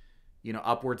 you know,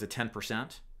 upwards of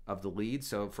 10% of the leads.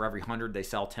 So for every 100, they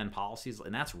sell 10 policies,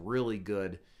 and that's really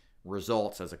good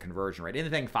results as a conversion rate.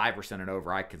 Anything 5% and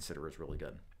over, I consider is really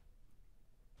good.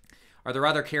 Are there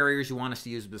other carriers you want us to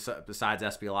use besides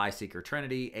SBLI, Seeker,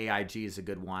 Trinity? AIG is a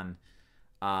good one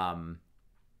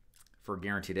for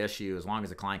guaranteed issue, as long as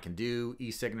the client can do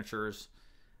e-signatures.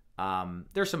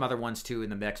 There's some other ones too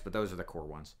in the mix, but those are the core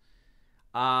ones.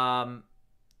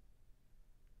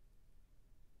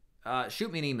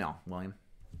 Shoot me an email, William.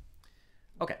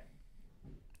 Okay.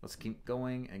 Let's keep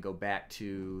going and go back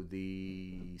to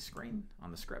the screen on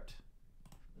the script.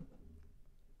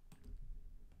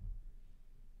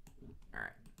 All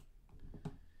right.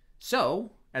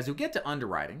 So, as we get to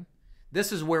underwriting,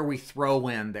 this is where we throw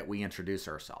in that we introduce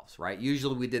ourselves, right?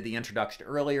 Usually we did the introduction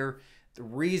earlier. The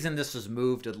reason this was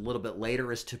moved a little bit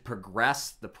later is to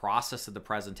progress the process of the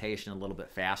presentation a little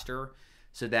bit faster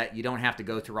so that you don't have to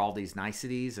go through all these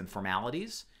niceties and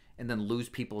formalities and then lose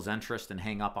people's interest and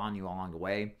hang up on you along the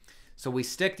way. So we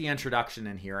stick the introduction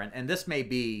in here, and this may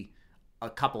be a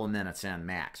couple of minutes in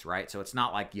max, right? So it's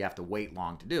not like you have to wait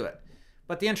long to do it.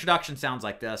 But the introduction sounds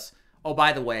like this. Oh,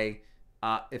 by the way,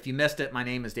 if you missed it, my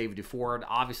name is David Duford.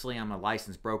 Obviously, I'm a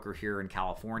licensed broker here in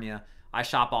California. I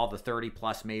shop all the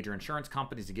 30-plus major insurance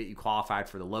companies to get you qualified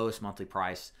for the lowest monthly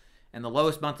price. And the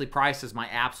lowest monthly price is my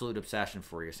absolute obsession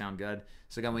for you. Sound good?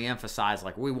 So again, we emphasize,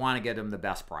 like, we want to get them the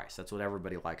best price. That's what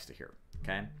everybody likes to hear,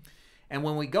 okay? And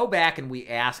when we go back and we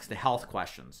ask the health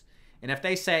questions, and if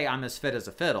they say I'm as fit as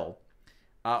a fiddle,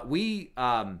 we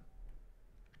go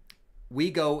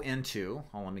into,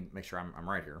 hold on, let me make sure I'm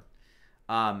right here.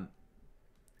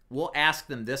 We'll ask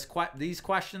them these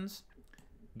questions,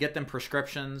 get them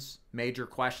prescriptions, major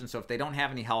questions. So if they don't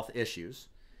have any health issues,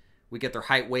 we get their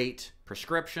height, weight,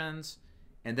 prescriptions,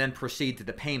 and then proceed to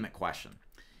the payment question.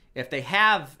 If they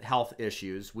have health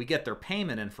issues, we get their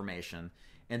payment information,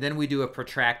 and then we do a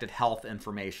protracted health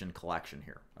information collection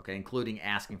here, okay, including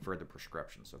asking for the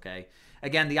prescriptions, okay?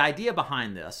 Again, the idea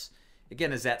behind this,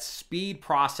 again, is that speed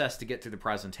process to get to the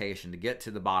presentation, to get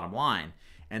to the bottom line,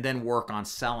 and then work on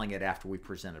selling it after we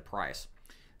present a price.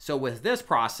 So with this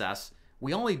process,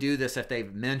 we only do this if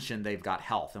they've mentioned they've got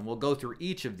health, and we'll go through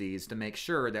each of these to make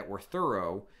sure that we're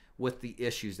thorough with the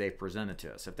issues they've presented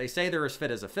to us. If they say they're as fit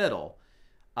as a fiddle,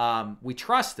 we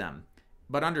trust them,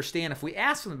 but understand if we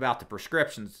ask them about the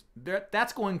prescriptions,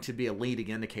 that's going to be a leading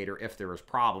indicator if there is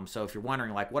problems. So if you're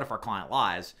wondering, like, what if our client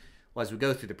lies? Well, as we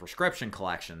go through the prescription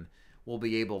collection, we'll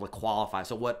be able to qualify.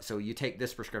 So you take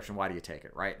this prescription, why do you take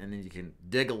it, right? And then you can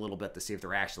dig a little bit to see if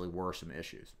there actually were some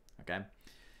issues, okay?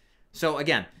 So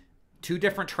again, 2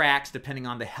 different tracks depending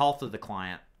on the health of the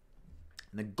client.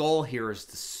 And the goal here is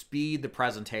to speed the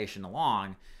presentation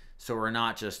along so we're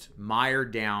not just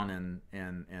mired down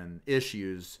in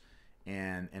issues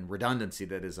and redundancy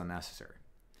that is unnecessary.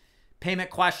 Payment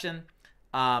question,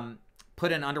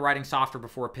 put in underwriting software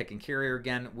before picking carrier.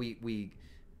 Again,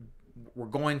 we're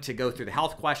going to go through the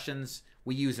health questions.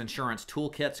 We use insurance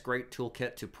toolkits, great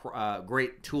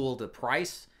tool to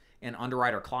price and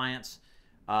underwrite our clients.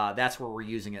 That's where we're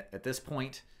using it at this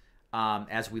point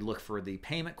as we look for the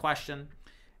payment question.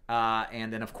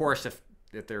 And then, of course, if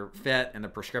they're fit and the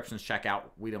prescriptions check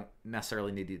out, we don't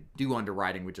necessarily need to do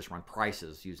underwriting. We just run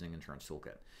prices using insurance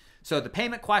toolkit. So the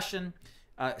payment question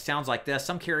sounds like this.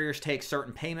 Some carriers take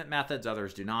certain payment methods,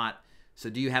 others do not. So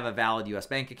do you have a valid U.S.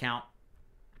 bank account?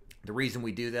 The reason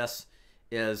we do this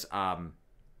is,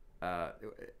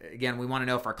 again, we want to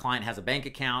know if our client has a bank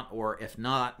account, or if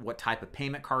not, what type of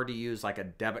payment card to use, like a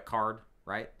debit card,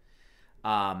 right?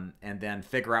 And then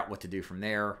figure out what to do from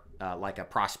there. Like a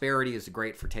Prosperity is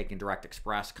great for taking Direct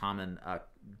Express, common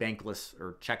bankless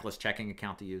or checkless checking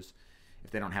account to use if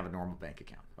they don't have a normal bank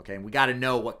account. Okay, and we got to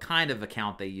know what kind of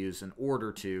account they use in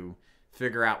order to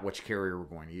figure out which carrier we're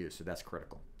going to use. So that's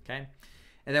critical. Okay,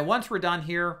 and then once we're done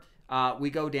here, we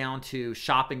go down to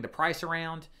shopping the price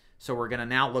around. So we're going to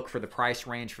now look for the price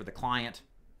range for the client.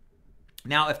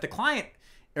 Now, if the client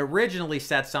originally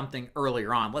said something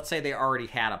earlier on, let's say they already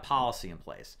had a policy in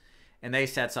place, and they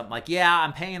said something like, yeah,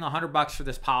 I'm paying $100 for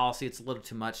this policy. It's a little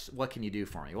too much. What can you do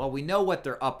for me? Well, we know what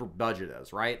their upper budget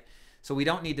is, right? So we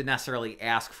don't need to necessarily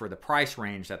ask for the price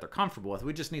range that they're comfortable with.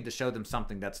 We just need to show them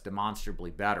something that's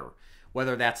demonstrably better,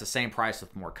 whether that's the same price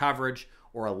with more coverage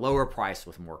or a lower price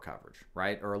with more coverage,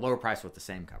 right? Or a lower price with the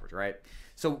same coverage, right?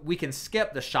 So we can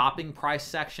skip the shopping price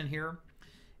section here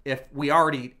if we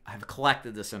already have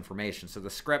collected this information. So the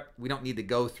script, we don't need to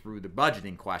go through the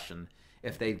budgeting question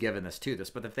if they've given this to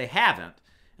us. But if they haven't,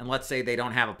 and let's say they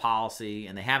don't have a policy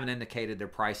and they haven't indicated their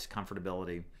price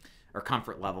comfortability or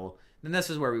comfort level, then this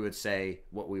is where we would say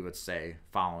what we would say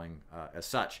following as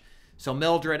such. So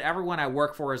Mildred, everyone I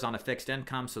work for is on a fixed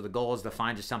income, so the goal is to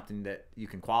find you something that you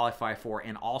can qualify for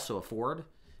and also afford.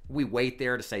 We wait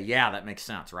there to say, yeah, that makes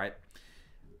sense, right?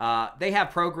 They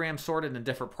have programs sorted in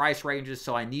different price ranges,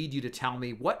 so I need you to tell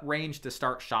me what range to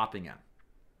start shopping in.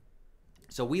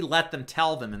 So we let them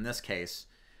tell them, in this case,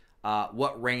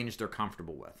 what range they're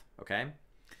comfortable with, okay?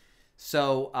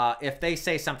 So if they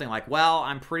say something like, well,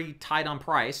 I'm pretty tight on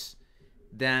price,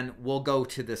 then we'll go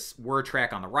to this word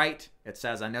track on the right. It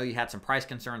says, I know you had some price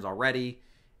concerns already.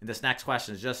 And this next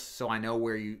question is just so I know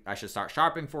where I should start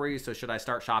shopping for you. So should I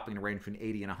start shopping in a range between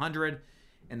 80 and 100?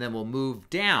 And then we'll move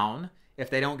down if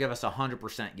they don't give us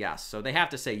 100% yes. So they have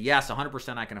to say, yes,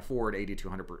 100% I can afford 80 to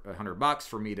 100 bucks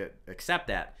for me to accept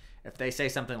that. If they say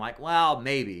something like, well,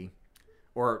 maybe,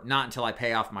 or not until I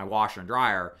pay off my washer and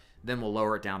dryer, then we'll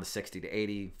lower it down to 60 to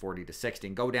 80, 40 to 60,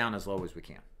 and go down as low as we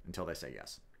can until they say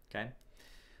yes, okay?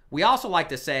 We also like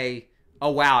to say,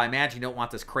 oh, wow, I imagine you don't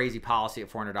want this crazy policy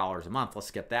at $400 a month. Let's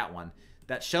skip that one.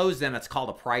 That shows them it's called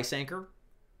a price anchor,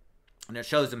 and it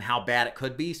shows them how bad it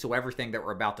could be. So everything that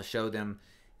we're about to show them,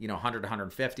 100 to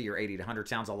 150 or 80 to 100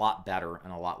 sounds a lot better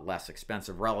and a lot less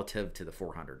expensive relative to the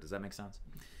 400. Does that make sense?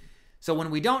 So when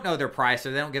we don't know their price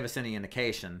or they don't give us any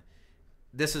indication,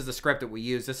 this is the script that we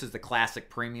use. This is the classic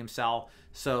premium sell.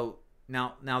 So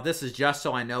now this is just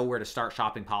so I know where to start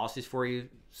shopping policies for you.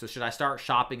 So should I start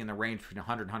shopping in the range between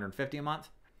 100 and 150 a month?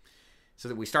 So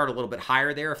that we start a little bit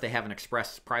higher there if they have an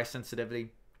express price sensitivity.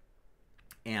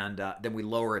 And then we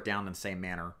lower it down in the same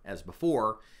manner as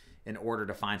before in order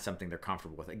to find something they're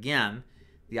comfortable with. Again,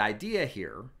 the idea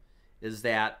here is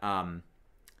that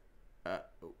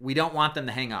we don't want them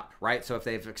to hang up, right? So if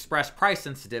they've expressed price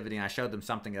sensitivity and I showed them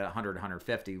something at 100,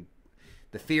 150,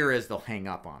 the fear is they'll hang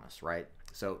up on us, right?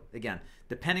 So again,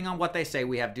 depending on what they say,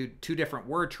 we have two different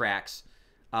word tracks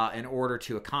in order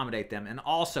to accommodate them. And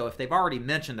also, if they've already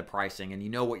mentioned the pricing and you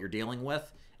know what you're dealing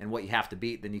with and what you have to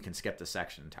beat, then you can skip the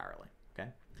section entirely, okay?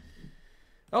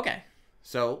 Okay,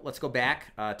 so let's go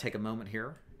back, take a moment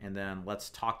here, and then let's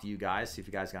talk to you guys, see if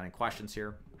you guys got any questions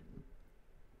here.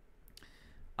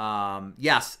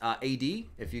 Yes, AD,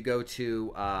 if you go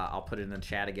to, I'll put it in the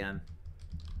chat again,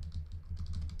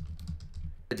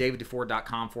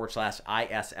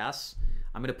 daviddufour.com/ISS.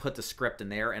 I'm going to put the script in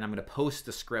there, and I'm going to post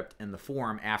the script in the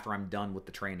forum after I'm done with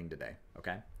the training today,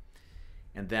 okay?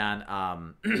 And then,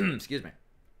 excuse me.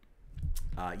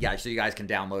 Yeah, so you guys can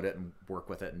download it and work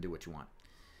with it and do what you want.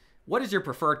 What is your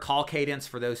preferred call cadence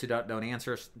for those who don't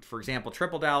answer? For example,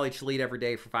 triple dial each lead every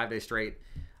day for 5 days straight.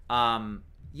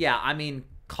 Yeah, I mean,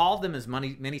 call them as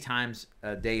many times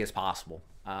a day as possible.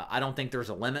 I don't think there's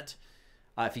a limit.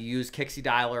 If you use Kixie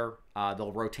Dialer,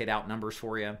 they'll rotate out numbers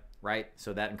for you, right?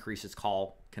 So that increases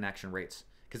call connection rates.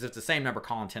 Because if it's the same number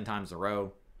calling 10 times in a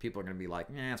row, people are going to be like,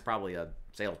 it's probably a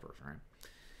salesperson, right?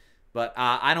 But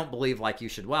I don't believe like you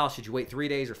should you wait 3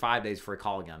 days or 5 days before you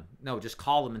call again? No, just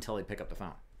call them until they pick up the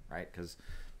phone, right? Because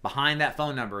behind that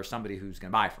phone number is somebody who's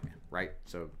going to buy from you, right?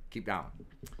 So keep going.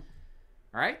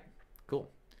 All right? Cool.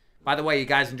 By the way, you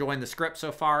guys enjoying the script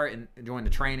so far and enjoying the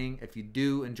training? If you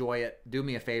do enjoy it, do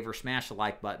me a favor, smash the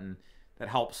like button. That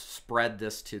helps spread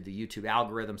this to the YouTube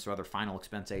algorithm so other final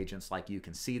expense agents like you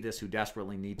can see this who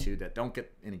desperately need to, that don't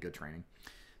get any good training.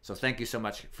 So thank you so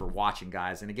much for watching,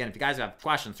 guys. And again, if you guys have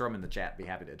questions, throw them in the chat. Be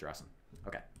happy to address them.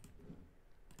 Okay.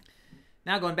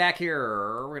 Now going back here,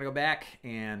 we're going to go back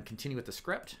and continue with the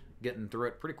script, getting through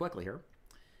it pretty quickly here.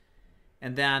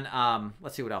 And then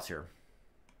let's see what else here.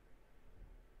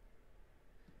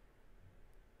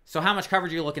 So how much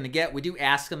coverage are you looking to get? We do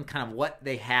ask them kind of what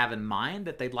they have in mind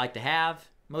that they'd like to have.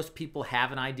 Most people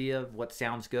have an idea of what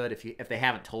sounds good if they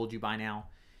haven't told you by now.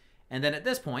 And then at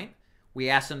this point, we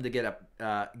ask them to get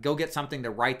go get something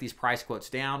to write these price quotes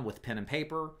down with pen and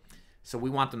paper. So we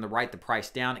want them to write the price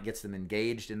down. It gets them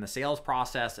engaged in the sales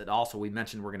process. It also, we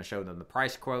mentioned we're going to show them the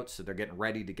price quotes, so they're getting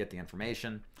ready to get the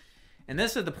information. And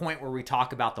this is the point where we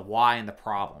talk about the why and the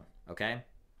problem, okay?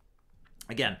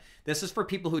 Again, this is for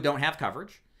people who don't have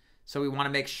coverage. So we want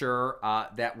to make sure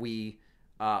that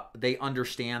they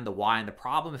understand the why and the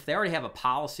problem. If they already have a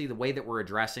policy, the way that we're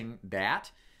addressing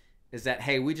that is that,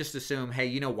 hey, we just assume, hey,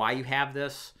 you know why you have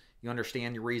this. You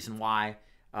understand your reason why.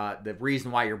 The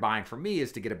reason why you're buying from me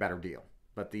is to get a better deal.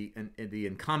 But the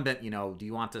incumbent, do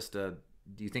you want this do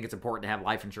you think it's important to have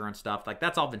life insurance stuff? Like,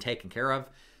 that's all been taken care of.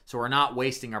 So we're not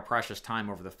wasting our precious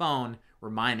time over the phone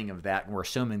reminding of that, and we're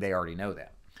assuming they already know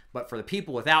that. But for the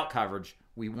people without coverage,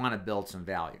 we want to build some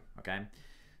value, okay?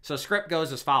 So script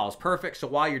goes as follows. Perfect. So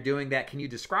while you're doing that, can you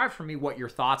describe for me what your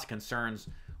thoughts, concerns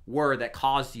were that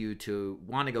caused you to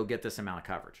want to go get this amount of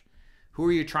coverage? Who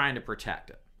are you trying to protect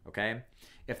it, okay?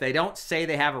 If they don't say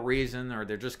they have a reason, or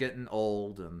they're just getting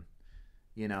old and,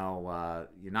 you're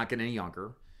not getting any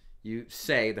younger, you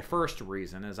say the first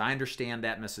reason is, I understand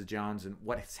that, Mrs. Jones, and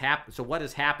what has happened. So what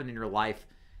has happened in your life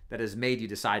that has made you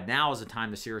decide now is the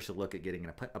time to seriously look at getting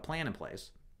a plan in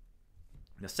place?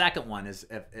 The second one is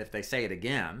if they say it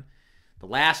again, the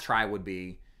last try would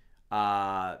be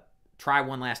try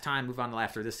one last time, move on to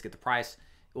after this to get the price.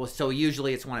 Well, so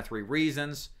usually it's one of three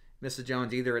reasons. Mrs.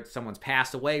 Jones, either it's someone's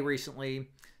passed away recently,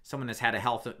 someone has had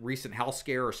a recent health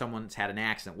scare, or someone's had an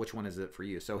accident. Which one is it for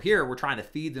you? So here we're trying to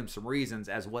feed them some reasons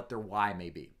as what their why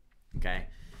may be. Okay.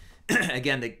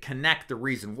 Again, to connect the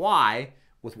reason why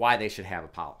with why they should have a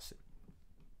policy.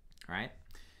 All right.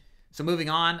 So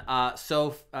moving on.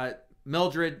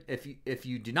 Mildred, if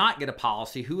you do not get a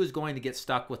policy, who is going to get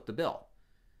stuck with the bill?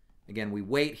 Again, we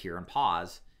wait here and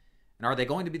pause. And are they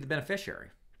going to be the beneficiary?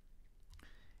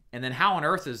 And then how on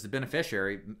earth is the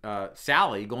beneficiary,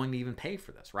 Sally, going to even pay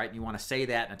for this, right? And you want to say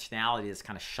that in a tonality that's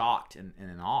kind of shocked and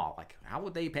in awe. Like, how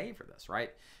would they pay for this,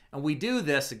 right? And we do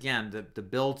this, again, to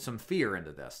build some fear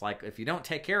into this. Like, if you don't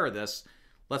take care of this,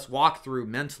 let's walk through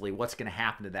mentally what's going to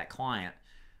happen to that client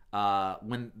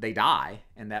when they die,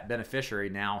 and that beneficiary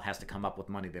now has to come up with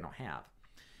money they don't have.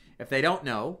 If they don't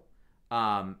know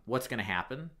what's going to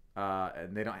happen,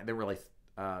 and they don't really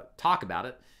talk about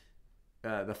it,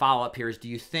 the follow-up here is, do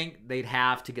you think they'd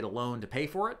have to get a loan to pay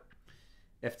for it?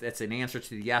 If it's an answer to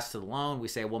the yes to the loan, we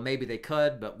say, well, maybe they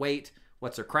could, but wait,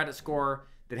 what's their credit score?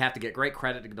 They'd have to get great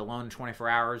credit to get a loan in 24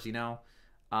 hours,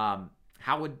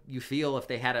 How would you feel if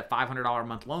they had a $500 a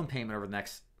month loan payment over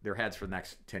their heads for the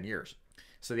next 10 years?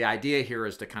 So the idea here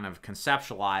is to kind of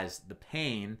conceptualize the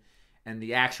pain and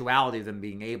the actuality of them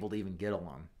being able to even get a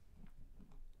loan.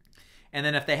 And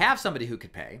then if they have somebody who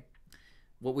could pay,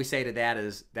 what we say to that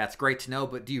is, that's great to know,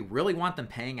 but do you really want them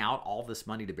paying out all this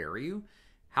money to bury you?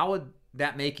 How would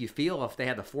that make you feel if they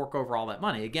had to fork over all that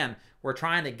money? Again, we're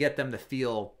trying to get them to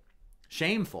feel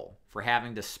shameful for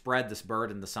having to spread this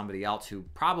burden to somebody else who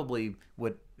probably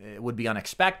would be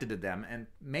unexpected to them and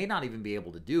may not even be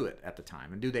able to do it at the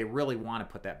time. And do they really want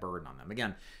to put that burden on them?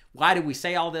 Again, why do we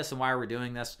say all this and why are we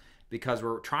doing this? Because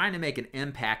we're trying to make an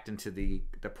impact into the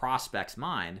prospect's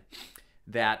mind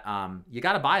that you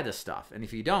got to buy this stuff. And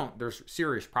if you don't, there's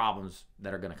serious problems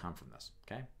that are going to come from this,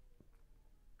 okay?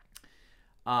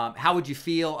 How would you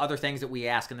feel, other things that we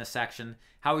ask in this section,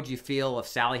 how would you feel if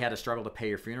Sally had to struggle to pay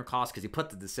your funeral costs because you put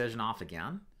the decision off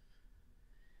again?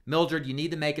 Mildred, you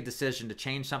need to make a decision to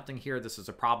change something here. This is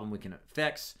a problem we can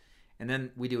fix. And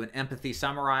then we do an empathy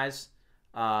summary,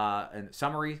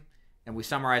 and we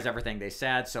summarize everything they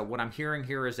said. So what I'm hearing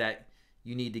here is that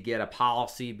you need to get a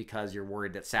policy because you're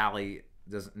worried that Sally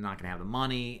not going to have the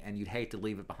money, and you'd hate to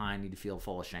leave it behind. You'd feel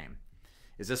full of shame.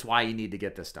 Is this why you need to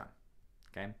get this done?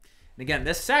 Okay. And again,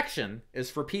 this section is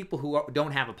for people who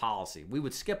don't have a policy. We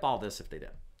would skip all this if they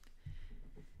did.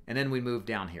 And then we move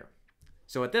down here.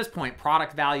 So at this point,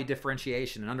 product value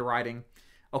differentiation and underwriting.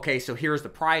 Okay, so here's the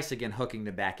price, again, hooking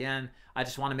them back in. I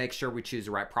just want to make sure we choose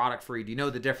the right product for you. Do you know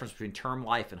the difference between term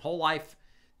life and whole life?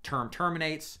 Term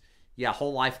terminates. Yeah,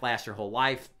 whole life lasts your whole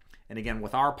life. And again,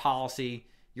 with our policy,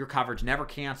 your coverage never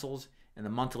cancels and the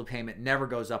monthly payment never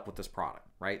goes up with this product,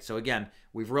 right? So again,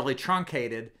 we've really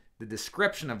truncated the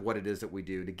description of what it is that we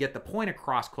do to get the point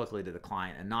across quickly to the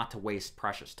client and not to waste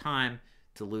precious time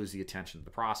to lose the attention of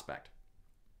the prospect.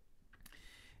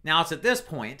 Now it's at this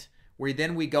point where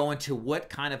then we go into what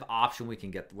kind of option we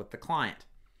can get with the client.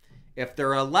 If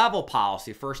they're a level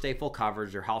policy, first day full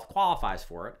coverage, their health qualifies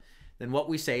for it, then what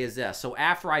we say is this. So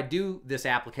after I do this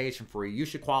application for you, you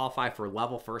should qualify for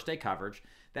level first day coverage.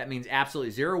 That means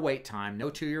absolutely zero wait time, no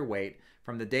 2-year wait.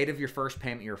 From the date of your first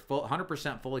payment, you're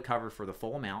 100% fully covered for the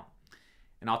full amount.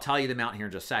 And I'll tell you the amount here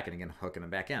in just a second, again, hooking them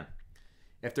back in.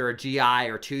 If they're a GI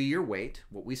or 2-year wait,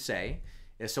 what we say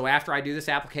is, so after I do this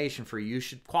application for you, you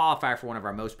should qualify for one of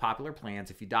our most popular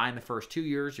plans. If you die in the first 2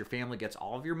 years, your family gets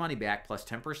all of your money back plus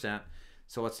 10%.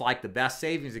 So it's like the best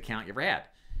savings account you ever had.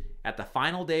 At the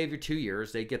final day of your 2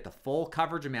 years, they get the full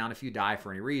coverage amount if you die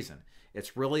for any reason.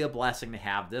 It's really a blessing to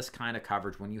have this kind of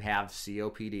coverage when you have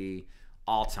COPD,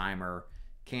 Alzheimer,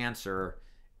 cancer,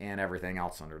 and everything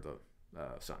else under the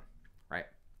sun, right?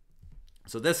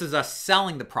 So this is us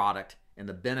selling the product and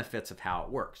the benefits of how it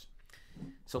works.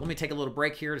 So let me take a little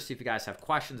break here to see if you guys have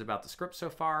questions about the script so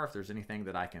far, if there's anything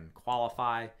that I can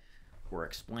qualify or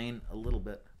explain a little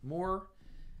bit more.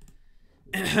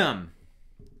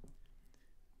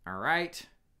 All right.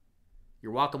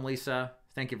 You're welcome, Lisa.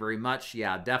 Thank you very much.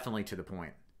 Yeah, definitely to the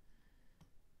point.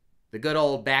 The good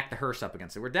old back the hearse up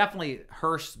against it. We're definitely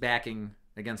hearse backing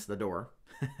against the door.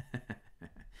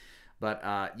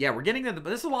 But yeah, we're getting to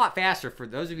this is a lot faster for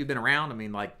those of you who've been around. I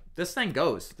mean, like, this thing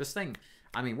goes. This thing,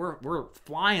 I mean, we're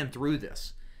flying through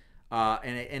this.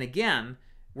 And again,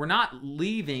 we're not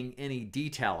leaving any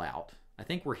detail out. I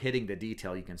think we're hitting the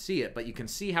detail. You can see it, but you can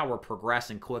see how we're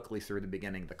progressing quickly through the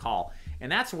beginning of the call.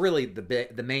 And that's really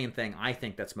the main thing I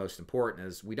think that's most important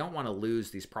is we don't want to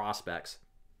lose these prospects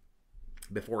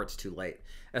before it's too late,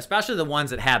 especially the ones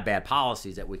that have bad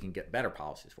policies that we can get better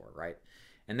policies for, right?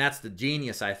 And that's the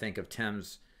genius, I think, of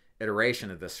Tim's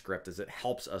iteration of this script is it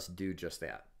helps us do just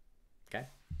that, okay?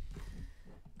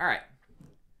 All right.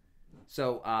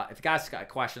 So if you guys got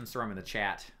questions, throw them in the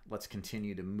chat. Let's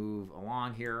continue to move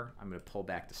along here. I'm going to pull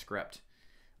back the script.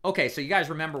 Okay, so you guys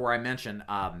remember where I mentioned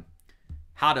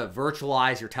how to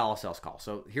virtualize your telesales call.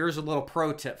 So here's a little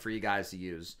pro tip for you guys to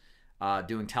use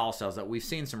doing telesales that we've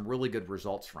seen some really good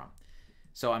results from.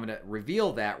 So I'm going to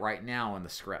reveal that right now in the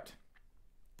script.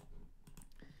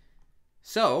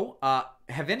 So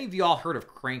have any of you all heard of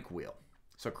Crank Wheel?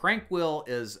 So Crank Wheel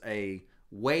is a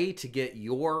way to get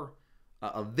your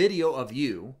a video of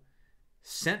you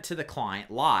sent to the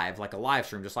client live, like a live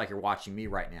stream, just like you're watching me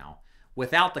right now,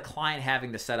 without the client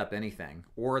having to set up anything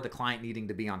or the client needing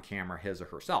to be on camera his or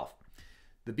herself.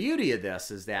 The beauty of this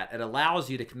is that it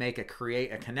allows you to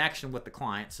create a connection with the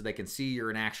client so they can see you're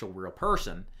an actual real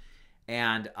person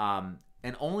and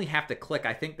only have to click,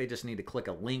 I think they just need to click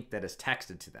a link that is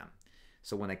texted to them.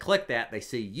 So when they click that, they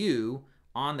see you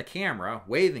on the camera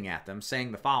waving at them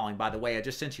saying the following, by the way, I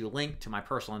just sent you a link to my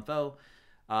personal info.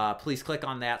 Please click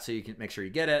on that so you can make sure you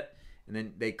get it. And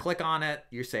then they click on it.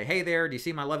 You say, hey there, do you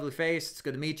see my lovely face? It's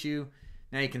good to meet you.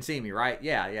 Now you can see me, right?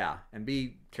 Yeah, yeah. And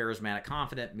be charismatic,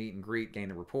 confident, meet and greet, gain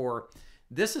the rapport.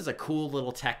 This is a cool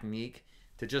little technique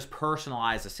to just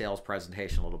personalize the sales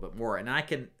presentation a little bit more. And I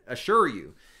can assure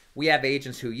you, we have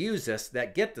agents who use this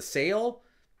that get the sale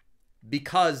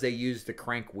because they use the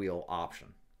crank wheel option,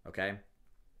 okay?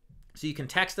 So you can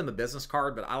text them a business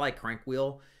card, but I like Crank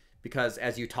Wheel because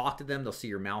as you talk to them, they'll see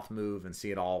your mouth move and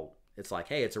see it all. It's like,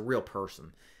 hey, it's a real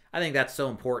person. I think that's so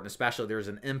important, especially there's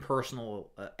an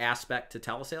impersonal aspect to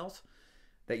telesales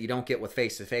that you don't get with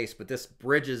face-to-face, but this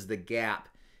bridges the gap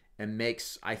and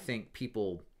makes, I think,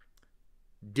 people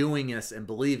doing this and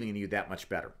believing in you that much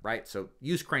better, right? So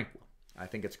use Crank Wheel. I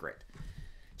think it's great.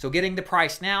 So getting the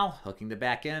price now, hooking the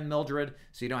back end, Mildred,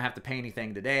 so you don't have to pay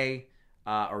anything today.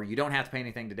 Or you don't have to pay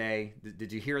anything today.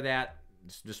 Did you hear that?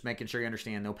 Just making sure you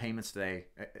understand, no payments today.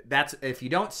 That's if you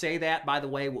don't say that, by the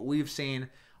way, what we've seen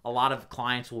A lot of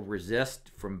clients will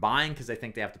resist from buying because they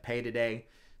think they have to pay today.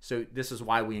 So this is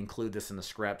why we include this in the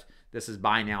script. This is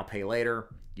buy now, pay later.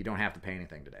 You don't have to pay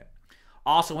anything today.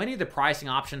 Also, any of the pricing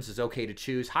options is okay to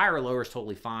choose. Higher or lower is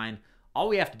totally fine. All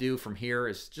we have to do from here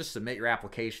is just submit your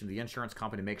application to the insurance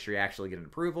company to make sure you actually get an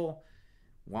approval.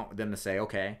 Want them to say,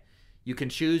 okay. You can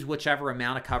choose whichever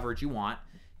amount of coverage you want.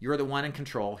 You're the one in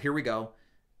control. Here we go.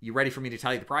 You ready for me to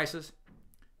tell you the prices?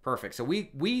 Perfect. So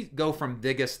we go from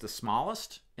biggest to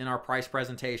smallest in our price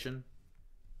presentation.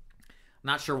 I'm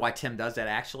not sure why Tim does that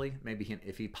actually. Maybe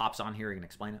if he pops on here, he can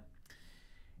explain it.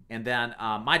 And then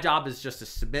my job is just to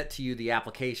submit to you the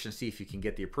application, see if you can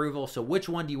get the approval. So which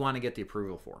one do you want to get the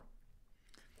approval for?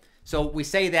 So we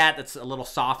say that, that's a little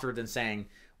softer than saying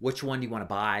which one do you want to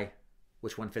buy,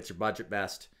 which one fits your budget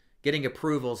best. Getting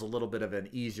approval is a little bit of an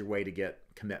easier way to get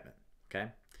commitment,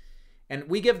 okay? And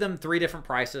we give them 3 different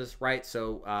prices, right?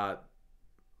 So,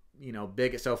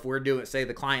 so if we're doing, say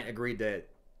the client agreed to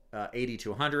 80 to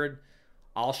 100,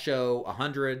 I'll show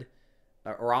 100,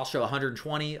 or I'll show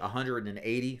 120,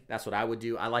 180. That's what I would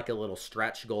do. I like a little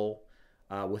stretch goal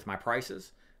with my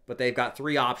prices, but they've got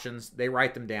 3 options. They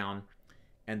write them down,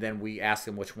 and then we ask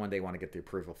them which one they want to get the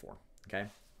approval for, okay?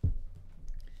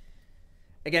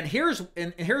 Again,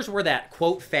 here's where that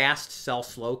quote fast, sell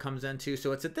slow comes into.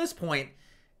 So it's at this point,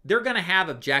 they're going to have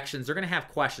objections. They're going to have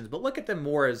questions, but look at them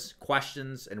more as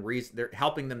questions and reasons. They're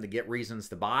helping them to get reasons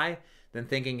to buy than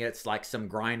thinking it's like some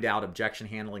grind out objection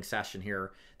handling session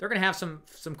here. They're going to have some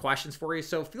questions for you.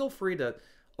 So feel free to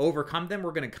overcome them.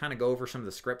 We're going to kind of go over some of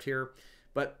the script here,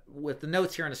 but with the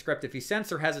notes here in the script, if you sense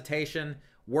their hesitation,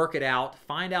 work it out,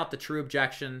 find out the true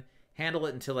objection, handle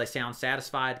it until they sound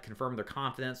satisfied, confirm their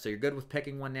confidence. So you're good with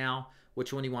picking one now,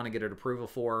 which one you want to get an approval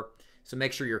for. So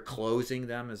make sure you're closing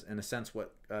them, is in a sense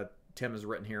what Tim has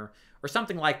written here, or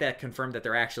something like that. Confirm that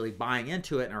they're actually buying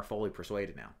into it and are fully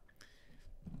persuaded now.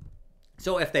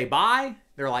 So if they buy,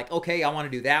 they're like, okay, I want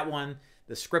to do that one.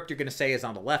 The script you're going to say is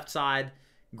on the left side.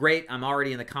 Great, I'm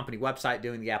already in the company website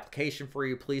doing the application for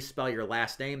you. Please spell your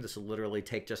last name. This will literally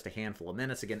take just a handful of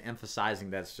minutes. Again, emphasizing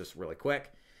that it's just really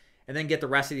quick. And then get the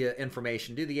rest of the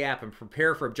information, do the app, and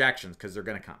prepare for objections because they're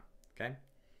going to come, okay?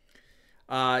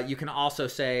 You can also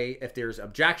say if there's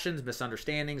objections,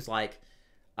 misunderstandings, like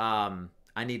I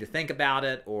need to think about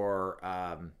it, or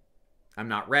I'm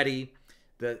not ready.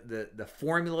 The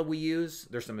formula we use,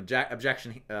 there's some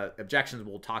objections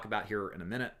we'll talk about here in a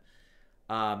minute,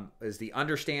 is the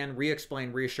understand,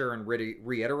 re-explain, reassure, and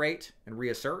reiterate and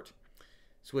reassert.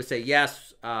 So we say,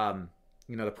 yes, the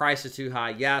price is too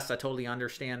high. Yes, I totally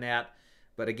understand that.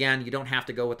 But again, you don't have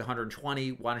to go with the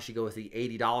 120. Why don't you go with the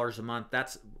 $80 a month?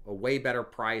 That's a way better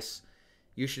price.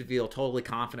 You should feel totally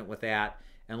confident with that.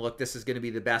 And look, this is going to be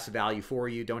the best value for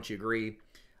you. Don't you agree?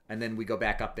 And then we go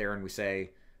back up there and we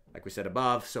say, like we said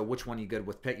above, so which one are you good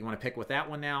with? You want to pick with that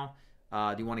one now?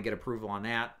 Do you want to get approval on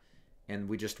that? And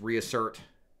we just reassert,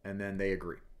 and then they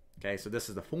agree. Okay, so this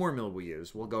is the formula we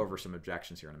use. We'll go over some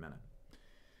objections here in a minute.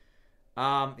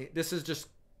 This is just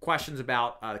questions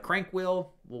about the crank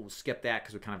wheel. We'll skip that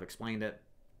because we kind of explained it.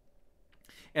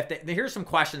 Here's some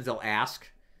questions they'll ask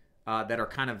that are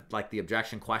kind of like the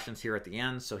objection questions here at the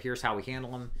end. So here's how we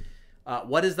handle them.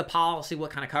 What is the policy?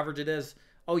 What kind of coverage it is?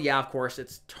 Oh yeah, of course,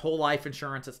 it's whole life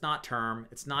insurance. It's not term.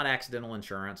 It's not accidental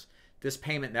insurance. This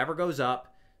payment never goes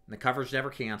up, and the coverage never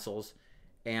cancels.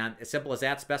 And as simple as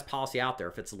that, it's the best policy out there.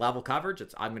 If it's level coverage,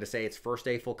 I'm going to say it's first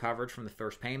day full coverage from the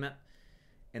first payment.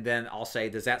 And then I'll say,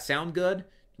 does that sound good?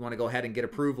 You want to go ahead and get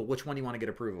approval. Which one do you want to get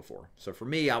approval for? So for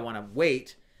me, I want to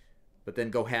wait, but then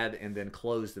go ahead and then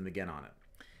close them again on it.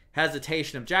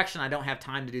 Hesitation, objection. I don't have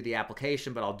time to do the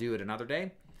application, but I'll do it another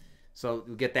day. So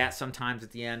you'll get that sometimes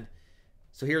at the end.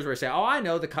 So here's where I say, oh, I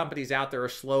know the companies out there are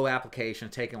slow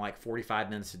applications, taking like 45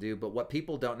 minutes to do. But what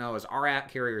people don't know is our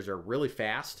app carriers are really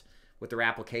fast with their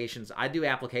applications. I do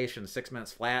applications 6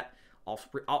 minutes flat. I'll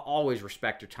always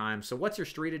respect your time. So what's your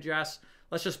street address?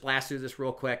 Let's just blast through this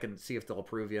real quick and see if they'll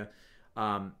approve you.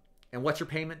 And what's your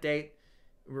payment date?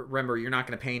 Remember, you're not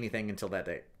going to pay anything until that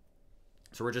date.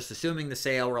 So we're just assuming the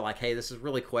sale. We're like, hey, this is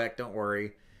really quick. Don't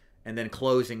worry. And then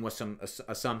closing with some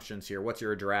assumptions here. What's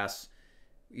your address?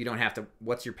 You don't have to.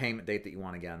 What's your payment date that you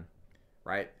want again?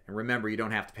 Right? And remember, you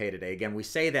don't have to pay today. Again, we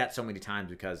say that so many times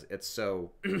because it's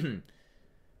so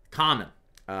common,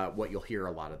 what you'll hear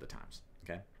a lot of the times.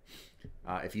 Okay?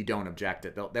 If you don't object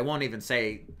it, they won't even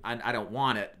say, I don't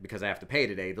want it because I have to pay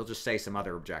today. They'll just say some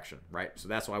other objection, right? So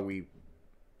that's why we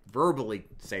verbally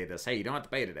say this. Hey, you don't have to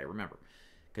pay today, remember.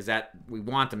 Because we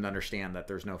want them to understand that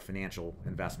there's no financial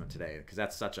investment today because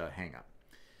that's such a hang-up.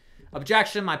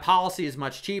 Objection, my policy is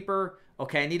much cheaper.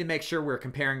 Okay, I need to make sure we're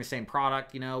comparing the same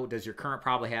product. You know, does your current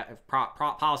policy have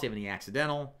any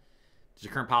accidental? Does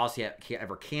your current policy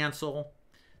ever cancel?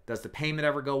 Does the payment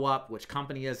ever go up? Which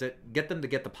company is it? Get them to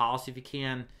get the policy if you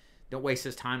can. Don't waste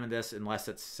his time in this unless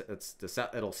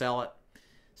it'll sell it.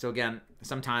 So again,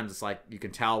 sometimes it's like you can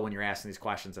tell when you're asking these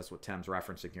questions. That's what Tim's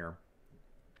referencing here.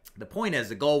 The point is,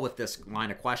 the goal with this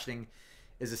line of questioning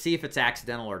is to see if it's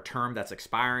accidental or term that's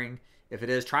expiring. If it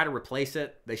is, try to replace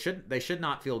it. They should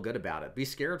not feel good about it. Be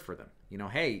scared for them. You know,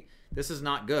 hey, this is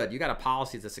not good. You got a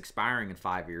policy that's expiring in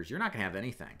 5 years. You're not going to have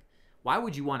anything. Why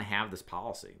would you want to have this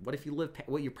policy? What if you live?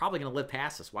 Well, you're probably going to live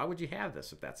past this. Why would you have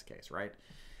this if that's the case, right?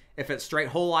 If it's straight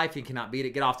whole life, you cannot beat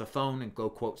it. Get off the phone and go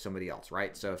quote somebody else,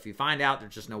 right? So if you find out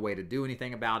there's just no way to do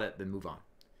anything about it, then move on.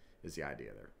 Is the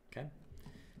idea there? Okay.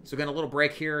 So again, a little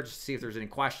break here just to see if there's any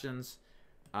questions,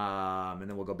 and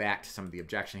then we'll go back to some of the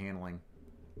objection handling.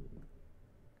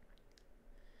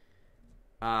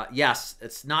 Yes,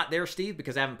 it's not there, Steve,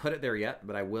 because I haven't put it there yet,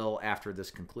 but I will after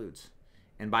this concludes.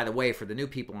 And by the way, for the new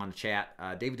people on the chat,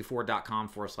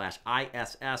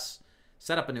 daviddufour.com/ISS,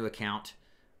 set up a new account.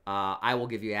 I will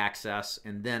give you access,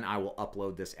 and then I will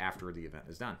upload this after the event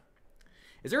is done.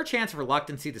 Is there a chance of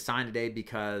reluctancy to sign today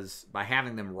because by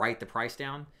having them write the price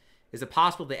down? Is it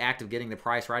possible the act of getting the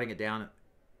price, writing it down,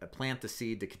 plant the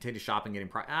seed to continue shopping, getting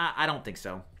price? I don't think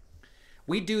so.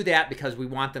 We do that because we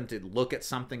want them to look at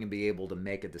something and be able to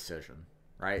make a decision,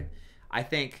 right? I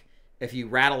think if you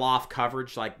rattle off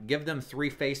coverage, like give them 3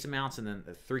 face amounts and then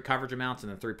 3 coverage amounts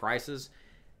and then 3 prices,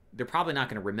 they're probably not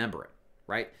going to remember it,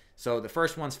 right? So the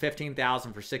first one's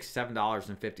 $15,000 for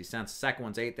 $67.50. The second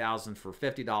one's $8,000 for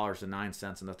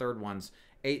 $50.09, and the third one's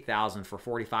 $8,000 for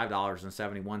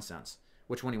 $45.71.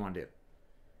 Which one do you want to do?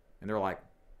 And they're like,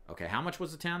 okay, how much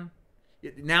was the 10?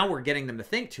 Now we're getting them to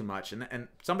think too much, and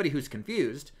somebody who's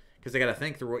confused because they got to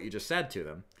think through what you just said to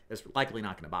them is likely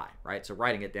not going to buy, right? So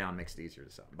writing it down makes it easier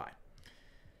to buy.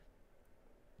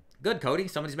 Good, Cody.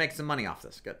 Somebody's making some money off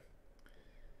this. Good.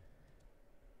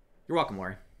 You're welcome,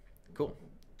 Lori. Cool.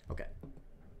 Okay. All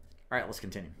right, let's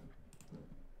continue.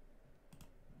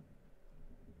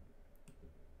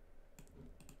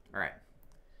 All right.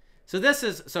 So this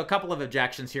is a couple of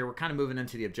objections here. We're kind of moving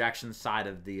into the objections side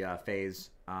of the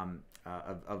phase of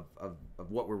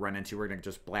what we run into. We're going to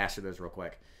just blast through those real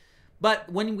quick. But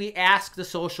when we ask the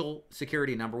social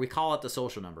security number, we call it the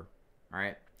social number. All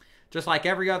right. Just like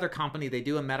every other company, they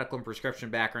do a medical and prescription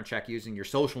background check using your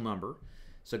social number.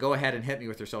 So go ahead and hit me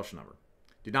with your social number.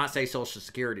 Do not say social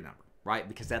security number, right?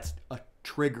 Because that's a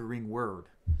triggering word.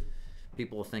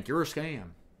 People will think you're a scam.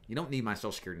 You don't need my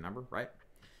social security number, right?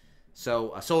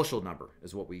 So a social number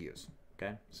is what we use,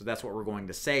 okay? So that's what we're going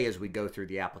to say as we go through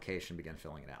the application, begin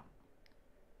filling it out,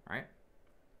 all right?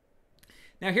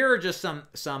 Now here are just some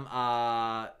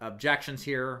objections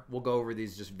here. We'll go over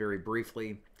these just very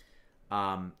briefly.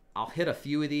 I'll hit a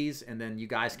few of these, and then you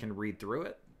guys can read through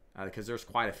it because there's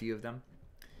quite a few of them,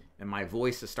 and my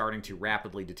voice is starting to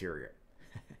rapidly deteriorate.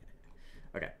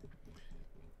 Okay.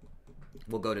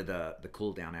 We'll go to the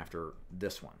cool down after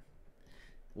this one.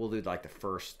 We'll do like the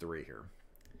first 3 here.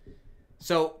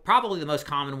 So probably the most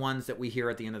common ones that we hear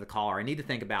at the end of the call are, I need to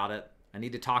think about it. I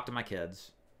need to talk to my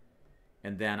kids.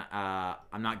 And then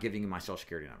I'm not giving you my social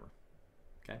security number.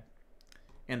 Okay.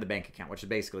 And the bank account, which is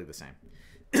basically the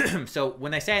same. So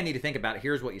when they say I need to think about it,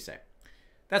 here's what you say.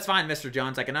 That's fine, Mr.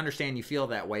 Jones. I can understand you feel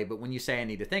that way. But when you say I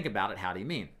need to think about it, how do you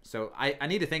mean? So I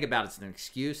need to think about it's an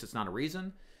excuse. It's not a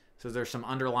reason. So there's some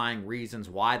underlying reasons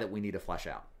why that we need to flesh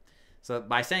out. So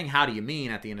by saying how do you mean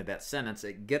at the end of that sentence,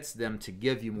 it gets them to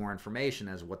give you more information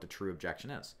as what the true objection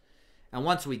is. And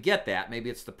once we get that, maybe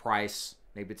it's the price,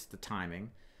 maybe it's the timing.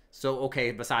 So,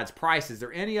 okay, besides price, is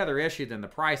there any other issue than the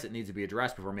price that needs to be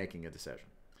addressed before making a decision?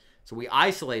 So we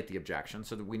isolate the objection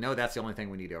so that we know that's the only thing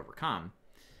we need to overcome.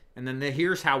 And then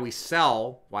here's how we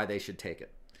sell why they should take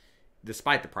it,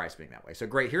 despite the price being that way. So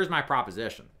great, here's my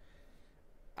proposition.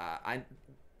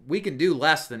 We can do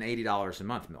less than $80 a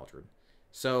month, Mildred.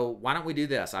 So why don't we do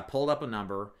this? I pulled up a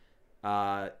number.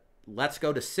 Let's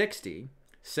go to 60.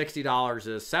 $60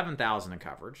 is $7,000 in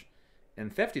coverage,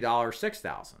 and $50,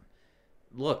 $6,000.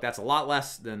 Look, that's a lot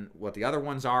less than what the other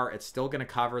ones are. It's still going to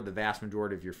cover the vast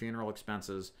majority of your funeral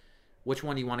expenses. Which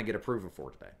one do you want to get approval for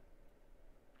today?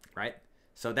 Right?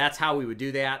 So that's how we would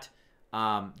do that.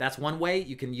 That's one way.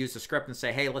 You can use the script and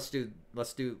say, hey, let's do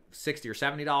 $60 or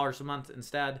 $70 a month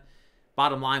instead.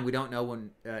 Bottom line, we don't know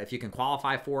when if you can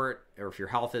qualify for it, or if your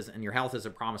health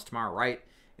isn't promised tomorrow, right?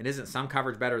 And isn't some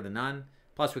coverage better than none?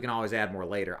 Plus, we can always add more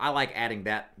later. I like adding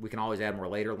that we can always add more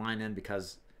later line in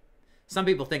because some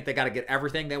people think they got to get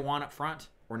everything they want up front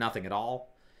or nothing at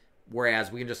all.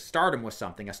 Whereas we can just start them with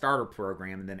something, a starter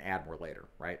program, and then add more later,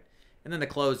 right? And then the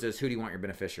close is, who do you want your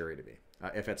beneficiary to be?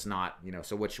 If it's not,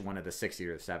 so which one of the 60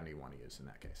 or the 70 you want to use in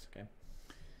that case, okay?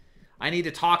 I need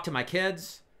to talk to my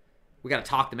kids. We got to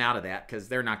talk them out of that because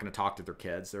they're not going to talk to their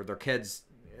kids. Their kids,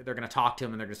 they're going to talk to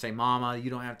them and they're going to say, Mama, you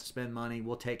don't have to spend money.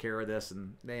 We'll take care of this.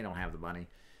 And they don't have the money.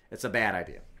 It's a bad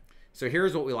idea. So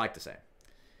here's what we like to say.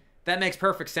 That makes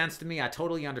perfect sense to me. I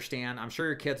totally understand. I'm sure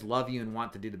your kids love you and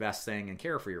want to do the best thing and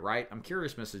care for you, right? I'm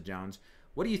curious, Mrs. Jones,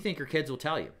 what do you think your kids will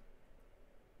tell you?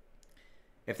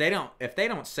 If they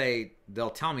don't say they'll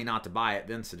tell me not to buy it,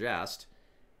 then suggest,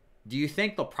 do you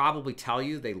think they'll probably tell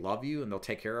you they love you and they'll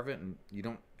take care of it and you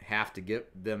don't have to give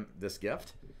them this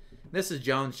gift? Mrs.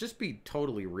 Jones, just be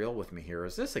totally real with me here.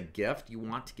 Is this a gift you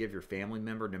want to give your family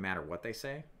member no matter what they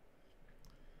say?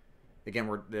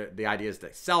 Again, the idea is they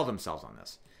sell themselves on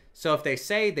this. So if they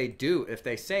say do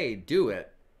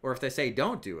it, or if they say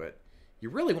don't do it, you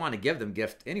really want to give them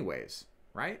gift anyways,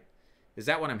 right? Is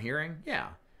that what I'm hearing? Yeah.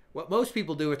 What most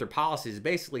people do with their policies is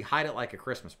basically hide it like a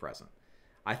Christmas present.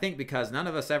 I think because none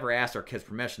of us ever asked our kids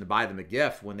permission to buy them a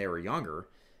gift when they were younger,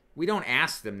 we don't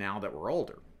ask them now that we're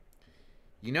older.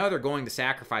 You know they're going to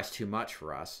sacrifice too much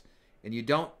for us, and you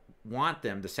don't want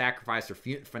them to sacrifice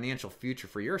their financial future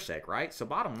for your sake, right? So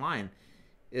bottom line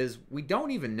is we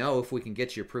don't even know if we can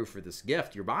get you approved for this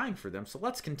gift you're buying for them, so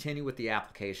let's continue with the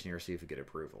application here, see if we get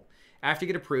approval. After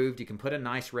you get approved, you can put a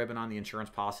nice ribbon on the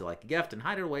insurance policy like a gift and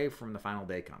hide it away from the final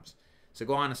day comes. So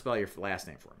go on and spell your last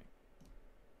name for me.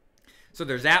 So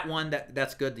there's that one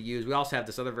that's good to use. We also have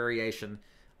this other variation.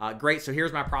 Great, so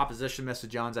here's my proposition, Mrs.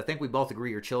 Jones. I think we both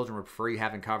agree your children would prefer you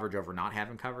having coverage over not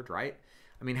having coverage, right?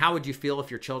 I mean, how would you feel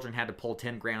if your children had to pull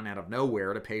 10 grand out of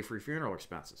nowhere to pay for your funeral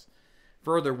expenses?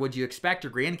 Further, would you expect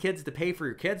your grandkids to pay for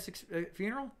your kids'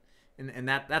 funeral? And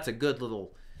that's a good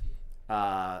little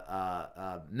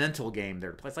mental game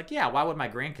there to play. It's like, yeah, why would my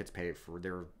grandkids pay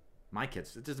for my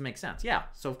kids? It doesn't make sense. Yeah,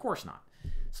 so of course not.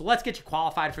 So let's get you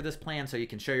qualified for this plan so you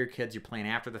can show your kids your plan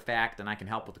after the fact, and I can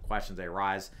help with the questions that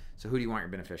arise. So who do you want your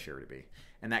beneficiary to be?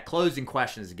 And that closing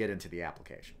question is to get into the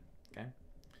application. Okay.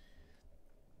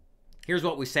 Here's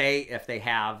what we say if they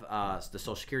have the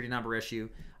Social Security number issue.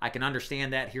 I can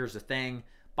understand that. Here's the thing.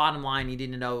 Bottom line, you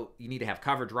need to know you need to have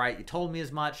coverage, right? You told me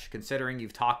as much, considering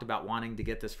you've talked about wanting to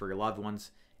get this for your loved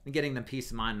ones and getting them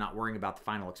peace of mind, not worrying about the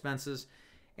final expenses.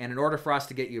 And in order for us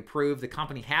to get you approved, the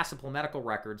company has to pull medical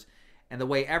records. And the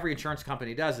way every insurance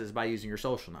company does it is by using your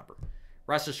social number.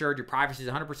 Rest assured, your privacy is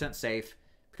 100% safe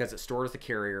because it's stored with the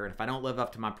carrier. And if I don't live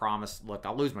up to my promise, look,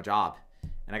 I'll lose my job.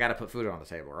 And I got to put food on the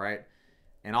table, right?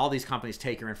 And all these companies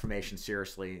take your information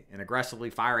seriously and aggressively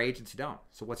fire agents who don't.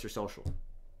 So what's your social?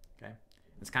 Okay.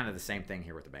 It's kind of the same thing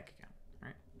here with the bank account,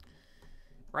 right?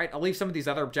 Right. I'll leave some of these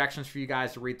other objections for you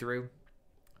guys to read through.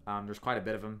 There's quite a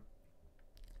bit of them.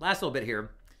 Last little bit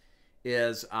here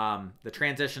is the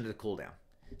transition to the cool down.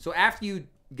 So after you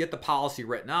get the policy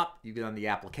written up, you've done the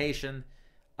application,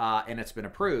 and it's been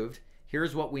approved,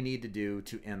 here's what we need to do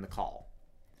to end the call.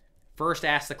 First,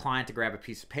 ask the client to grab a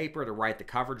piece of paper to write the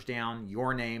coverage down,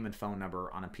 your name and phone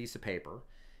number on a piece of paper,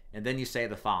 and then you say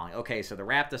the following. Okay, so to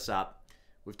wrap this up,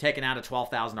 we've taken out a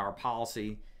 $12,000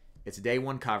 policy. It's day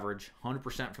one coverage,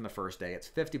 100% from the first day. It's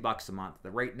 $50 a month.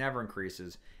 The rate never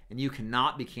increases, and you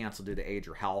cannot be canceled due to age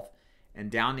or health.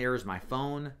 And down there is my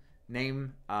phone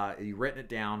name. You've written it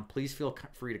down. Please feel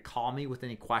free to call me with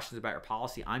any questions about your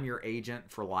policy. I'm your agent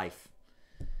for life.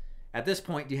 At this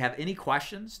point, do you have any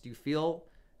questions?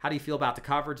 How do you feel about the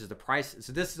coverage? Is the price?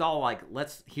 So this is all like,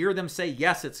 let's hear them say,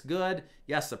 yes, it's good.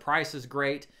 Yes, the price is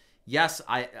great. Yes,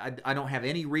 I don't have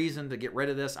any reason to get rid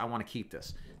of this. I want to keep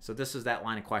this. So this is that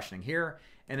line of questioning here.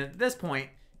 And at this point,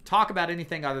 talk about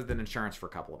anything other than insurance for a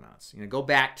couple of minutes. Go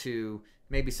back to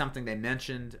maybe something they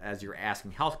mentioned as you're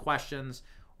asking health questions,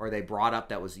 or they brought up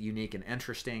that was unique and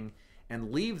interesting,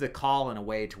 and leave the call in a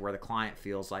way to where the client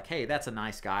feels like, hey, that's a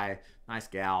nice guy, nice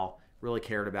gal, really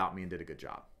cared about me and did a good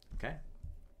job. Okay?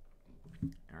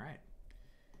 All right.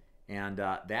 And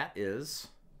that is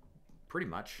pretty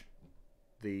much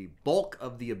the bulk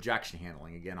of the objection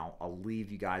handling. Again, I'll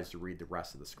leave you guys to read the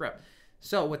rest of the script.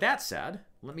 So with that said,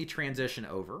 let me transition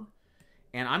over,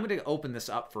 and I'm going to open this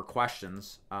up for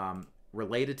questions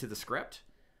related to the script,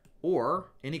 or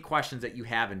any questions that you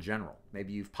have in general.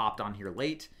 Maybe you've popped on here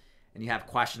late and you have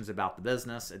questions about the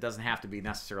business. It doesn't have to be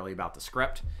necessarily about the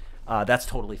script. That's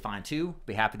totally fine too.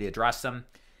 Be happy to address them.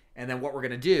 And then what we're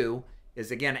going to do is,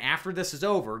 again, after this is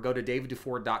over, go to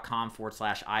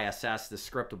davidduford.com/ISS. The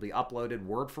script will be uploaded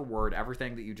word for word,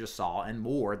 everything that you just saw and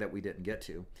more that we didn't get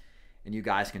to. And you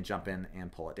guys can jump in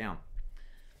and pull it down.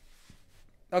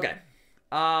 Okay.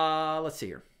 Let's see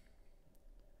here.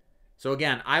 So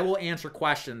again, I will answer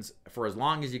questions for as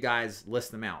long as you guys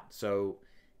list them out. So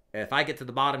If I get to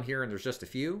the bottom here and there's just a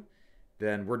few,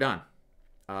 then we're done.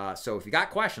 So if you got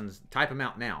questions, type them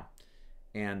out now,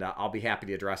 and I'll be happy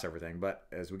to address everything. But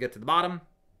as we get to the bottom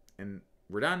and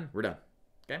we're done,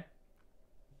 okay?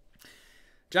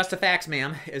 Just a facts,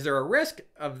 ma'am. Is there a risk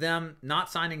of them not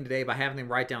signing today by having them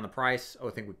write down the price? Oh,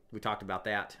 I think we talked about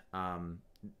that.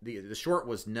 The short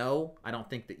was no. I don't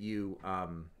think that you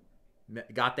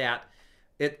got that.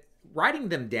 Writing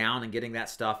them down and getting that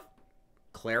stuff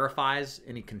clarifies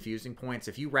any confusing points.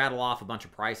 If you rattle off a bunch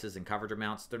of prices and coverage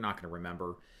amounts, they're not going to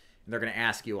remember. And they're going to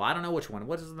ask you, well, I don't know which one.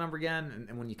 What is the number again?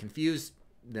 And when you confuse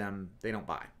them, they don't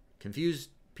buy.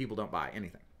 Confused people don't buy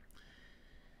anything.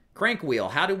 Crank wheel,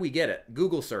 how do we get it?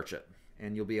 Google search it,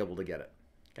 and you'll be able to get it.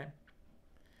 Okay.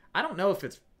 I don't know if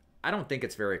it's, I don't think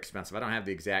it's very expensive. I don't have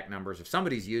the exact numbers. If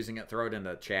somebody's using it, throw it in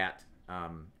the chat.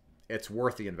 It's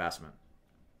worth the investment.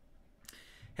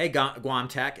 Hey, Guam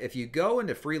Tech, if you go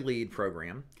into free lead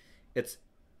program, is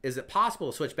it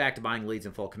possible to switch back to buying leads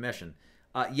in full commission?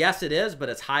 Yes, it is, but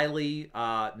it's highly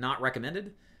not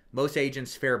recommended. Most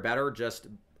agents fare better just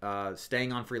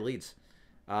staying on free leads.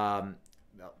 And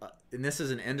this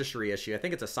is an industry issue. I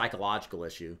think it's a psychological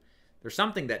issue. There's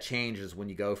something that changes when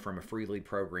you go from a free lead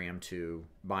program to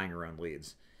buying your own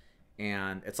leads.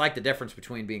 And it's like the difference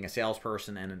between being a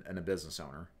salesperson and a business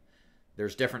owner.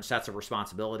 There's different sets of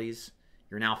responsibilities.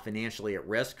 You're now financially at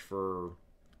risk for,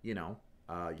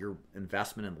 your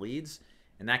investment in leads,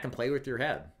 and that can play with your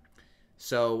head.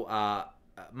 So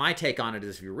my take on it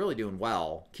is if you're really doing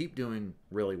well, keep doing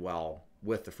really well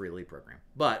with the free lead program.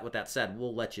 But with that said,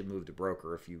 we'll let you move to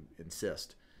broker if you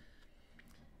insist.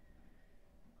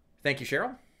 Thank you,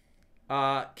 Cheryl.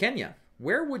 Kenya,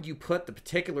 where would you put the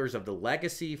particulars of the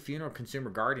Legacy Funeral Consumer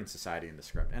Guardian Society in the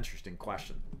script? Interesting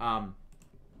question. Why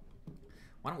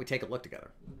don't we take a look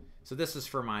together? So this is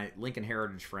for my Lincoln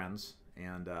Heritage friends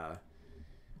and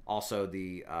also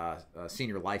the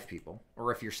senior life people.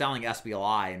 Or if you're selling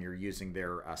SBLI and you're using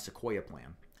their Sequoia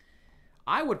plan.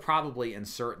 I would probably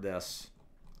insert this.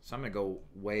 So I'm going to go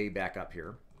way back up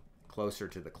here, closer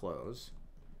to the close.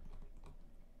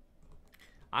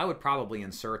 I would probably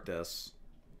insert this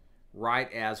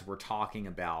right as we're talking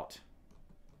about,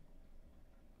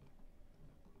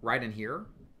 right in here.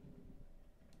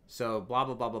 So blah,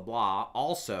 blah, blah, blah, blah.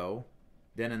 Also,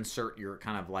 then insert your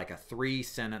kind of like a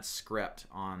 3-sentence script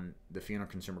on the Funeral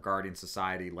Consumer Guardian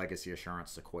Society Legacy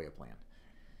Assurance Sequoia plan.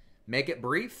 Make it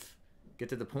brief, get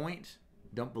to the point,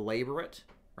 don't belabor it,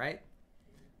 right?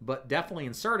 But definitely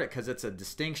insert it because it's a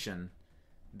distinction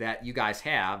that you guys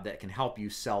have that can help you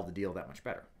sell the deal that much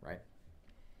better, right?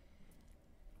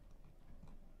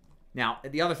 Now,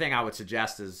 the other thing I would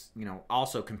suggest is,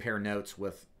 also compare notes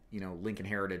with, Lincoln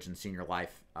Heritage and Senior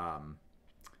Life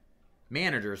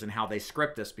managers and how they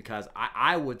script this, because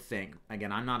I would think,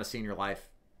 again, I'm not a Senior Life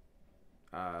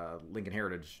Lincoln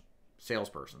Heritage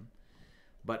salesperson,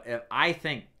 but if I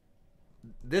think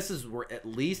this is where, at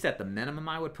least at the minimum,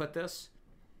 I would put this.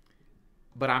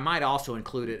 But I might also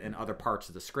include it in other parts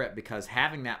of the script, because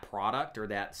having that product or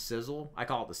that sizzle, I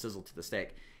call it the sizzle to the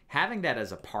steak, having that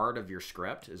as a part of your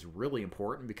script is really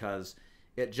important because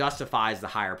it justifies the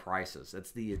higher prices.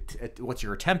 What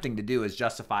you're attempting to do is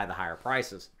justify the higher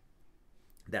prices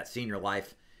that Senior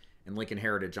Life and Lincoln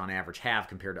Heritage on average have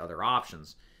compared to other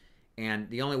options. And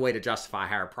the only way to justify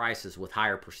higher prices with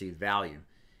higher perceived value.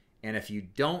 And if you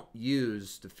don't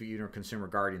use the Funeral Consumer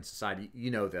Guardian Society,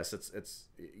 you know this. It's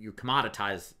you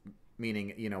commoditize,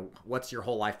 meaning, what's your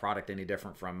whole life product any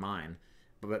different from mine,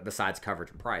 but besides coverage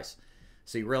and price.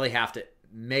 So you really have to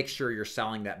make sure you're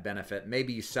selling that benefit.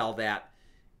 Maybe you sell that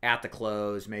at the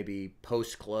close, maybe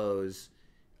post-close,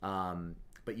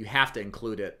 but you have to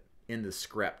include it in the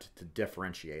script to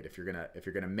differentiate if you're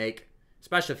gonna make,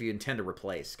 especially if you intend to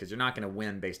replace, because you're not going to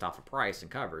win based off of price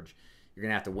and coverage. You're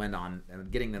going to have to win on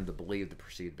getting them to believe the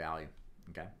perceived value.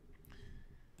 Okay.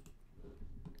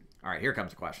 All right, here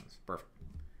comes the questions. Perfect.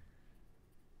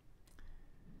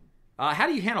 How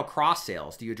do you handle cross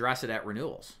sales? Do you address it at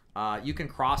renewals? You can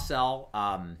cross sell.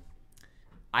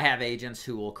 I have agents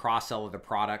who will cross sell other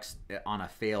products on a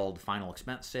failed final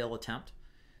expense sale attempt.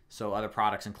 So other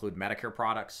products include Medicare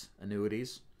products,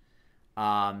 annuities.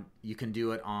 You can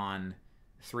do it on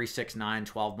 3, 6, 9,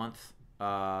 12-month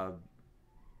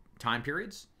time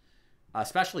periods.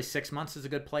 Especially 6 months is a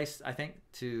good place, I think,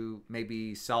 to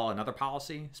maybe sell another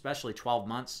policy, especially 12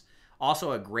 months.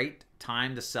 Also, a great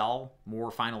time to sell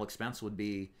more final expense would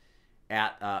be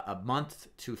at a month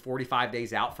to 45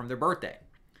 days out from their birthday.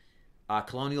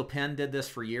 Colonial Penn did this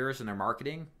for years in their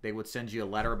marketing. They would send you a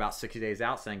letter about 60 days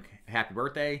out saying, happy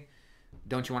birthday.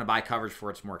 Don't you want to buy coverage for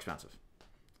it's more expensive?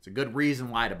 It's a good reason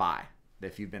why to buy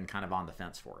if you've been kind of on the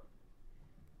fence for it.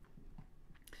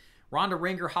 Rhonda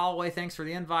Ringer Holloway, thanks for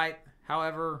the invite.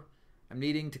 However, I'm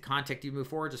needing to contact you to move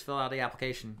forward. Just fill out the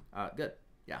application. Good.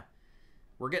 Yeah.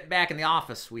 We're getting back in the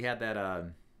office. We had that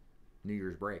New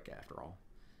Year's break after all.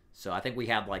 So I think we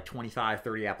had like 25,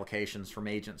 30 applications from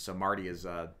agents. So Marty is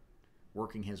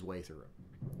working his way through it.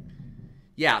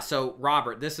 Yeah, so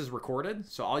Robert, this is recorded.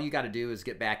 So all you got to do is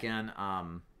get back in,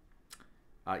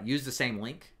 use the same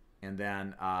link. And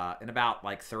then in about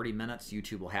like 30 minutes,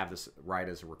 YouTube will have this right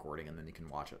as a recording. And then you can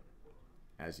watch it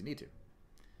as you need to.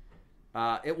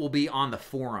 It will be on the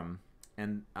forum.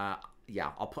 And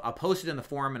yeah, I'll post it in the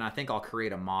forum. And I think I'll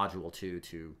create a module too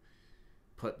to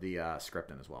put the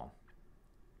script in as well.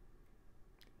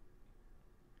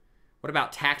 What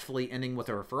about tactfully ending with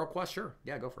a referral request? Sure.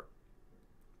 Yeah, go for it.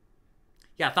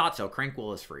 Yeah, I thought so.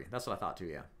 Crankwill is free. That's what I thought too,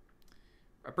 yeah.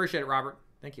 I appreciate it, Robert.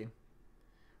 Thank you.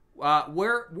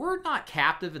 We're not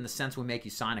captive in the sense we make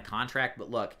you sign a contract, but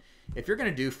look, if you're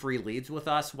going to do free leads with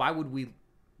us, why would we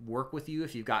work with you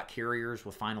if you've got carriers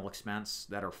with final expense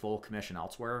that are full commission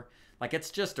elsewhere? Like, it's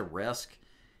just a risk.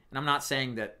 And I'm not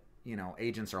saying that, you know,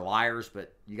 agents are liars,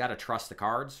 but you got to trust the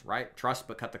cards, right? Trust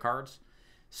but cut the cards.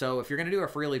 So if you're going to do a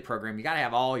free lead program, you got to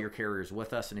have all your carriers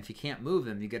with us. And if you can't move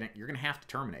them, you're going to have to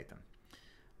terminate them.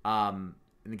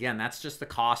 And again, that's just the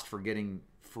cost for getting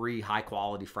free, high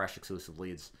quality, fresh, exclusive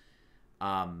leads.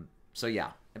 So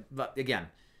yeah, but again,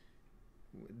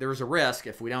 there's a risk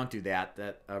if we don't do that,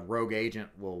 that a rogue agent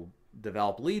will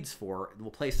develop leads we'll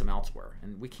place them elsewhere.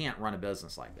 And we can't run a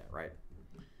business like that, right?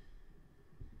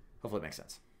 Hopefully it makes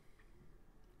sense.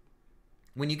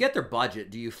 When you get their budget,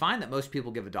 do you find that most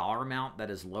people give a dollar amount that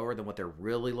is lower than what they're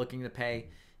really looking to pay?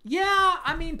 Yeah,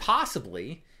 I mean,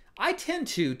 possibly. I tend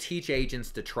to teach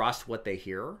agents to trust what they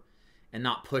hear and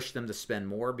not push them to spend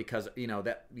more because,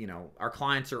 our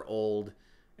clients are old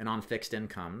and on fixed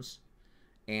incomes.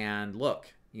 And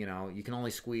look, you can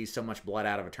only squeeze so much blood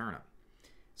out of a turnip.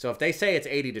 So if they say it's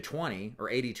 80 to 20 or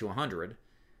 80 to 100,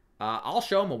 I'll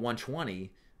show them a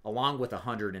 120 along with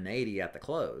 180 at the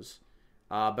close.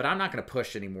 But I'm not going to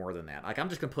push any more than that. Like, I'm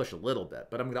just going to push a little bit,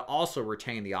 but I'm going to also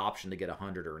retain the option to get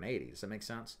 100 or an 80. Does that make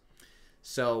sense?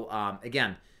 So,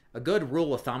 again, a good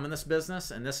rule of thumb in this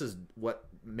business, and this is what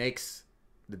makes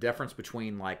the difference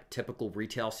between like typical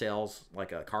retail sales,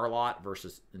 like a car lot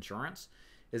versus insurance,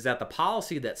 is that the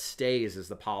policy that stays is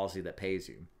the policy that pays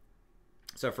you.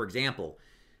 So for example,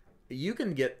 you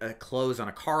can get a close on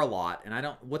a car lot, and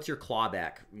what's your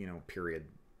clawback, period?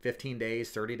 15 days,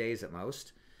 30 days at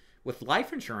most. With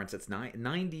life insurance, it's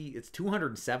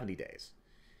 270 days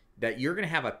that you're going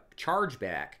to have a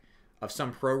chargeback of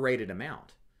some prorated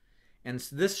amount. And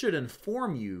this should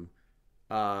inform you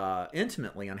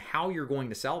intimately on how you're going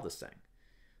to sell this thing.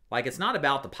 Like, it's not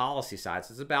about the policy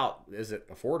size. It's about, is it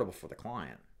affordable for the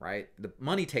client, right? The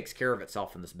money takes care of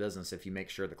itself in this business if you make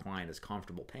sure the client is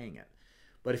comfortable paying it.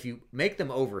 But if you make them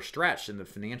overstretched in the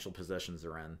financial positions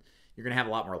they're in, you're going to have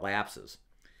a lot more lapses.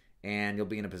 And you'll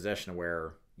be in a position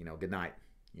where, good night.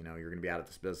 You're going to be out of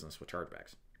this business with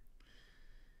chargebacks.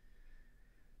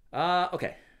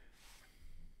 Okay.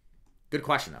 Good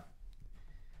question, though.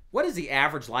 What is the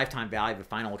average lifetime value of a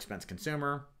final expense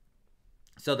consumer?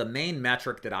 So the main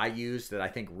metric that I use that I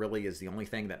think really is the only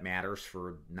thing that matters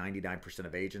for 99%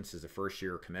 of agents is the first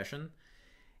year commission.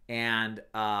 And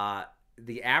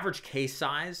the average case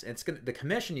size, the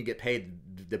commission you get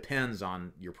paid depends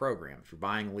on your program. If you're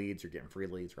buying leads, you're getting free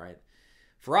leads, right?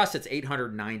 For us, it's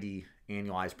 $890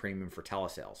 annualized premium for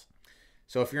telesales.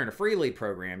 So if you're in a free lead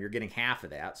program, you're getting half of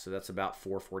that. So that's about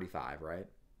 $445, right?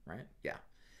 Right? Yeah.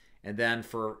 And then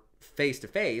for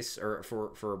face-to-face or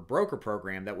for a broker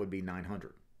program, that would be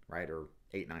 $900, right? Or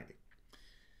 $890.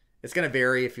 It's going to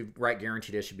vary. If you write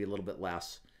guaranteed issue, be a little bit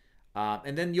less.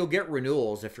 And then you'll get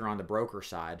renewals if you're on the broker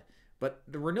side. But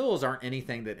the renewals aren't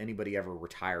anything that anybody ever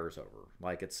retires over.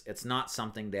 Like, it's not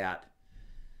something that,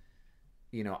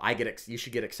 you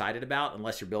should get excited about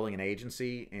unless you're building an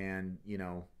agency and,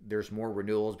 there's more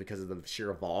renewals because of the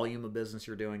sheer volume of business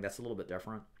you're doing. That's a little bit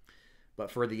different. But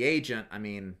for the agent,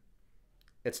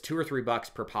 it's $2 or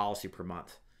 $3 per policy per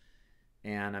month.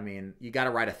 And you got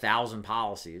to write 1,000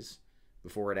 policies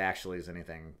before it actually is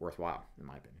anything worthwhile, in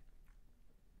my opinion.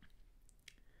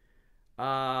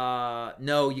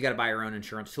 No, you got to buy your own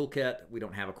insurance toolkit. We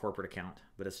don't have a corporate account,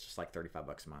 but it's just like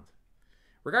 $35 a month.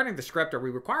 Regarding the script, are we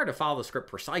required to follow the script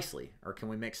precisely, or can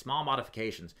we make small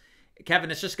modifications? Kevin,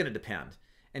 it's just going to depend.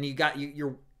 And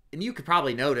you could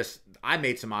probably notice I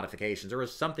made some modifications. There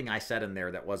was something I said in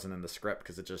there that wasn't in the script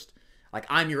because it just, like,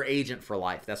 I'm your agent for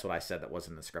life. That's what I said that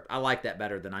wasn't in the script. I like that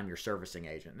better than I'm your servicing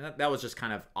agent. And that was just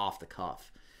kind of off the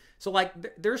cuff. So,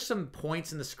 like, there's some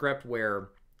points in the script where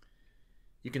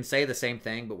you can say the same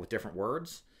thing but with different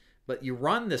words. But you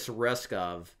run this risk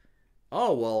of,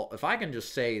 oh, well, if I can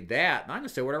just say that, I'm going to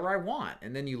say whatever I want.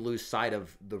 And then you lose sight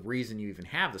of the reason you even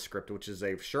have the script, which is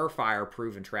a surefire,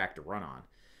 proven track to run on.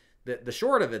 The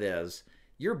short of it is,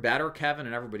 you're better, Kevin,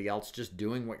 and everybody else just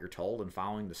doing what you're told and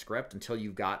following the script until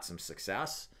you've got some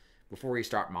success before you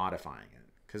start modifying it.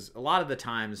 Because a lot of the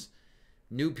times,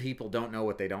 new people don't know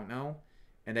what they don't know,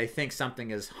 and they think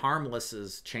something as harmless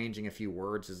as changing a few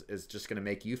words is just going to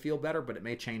make you feel better, but it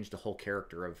may change the whole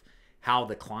character of how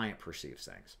the client perceives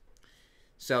things.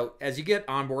 So as you get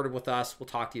onboarded with us, we'll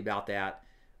talk to you about that.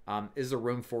 Is there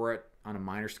room for it on a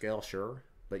minor scale? Sure.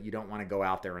 But you don't want to go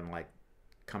out there and like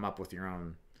come up with your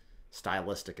own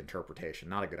stylistic interpretation.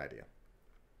 Not a good idea.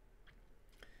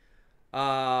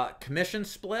 Commission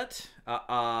split.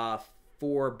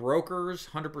 For brokers,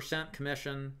 100%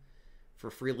 commission.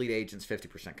 For free lead agents,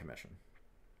 50% commission.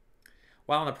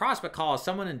 While on the prospect call, is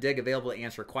someone in Dig available to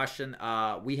answer a question?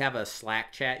 We have a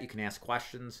Slack chat. You can ask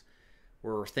questions.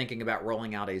 We're thinking about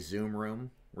rolling out a Zoom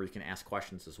room where you can ask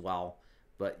questions as well.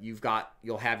 But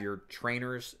you'll have your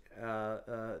trainer's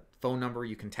phone number.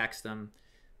 You can text them,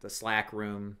 the Slack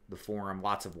room, the forum,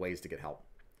 lots of ways to get help.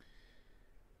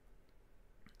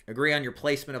 Agree on your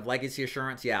placement of legacy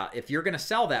assurance? Yeah, if you're going to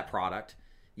sell that product,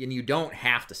 and you don't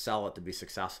have to sell it to be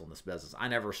successful in this business. I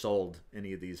never sold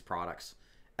any of these products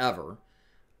ever.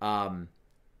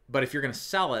 But if you're going to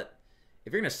sell it,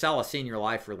 if you're going to sell a senior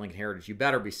life for Lincoln Heritage, you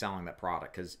better be selling that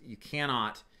product, because you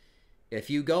cannot, if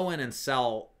you go in and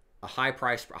sell a higher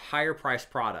priced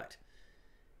product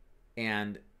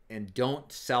and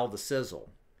don't sell the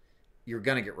sizzle, you're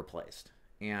going to get replaced,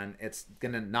 and it's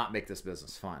going to not make this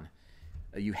business fun.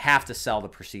 You have to sell the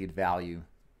perceived value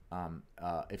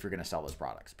if you're going to sell those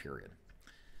products, period.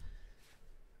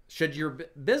 Should your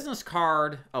business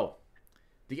card,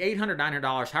 the $800,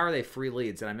 $900, how are they free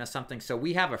leads? Did I miss something? So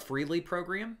we have a free lead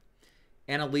program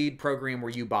and a lead program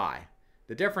where you buy.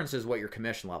 The difference is what your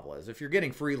commission level is. If you're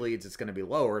getting free leads, it's going to be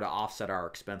lower to offset our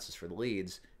expenses for the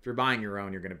leads. If you're buying your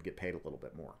own, you're going to get paid a little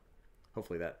bit more.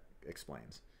 Hopefully that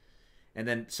explains. And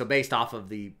then, so based off of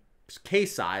the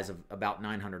case size of about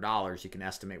 $900, you can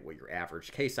estimate what your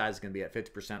average case size is going to be at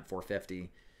 50%, $450,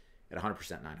 at 100%,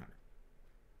 $900.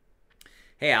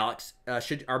 Hey, Alex,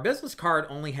 should our business card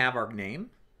only have our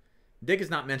name? Dig is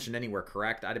not mentioned anywhere,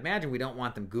 correct? I'd imagine we don't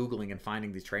want them Googling and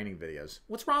finding these training videos.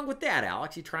 What's wrong with that,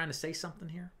 Alex? You trying to say something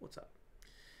here? What's up?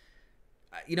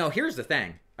 Here's the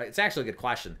thing. It's actually a good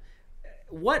question.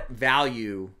 What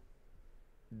value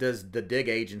does the Dig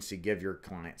agency give your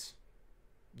clients?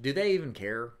 Do they even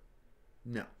care?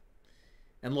 No.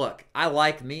 And look, I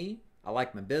like me. I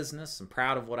like my business. I'm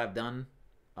proud of what I've done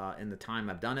in the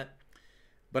time I've done it.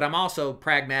 But I'm also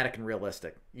pragmatic and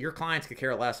realistic. Your clients could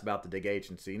care less about the Dig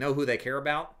agency. You know who they care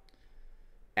about?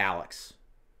 Alex,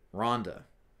 Rhonda,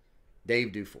 Dave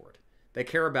Duford. They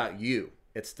care about you.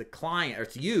 It's the client, or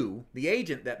it's you, the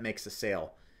agent, that makes the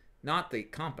sale, not the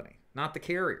company, not the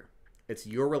carrier. It's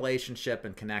your relationship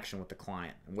and connection with the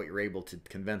client and what you're able to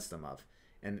convince them of,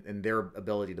 and their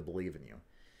ability to believe in you.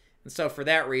 And so for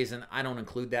that reason, I don't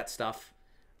include that stuff,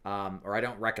 or I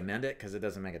don't recommend it, because it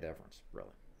doesn't make a difference, really.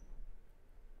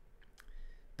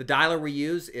 The dialer we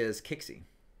use is Kixie.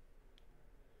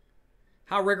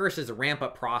 How rigorous is the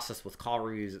ramp-up process with call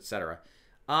reviews, etc.?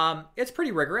 It's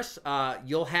pretty rigorous.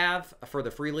 You'll have, for the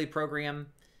free lead program,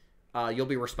 you'll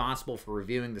be responsible for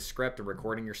reviewing the script and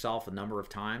recording yourself a number of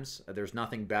times. There's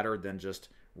nothing better than just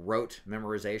rote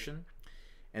memorization.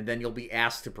 And then you'll be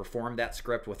asked to perform that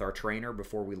script with our trainer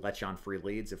before we let you on free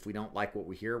leads. If we don't like what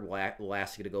we hear, we'll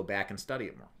ask you to go back and study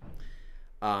it more.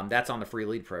 That's on the free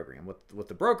lead program. With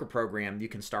the broker program, you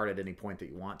can start at any point that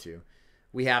you want to.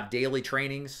 We have daily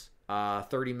trainings,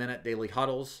 30-minute daily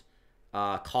huddles,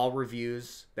 call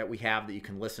reviews that we have that you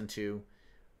can listen to.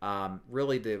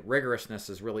 Really, the rigorousness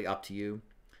is really up to you,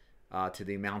 to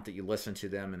the amount that you listen to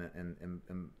them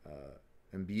and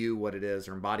imbue what it is,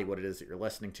 or embody what it is that you're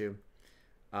listening to.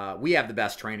 We have the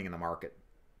best training in the market,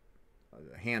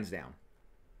 hands down.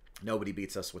 Nobody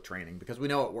beats us with training because we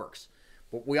know it works.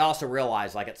 But we also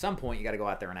realize, like, at some point, you got to go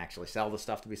out there and actually sell the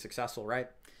stuff to be successful, right?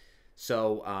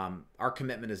 So our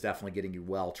commitment is definitely getting you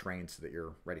well trained so that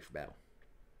you're ready for battle.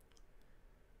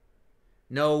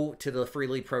 No to the free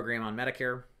lead program on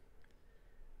Medicare.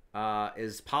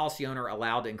 Is policy owner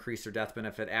allowed to increase their death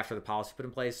benefit after the policy put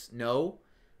in place? No.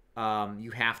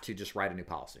 You have to just write a new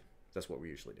policy. That's what we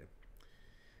usually do.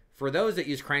 For those that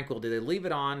use Crankwheel, do they leave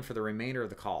it on for the remainder of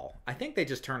the call? I think they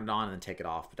just turn it on and then take it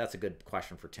off, but that's a good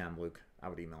question for Tim, Luke. I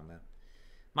would email him that.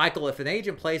 Michael, if an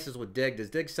agent places with Dig,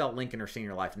 does Dig sell Lincoln or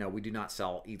Senior Life? No, we do not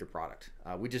sell either product.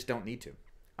 We just don't need to.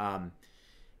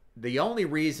 The only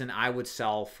reason I would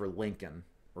sell for Lincoln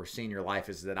or Senior Life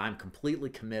is that I'm completely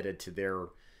committed to their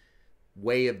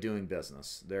way of doing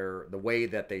business, the way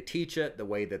that they teach it, the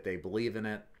way that they believe in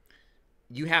it.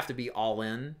 You have to be all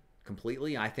in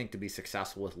completely, I think, to be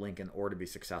successful with Lincoln or to be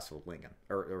successful with Lincoln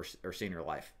or Senior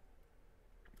Life.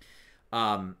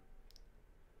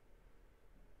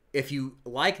 If you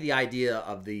like the idea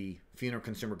of the funeral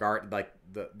consumer guard, like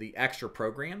the extra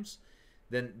programs,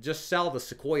 then just sell the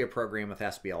Sequoia program with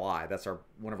SBLI. That's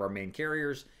one of our main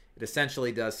carriers. It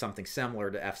essentially does something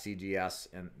similar to FCGS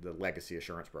and the Legacy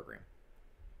Assurance program.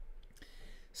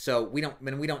 So we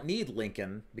don't need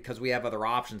Lincoln because we have other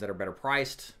options that are better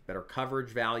priced, better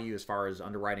coverage value as far as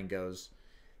underwriting goes.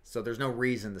 So there's no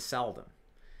reason to sell them.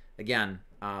 Again,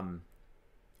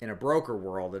 in a broker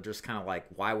world, they're just kind of like,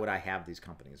 why would I have these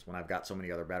companies when I've got so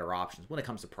many other better options when it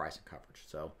comes to price and coverage?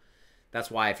 So that's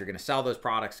why if you're going to sell those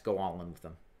products, go all in with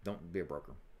them. Don't be a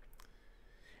broker.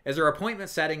 Is there appointment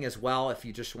setting as well if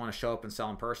you just want to show up and sell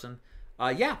in person?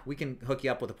 Yeah, we can hook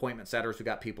you up with appointment setters. We've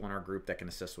got people in our group that can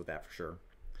assist with that for sure.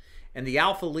 And the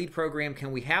Alpha Lead program,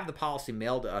 can we have the policy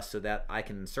mailed to us so that I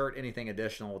can insert anything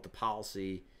additional with the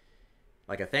policy,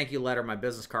 like a thank you letter, my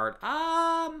business card?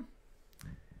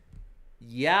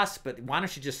 Yes, but why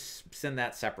don't you just send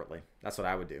that separately? That's what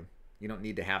I would do. You don't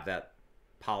need to have that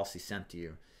policy sent to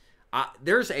you.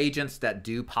 There's agents that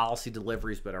do policy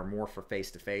deliveries but are more for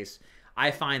face-to-face.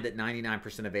 I find that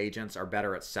 99% of agents are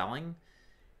better at selling,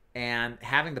 and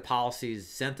having the policies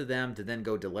sent to them to then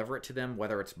go deliver it to them,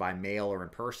 whether it's by mail or in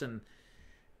person,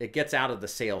 it gets out of the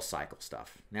sales cycle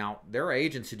stuff. Now, there are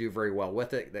agents who do very well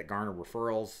with it that garner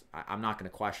referrals. I'm not going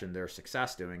to question their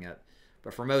success doing it,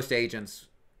 but for most agents,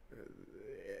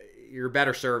 you're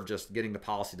better served just getting the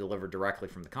policy delivered directly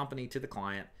from the company to the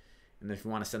client, and if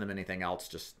you want to send them anything else,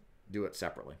 just do it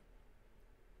separately.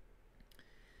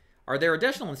 Are there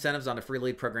additional incentives on the free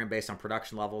lead program based on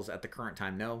production levels? At the current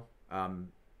time, no.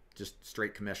 Just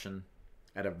straight commission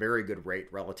at a very good rate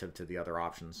relative to the other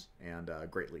options, and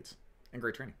great leads and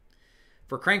great training.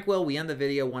 For Crankwheel, we end the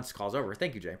video once the call's over.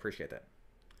 Thank you, Jay. Appreciate that.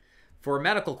 For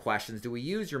medical questions, do we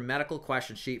use your medical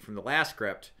question sheet from the last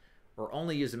script or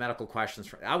only use the medical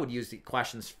questions? I would use the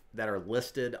questions that are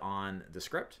listed on the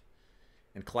script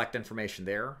and collect information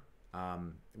there.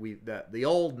 The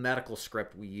old medical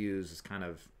script we use is kind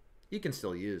of, you can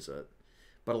still use it,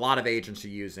 but a lot of agents are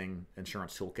using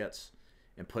insurance toolkits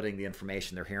and putting the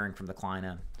information they're hearing from the client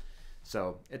in.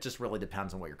 So it just really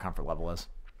depends on what your comfort level is.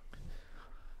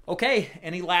 Okay,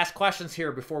 any last questions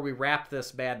here before we wrap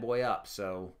this bad boy up?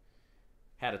 So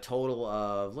had a total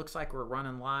of, looks like we're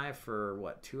running live for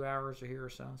what, 2 hours here or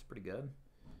so. It's pretty good.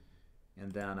 And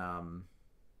then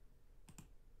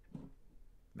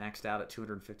maxed out at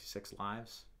 256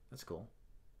 lives. That's cool.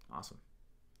 Awesome.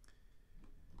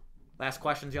 Last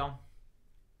questions, y'all?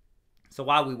 So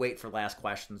while we wait for last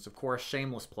questions, of course,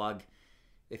 shameless plug.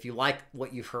 If you like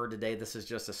what you've heard today, this is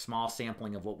just a small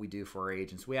sampling of what we do for our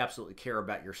agents. We absolutely care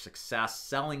about your success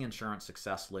selling insurance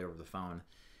successfully over the phone.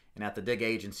 And at the Dig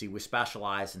Agency, we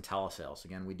specialize in telesales.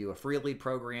 Again, we do a free lead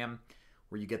program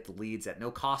where you get the leads at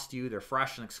no cost to you. They're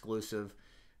fresh and exclusive,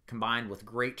 combined with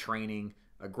great training,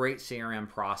 a great CRM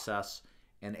process,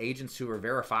 and agents who are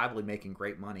verifiably making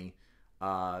great money.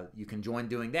 You can join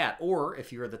doing that. Or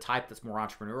if you're the type that's more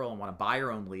entrepreneurial and want to buy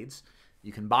your own leads,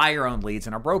 you can buy your own leads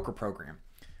in our broker program.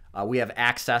 We have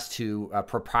access to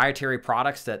proprietary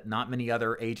products that not many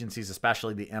other agencies,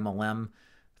 especially the MLM,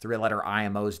 three-letter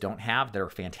IMOs, don't have. That are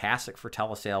fantastic for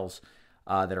telesales,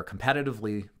 that are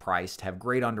competitively priced, have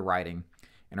great underwriting,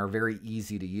 and are very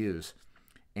easy to use.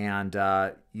 And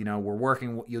you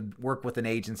work with an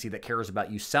agency that cares about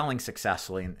you selling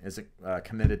successfully and is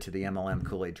committed to the MLM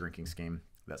Kool-Aid drinking scheme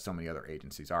that so many other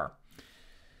agencies are.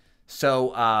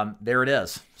 So there it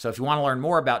is. So if you want to learn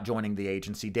more about joining the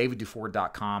agency,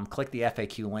 davidduford.com, click the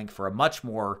FAQ link for a much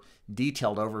more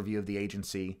detailed overview of the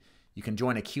agency. You can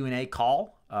join a Q&A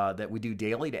call that we do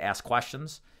daily to ask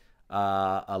questions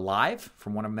live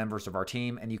from one of the members of our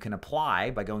team, and you can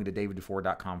apply by going to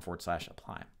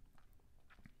davidduford.com/apply.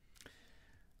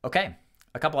 Okay,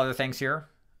 a couple other things here.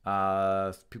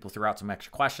 People threw out some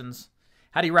extra questions.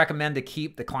 How do you recommend to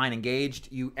keep the client engaged?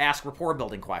 You ask rapport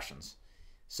building questions.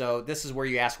 So this is where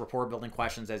you ask rapport building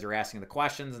questions as you're asking the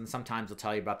questions, and sometimes they'll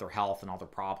tell you about their health and all their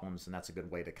problems, and that's a good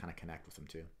way to kind of connect with them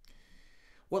too.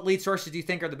 What lead sources do you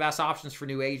think are the best options for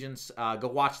new agents? Go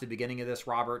watch the beginning of this,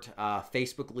 Robert.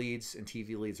 Facebook leads and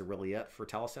TV leads are really it for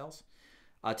telesales.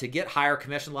 To get higher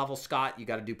commission levels, Scott, you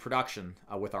got to do production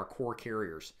with our core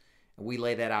carriers. And we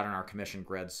lay that out in our commission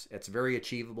grids. It's very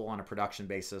achievable on a production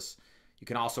basis. You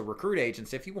can also recruit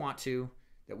agents if you want to,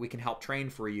 that we can help train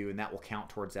for you, and that will count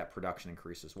towards that production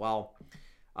increase as well.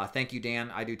 Thank you,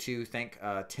 Dan. I do too. Thank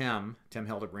Tim. Tim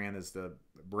Hildebrand is the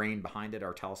brain behind it,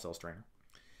 our telesales trainer.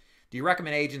 Do you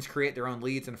recommend agents create their own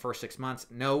leads in the first 6 months?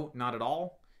 No, not at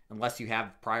all, unless you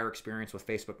have prior experience with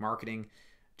Facebook marketing.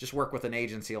 Just work with an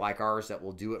agency like ours that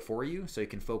will do it for you so you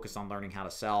can focus on learning how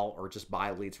to sell or just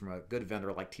buy leads from a good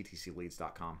vendor like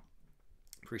ttcleads.com.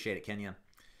 Appreciate it, Kenya.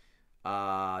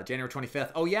 January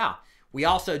 25th. Oh, yeah. We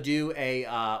also do we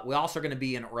also are going to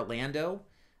be in Orlando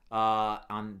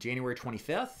on January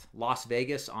 25th, Las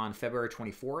Vegas on February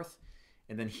 24th,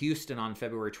 and then Houston on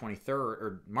February 23rd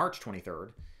or March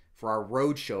 23rd for our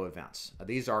roadshow events.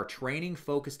 These are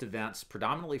training-focused events,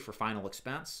 predominantly for final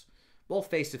expense,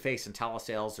 both face-to-face and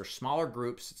telesales. They're smaller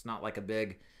groups. It's not like a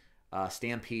big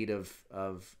stampede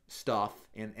of stuff,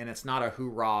 and it's not a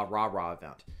hoorah, rah-rah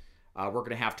event. We're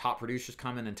going to have top producers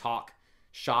come in and talk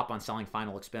shop on selling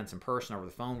final expense in person over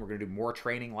the phone. We're going to do more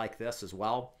training like this as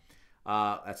well.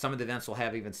 At some of the events, we'll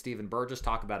have even Stephen Burgess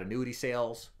talk about annuity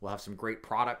sales. We'll have some great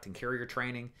product and carrier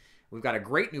training. We've got a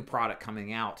great new product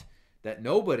coming out that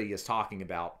nobody is talking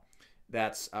about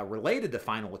that's related to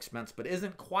final expense, but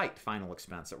isn't quite final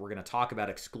expense, that we're going to talk about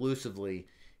exclusively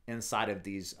inside of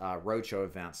these roadshow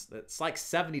events. It's like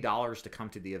 $70 to come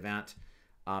to the event.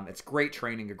 It's great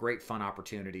training, a great fun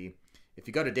opportunity. If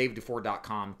you go to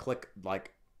davedufour.com, click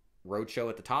like roadshow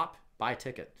at the top, buy a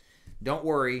ticket. Don't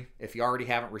worry if you already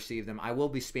haven't received them. I will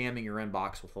be spamming your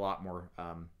inbox with a lot more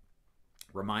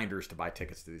reminders to buy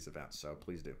tickets to these events, so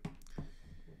please do.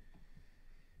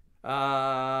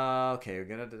 Okay, we're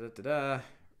gonna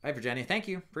Hi, Virginia. Thank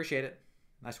you. Appreciate it.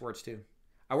 Nice words, too.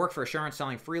 I work for Assurance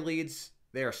selling free leads.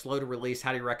 They are slow to release.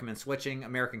 How do you recommend switching?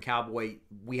 American Cowboy,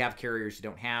 we have carriers you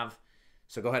don't have,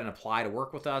 so go ahead and apply to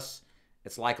work with us.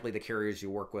 It's likely the carriers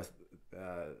you work with,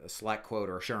 Select Quote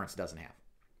or Assurance doesn't have.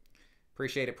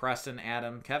 Appreciate it, Preston,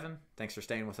 Adam, Kevin. Thanks for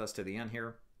staying with us to the end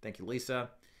here. Thank you,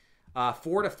 Lisa.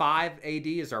 4 to 5 AD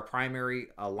is our primary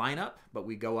lineup, but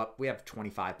we go up. We have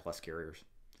 25 plus carriers.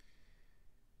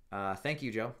 Thank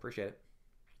you, Joe. Appreciate it.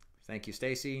 Thank you,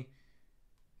 Stacy.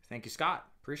 Thank you, Scott.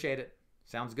 Appreciate it.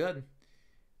 Sounds good.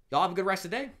 Y'all have a good rest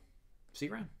of the day. See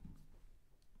you around.